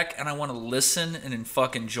the back, and I want to listen and then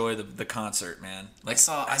fuck enjoy the concert, man. Like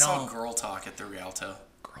I saw Girl Talk at the Rialto.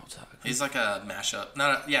 Girl Talk. He's like a mashup.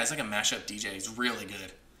 He's like a mashup DJ. He's really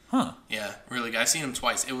good. Huh. Yeah, really good. I've seen him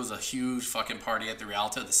twice. It was a huge fucking party at the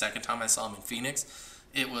Rialto. The second time I saw him in Phoenix,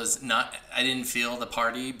 it was not. I didn't feel the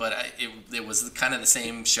party, but it was kind of the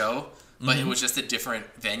same show, but it was just a different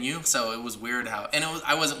venue. So it was weird how. And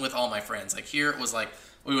I wasn't with all my friends. Like here, it was like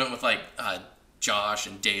we went with like. Josh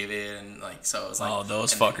and David and like so it was like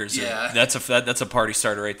those fuckers. Yeah, that's a party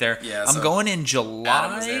starter right there. Yeah, I'm going in July.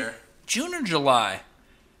 Adam was there. June or July.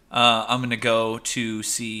 I'm gonna go to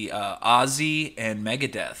see Ozzy and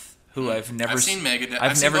Megadeth, who I've seen Megadeth.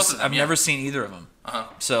 I've never seen either of them. Uh-huh.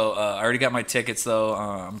 So I already got my tickets though.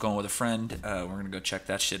 I'm going with a friend. We're gonna go check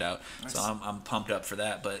that shit out. Nice. So I'm pumped up for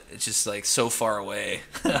that. But it's just like so far away.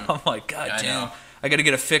 I'm like, God damn. I got to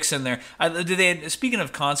get a fix in there. Speaking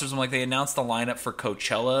of concerts, I'm like, they announced the lineup for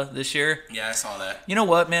Coachella this year. Yeah, I saw that. You know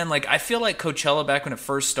what, man? Like, I feel like Coachella back when it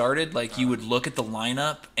first started, like, you would look at the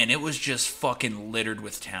lineup and it was just fucking littered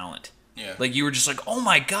with talent. Yeah. Like, you were just like, oh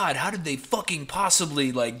my god, how did they fucking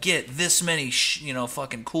possibly, like, get this many,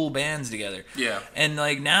 fucking cool bands together? Yeah. And,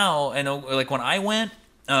 like, now, and like, when I went,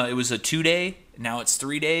 it was a 2-day. Now it's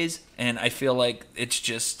 3 days. And I feel like it's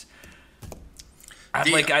just... I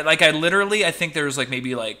think there's, like,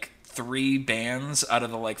 maybe, like, 3 bands out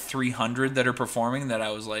of the, like, 300 that are performing that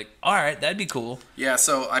I was like, all right, that'd be cool. Yeah,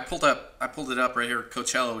 so I pulled it up right here,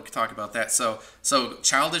 Coachella. We could talk about that. So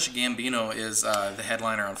Childish Gambino is the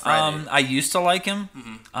headliner on Friday. I used to like him.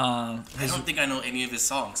 Mm-hmm. I don't think I know any of his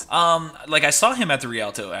songs. Like, I saw him at the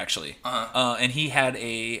Rialto, actually. Uh-huh. And he had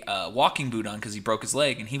a walking boot on because he broke his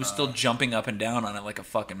leg, and he was still jumping up and down on it like a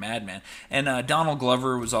fucking madman. And Donald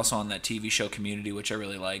Glover was also on that TV show Community, which I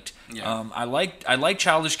really liked. Yeah. I liked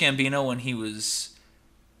Childish Gambino when he was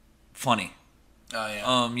funny. Oh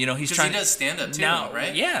yeah. He's 'Cause trying. he does stand up too, now,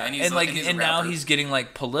 right? Yeah, and, he's a now rapper. he's getting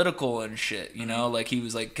like political and shit. You know, like he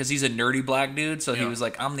was like, because he's a nerdy black dude, so he Yeah. was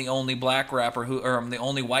like, I'm the only black rapper I'm the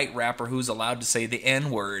only white rapper who's allowed to say the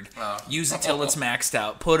N word. Oh. Use it till it's maxed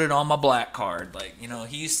out. Put it on my black card. Like,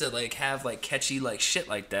 he used to like have like catchy like shit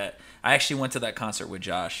like that. I actually went to that concert with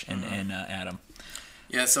Josh and Adam.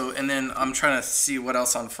 Yeah. So and then I'm trying to see what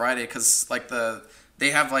else on Friday because like they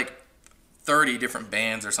have like 30 different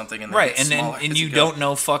bands or something, and Right, and you don't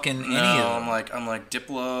know fucking any of them. I'm like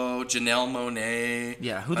Diplo, Janelle Monáe.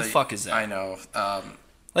 Yeah, who the fuck is that? I know.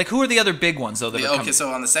 Like, who are the other big ones though? That are coming? So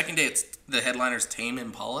on the second day, it's the headliner's Tame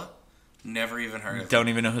Impala. Never even heard of. Don't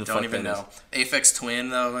even know who the Don't fuck even that know. Aphex Twin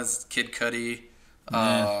though is Kid Cudi.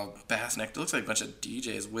 Bass Neck. It looks like a bunch of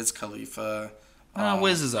DJs. Wiz Khalifa.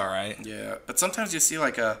 Wiz is all right. Yeah, but sometimes you see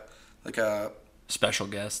like a Special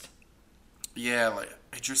guest. yeah, like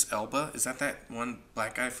Idris Elba. Is that one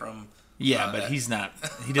black guy from? Yeah, but he's not.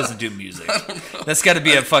 He doesn't do music. That's got to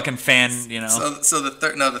be a fucking fan, So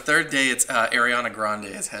the third day it's Ariana Grande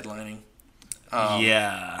is headlining.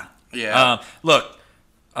 Yeah. Yeah. Look,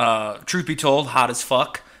 truth be told, hot as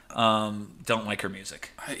fuck. Don't like her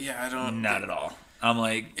music. I don't. Not at all. I'm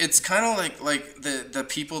like, It's kind of like the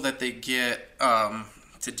people that they get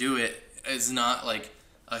to do it is not like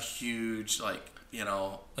a huge like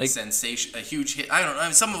sensation, a huge hit. I don't know. I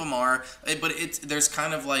mean, some of them are, but there's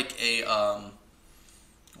kind of like a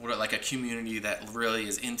like a community that really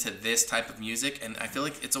is into this type of music, and I feel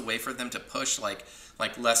like it's a way for them to push like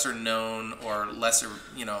lesser known or lesser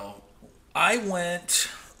I went.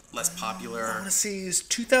 less popular. I want to see is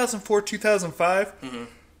 2004, 2005,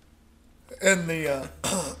 and the.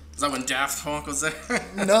 Is that when Daft Punk was there?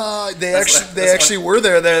 No, they That's actually were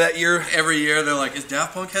there that year. Every year they're like, is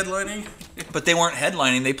Daft Punk headlining? But they weren't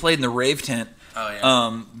headlining. They played in the rave tent. Oh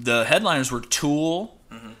yeah. The headliners were Tool.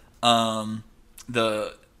 Duran.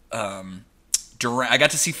 I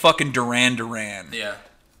got to see fucking Duran Duran. Yeah.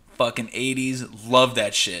 Fucking 80s. Love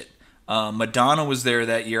that shit. Madonna was there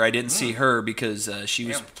that year. I didn't see her because she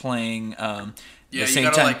was playing. Yeah, the you same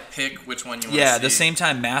gotta time, like pick which one you want to see. Yeah, the same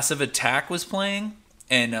time Massive Attack was playing.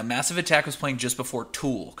 And Massive Attack was playing just before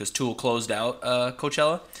Tool, because Tool closed out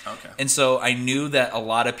Coachella. Okay. And so I knew that a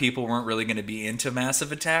lot of people weren't really going to be into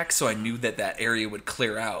Massive Attack, so I knew that area would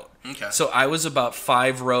clear out. Okay. So I was about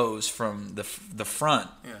 5 rows from the front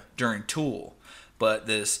during Tool. But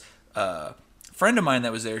this friend of mine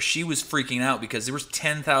that was there, she was freaking out because there was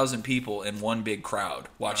 10,000 people in one big crowd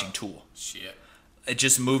watching Tool. Shit. It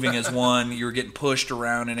just moving as one. You were getting pushed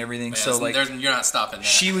around and everything. Yeah, so like, you're not stopping that.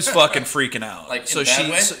 she was fucking freaking out. Like, so in that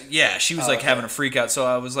way? she was like having a freak out. So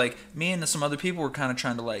I was like, me and some other people were kind of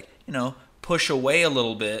trying to like, push away a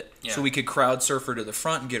little bit so we could crowd surf her to the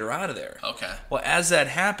front and get her out of there. Okay. Well, as that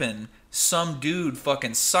happened, some dude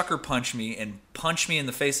fucking sucker punched me and punched me in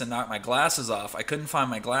the face and knocked my glasses off. I couldn't find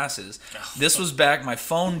my glasses. This was back. My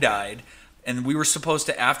phone died. And we were supposed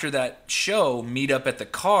to, after that show, meet up at the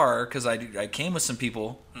car because I came with some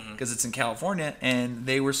people because it's in California, and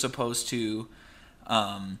they were supposed to,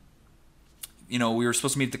 we were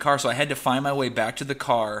supposed to meet at the car, so I had to find my way back to the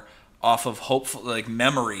car off of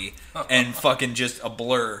memory and fucking just a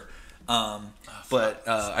blur. But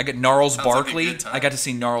I got Gnarls Sounds like a Barkley. good time. I got to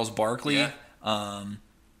see Gnarls Barkley. Yeah.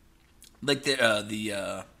 Like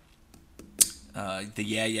the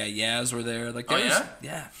Yeah Yeahs were there. Like,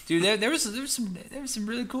 dude, there was some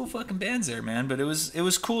really cool fucking bands there, man. But it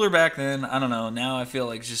was cooler back then. I don't know. Now I feel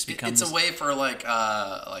like it's just become. It's a way for like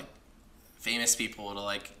famous people to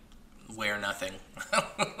like wear nothing.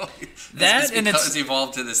 That and it's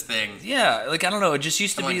evolved to this thing. Yeah, like I don't know. It just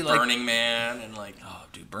used to be like Burning Man and like. Oh,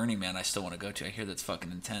 dude, Burning Man. I still want to go to. I hear that's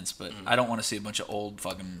fucking intense, but I don't want to see a bunch of old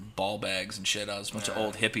fucking ball bags and shit. A bunch of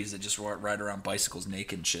old hippies that just ride around bicycles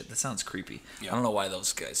naked and shit. That sounds creepy. Yeah. I don't know why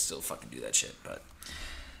those guys still fucking do that shit, but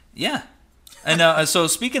yeah. And so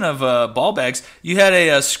speaking of ball bags, you had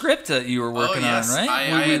a script that you were working on, right?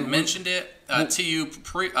 I had mentioned it to you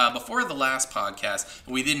before the last podcast.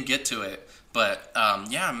 We didn't get to it, but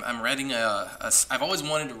I'm writing I've always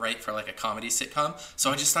wanted to write for like a comedy sitcom,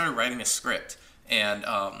 so I just started writing a script. And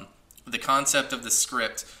the concept of the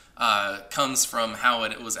script comes from how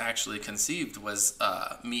it was actually conceived. Was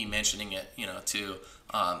me mentioning it, to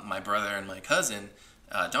my brother and my cousin.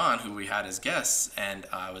 Don, who we had as guests, and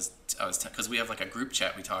I was because we have like a group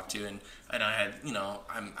chat we talked to, and I had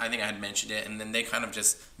I think I had mentioned it, and then they kind of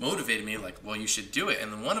just motivated me like, well, you should do it,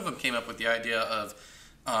 and then one of them came up with the idea of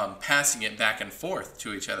passing it back and forth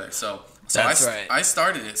to each other. So That's right. I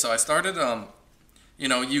started it. So I started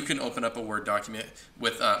you can open up a Word document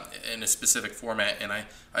with in a specific format, and I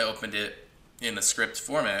opened it in a script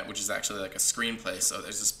format, which is actually like a screenplay. So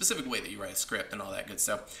there's a specific way that you write a script and all that good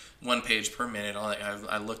stuff. 1 page per minute.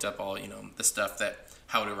 I looked up all the stuff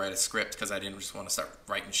how to write a script, because I didn't just want to start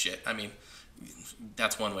writing shit. I mean,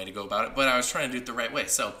 that's one way to go about it, but I was trying to do it the right way.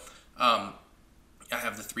 So I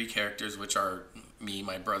have the 3 characters, which are me,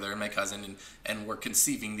 my brother, and my cousin, and we're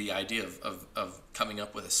conceiving the idea of coming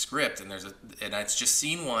up with a script. And it's just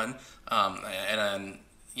scene 1, and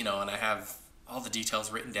I have all the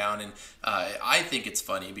details written down, and I think it's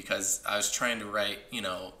funny because I was trying to write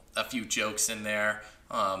a few jokes in there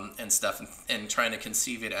and stuff, and trying to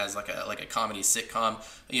conceive it as like a comedy sitcom,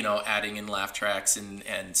 adding in laugh tracks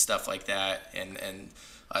and stuff like that, and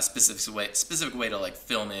a specific way to like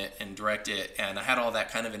film it and direct it. And I had all that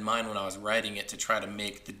kind of in mind when I was writing it, to try to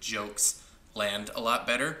make the jokes land a lot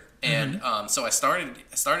better. And so I started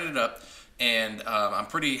it up. And I'm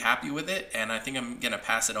pretty happy with it, and I think I'm going to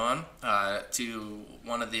pass it on to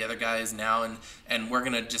one of the other guys now, and we're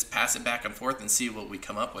going to just pass it back and forth and see what we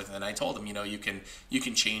come up with. And I told him, you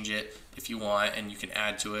can change it if you want, and you can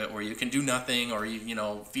add to it, or you can do nothing, or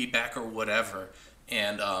feedback or whatever,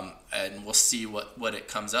 and we'll see what it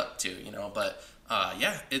comes up to, But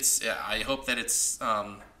it's I hope that it's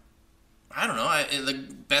I don't know. In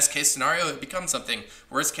the best case scenario, it becomes something.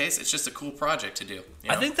 Worst case, it's just a cool project to do.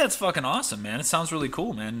 I think that's fucking awesome, man. It sounds really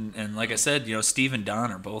cool, man. And like I said, Steve and Don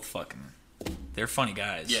are both they're funny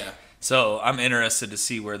guys. Yeah. So I'm interested to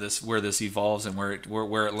see where this evolves and where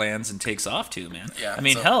it lands and takes off to, man. Yeah. I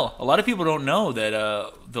mean, hell, a lot of people don't know that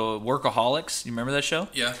the Workaholics. You remember that show?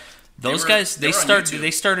 Yeah. Those guys, they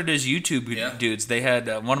started as YouTube dudes. They had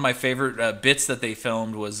one of my favorite bits that they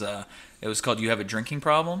filmed was it was called "You Have a Drinking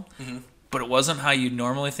Problem." Mm-hmm. But it wasn't how you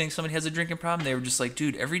normally think somebody has a drinking problem. They were just like,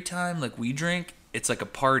 dude, every time like we drink, it's like a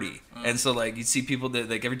party. And so like you'd see people that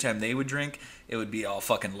like every time they would drink, it would be all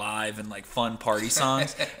fucking live and like fun party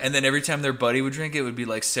songs. And then every time their buddy would drink, it would be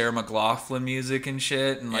like Sarah McLachlan music and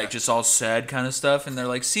shit, and like just all sad kind of stuff. And they're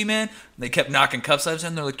like, see, man, and they kept knocking cups out of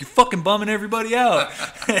them. They're like, you're fucking bumming everybody out.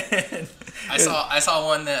 I saw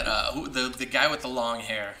one that the guy with the long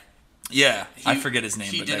hair. Yeah, I forget his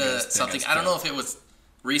name. He but did something. I don't know if it was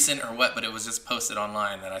recent or what, but it was just posted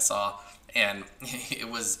online that I saw, and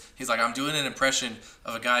he's like, I'm doing an impression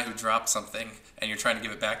of a guy who dropped something and you're trying to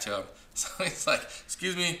give it back to him. So he's like,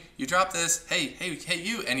 excuse me, you dropped this, hey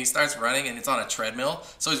you, and he starts running, and it's on a treadmill,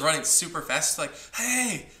 so he's running super fast. He's like,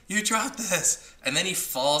 hey, you dropped this, and then he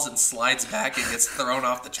falls and slides back and gets thrown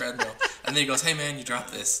off the treadmill, and then he goes, hey man, you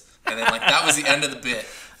dropped this, and then like that was the end of the bit.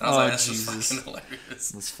 And I was like, that's just fucking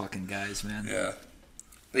hilarious. Those fucking guys, man. Yeah.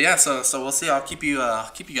 But yeah, so we'll see. I'll keep you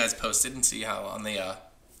guys posted and see how on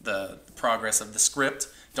the progress of the script.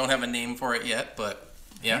 Don't have a name for it yet, but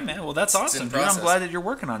yeah. Hey man, well that's awesome, dude. I'm glad that you're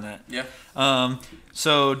working on that. Yeah.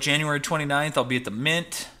 So January 29th, I'll be at the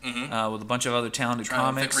Mint with a bunch of other talented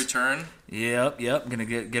comics. Return. Yep. I'm gonna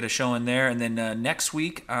get a show in there, and then next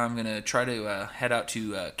week I'm gonna try to head out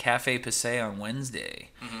to Cafe Passé on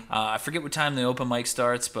Wednesday. I forget what time the open mic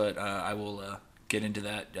starts, but I will get into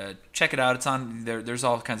that. Check it out. It's on there. There's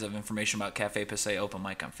all kinds of information about Cafe Passé open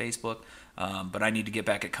mic on Facebook. But I need to get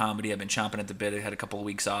back at comedy. I've been chomping at the bit. I had a couple of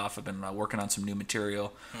weeks off. I've been working on some new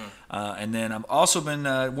material. And then I've also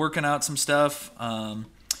been working out some stuff.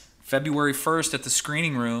 February 1st at the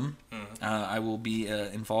Screening Room, I will be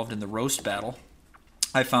involved in the roast battle.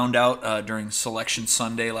 I found out during Selection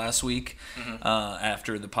Sunday last week,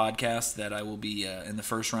 after the podcast, that I will be in the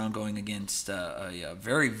first round going against a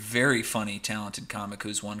very, very funny, talented comic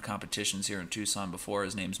who's won competitions here in Tucson before.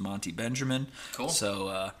 His name's Monty Benjamin. Cool.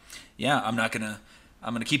 So, yeah, I'm not gonna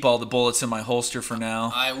I'm gonna keep all the bullets in my holster for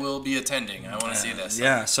now. I will be attending. I want to see this.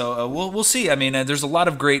 Yeah, so we'll see. I mean, there's a lot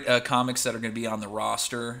of great comics that are going to be on the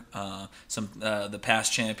roster. The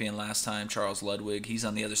past champion last time, Charles Ludwig, he's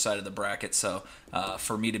on the other side of the bracket. So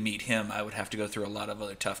for me to meet him, I would have to go through a lot of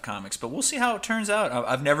other tough comics. But we'll see how it turns out.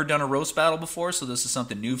 I've never done a roast battle before, so this is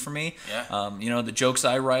something new for me. Yeah. The jokes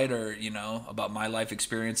I write are about my life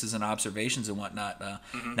experiences and observations and whatnot.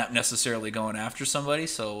 Not necessarily going after somebody.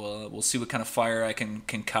 So we'll see what kind of fire I can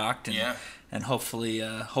concoct and hopefully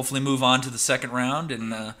move on to the second round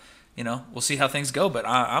and we'll see how things go. But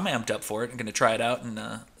I'm amped up for it. I'm going to try it out and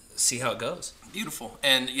see how it goes. Beautiful.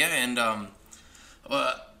 And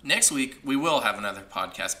next week we will have another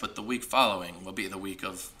podcast, but the week following will be the week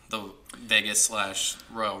of the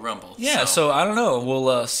Vegas/Royal Rumble. Yeah, so I don't know.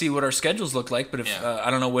 We'll see what our schedules look like. But if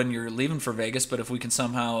I don't know when you're leaving for Vegas, but if we can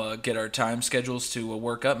somehow get our time schedules to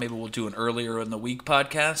work up, maybe we'll do an earlier in the week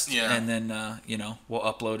podcast. Yeah. And then we'll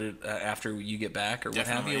upload it after you get back or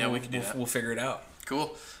Definitely. what have you. Yeah, we can do that. We'll figure it out.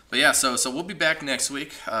 Cool. But yeah, so we'll be back next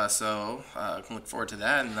week. So I can look forward to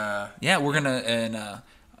that. And we're gonna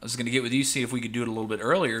I was gonna get with you, see if we could do it a little bit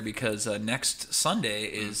earlier because next Sunday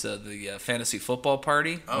is the fantasy football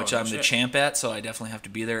party, which I'm the champ at. So I definitely have to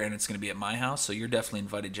be there, and it's gonna be at my house. So you're definitely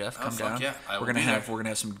invited, Jeff. Come down. Yeah, we're gonna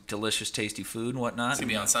have some delicious, tasty food and whatnot. It's gonna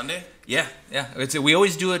be on Sunday. Yeah. We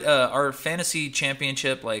always do it. Our fantasy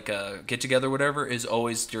championship, get together, whatever, is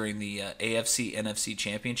always during the AFC NFC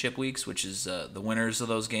championship weeks, which is the winners of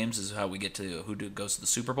those games is how we get to who goes to the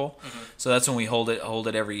Super Bowl. Mm-hmm. So that's when we hold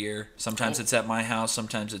it every year. Sometimes it's at my house.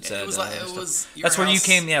 Sometimes it's at. That's where you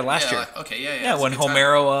came. Yeah, last year. Okay. Yeah. Yeah, when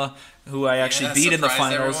Homero, who I actually beat in the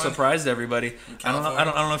finals, everyone. Surprised everybody. I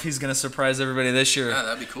don't know if he's gonna surprise everybody this year. Yeah,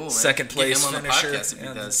 that'd be cool. Man. Second place Get him on finisher. the podcast if he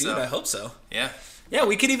does. Dude, I hope so. Yeah. Yeah,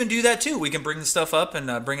 we could even do that too. We can bring the stuff up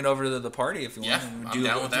and bring it over to the party if you want. I'm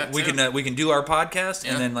down with that we too. We can do our podcast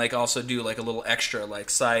and then also do a little extra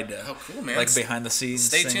side. Oh, cool, man! Behind the scenes.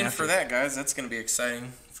 Stay tuned for that, guys. That's gonna be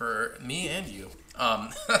exciting for me and you.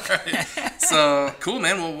 So cool,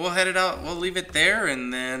 man. We'll head it out. We'll leave it there,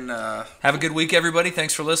 and then have a good week, everybody.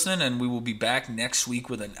 Thanks for listening, and we will be back next week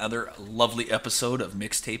with another lovely episode of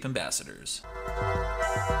Mixtape Ambassadors.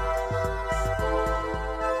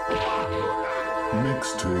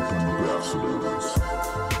 Mixtape Ambassadors.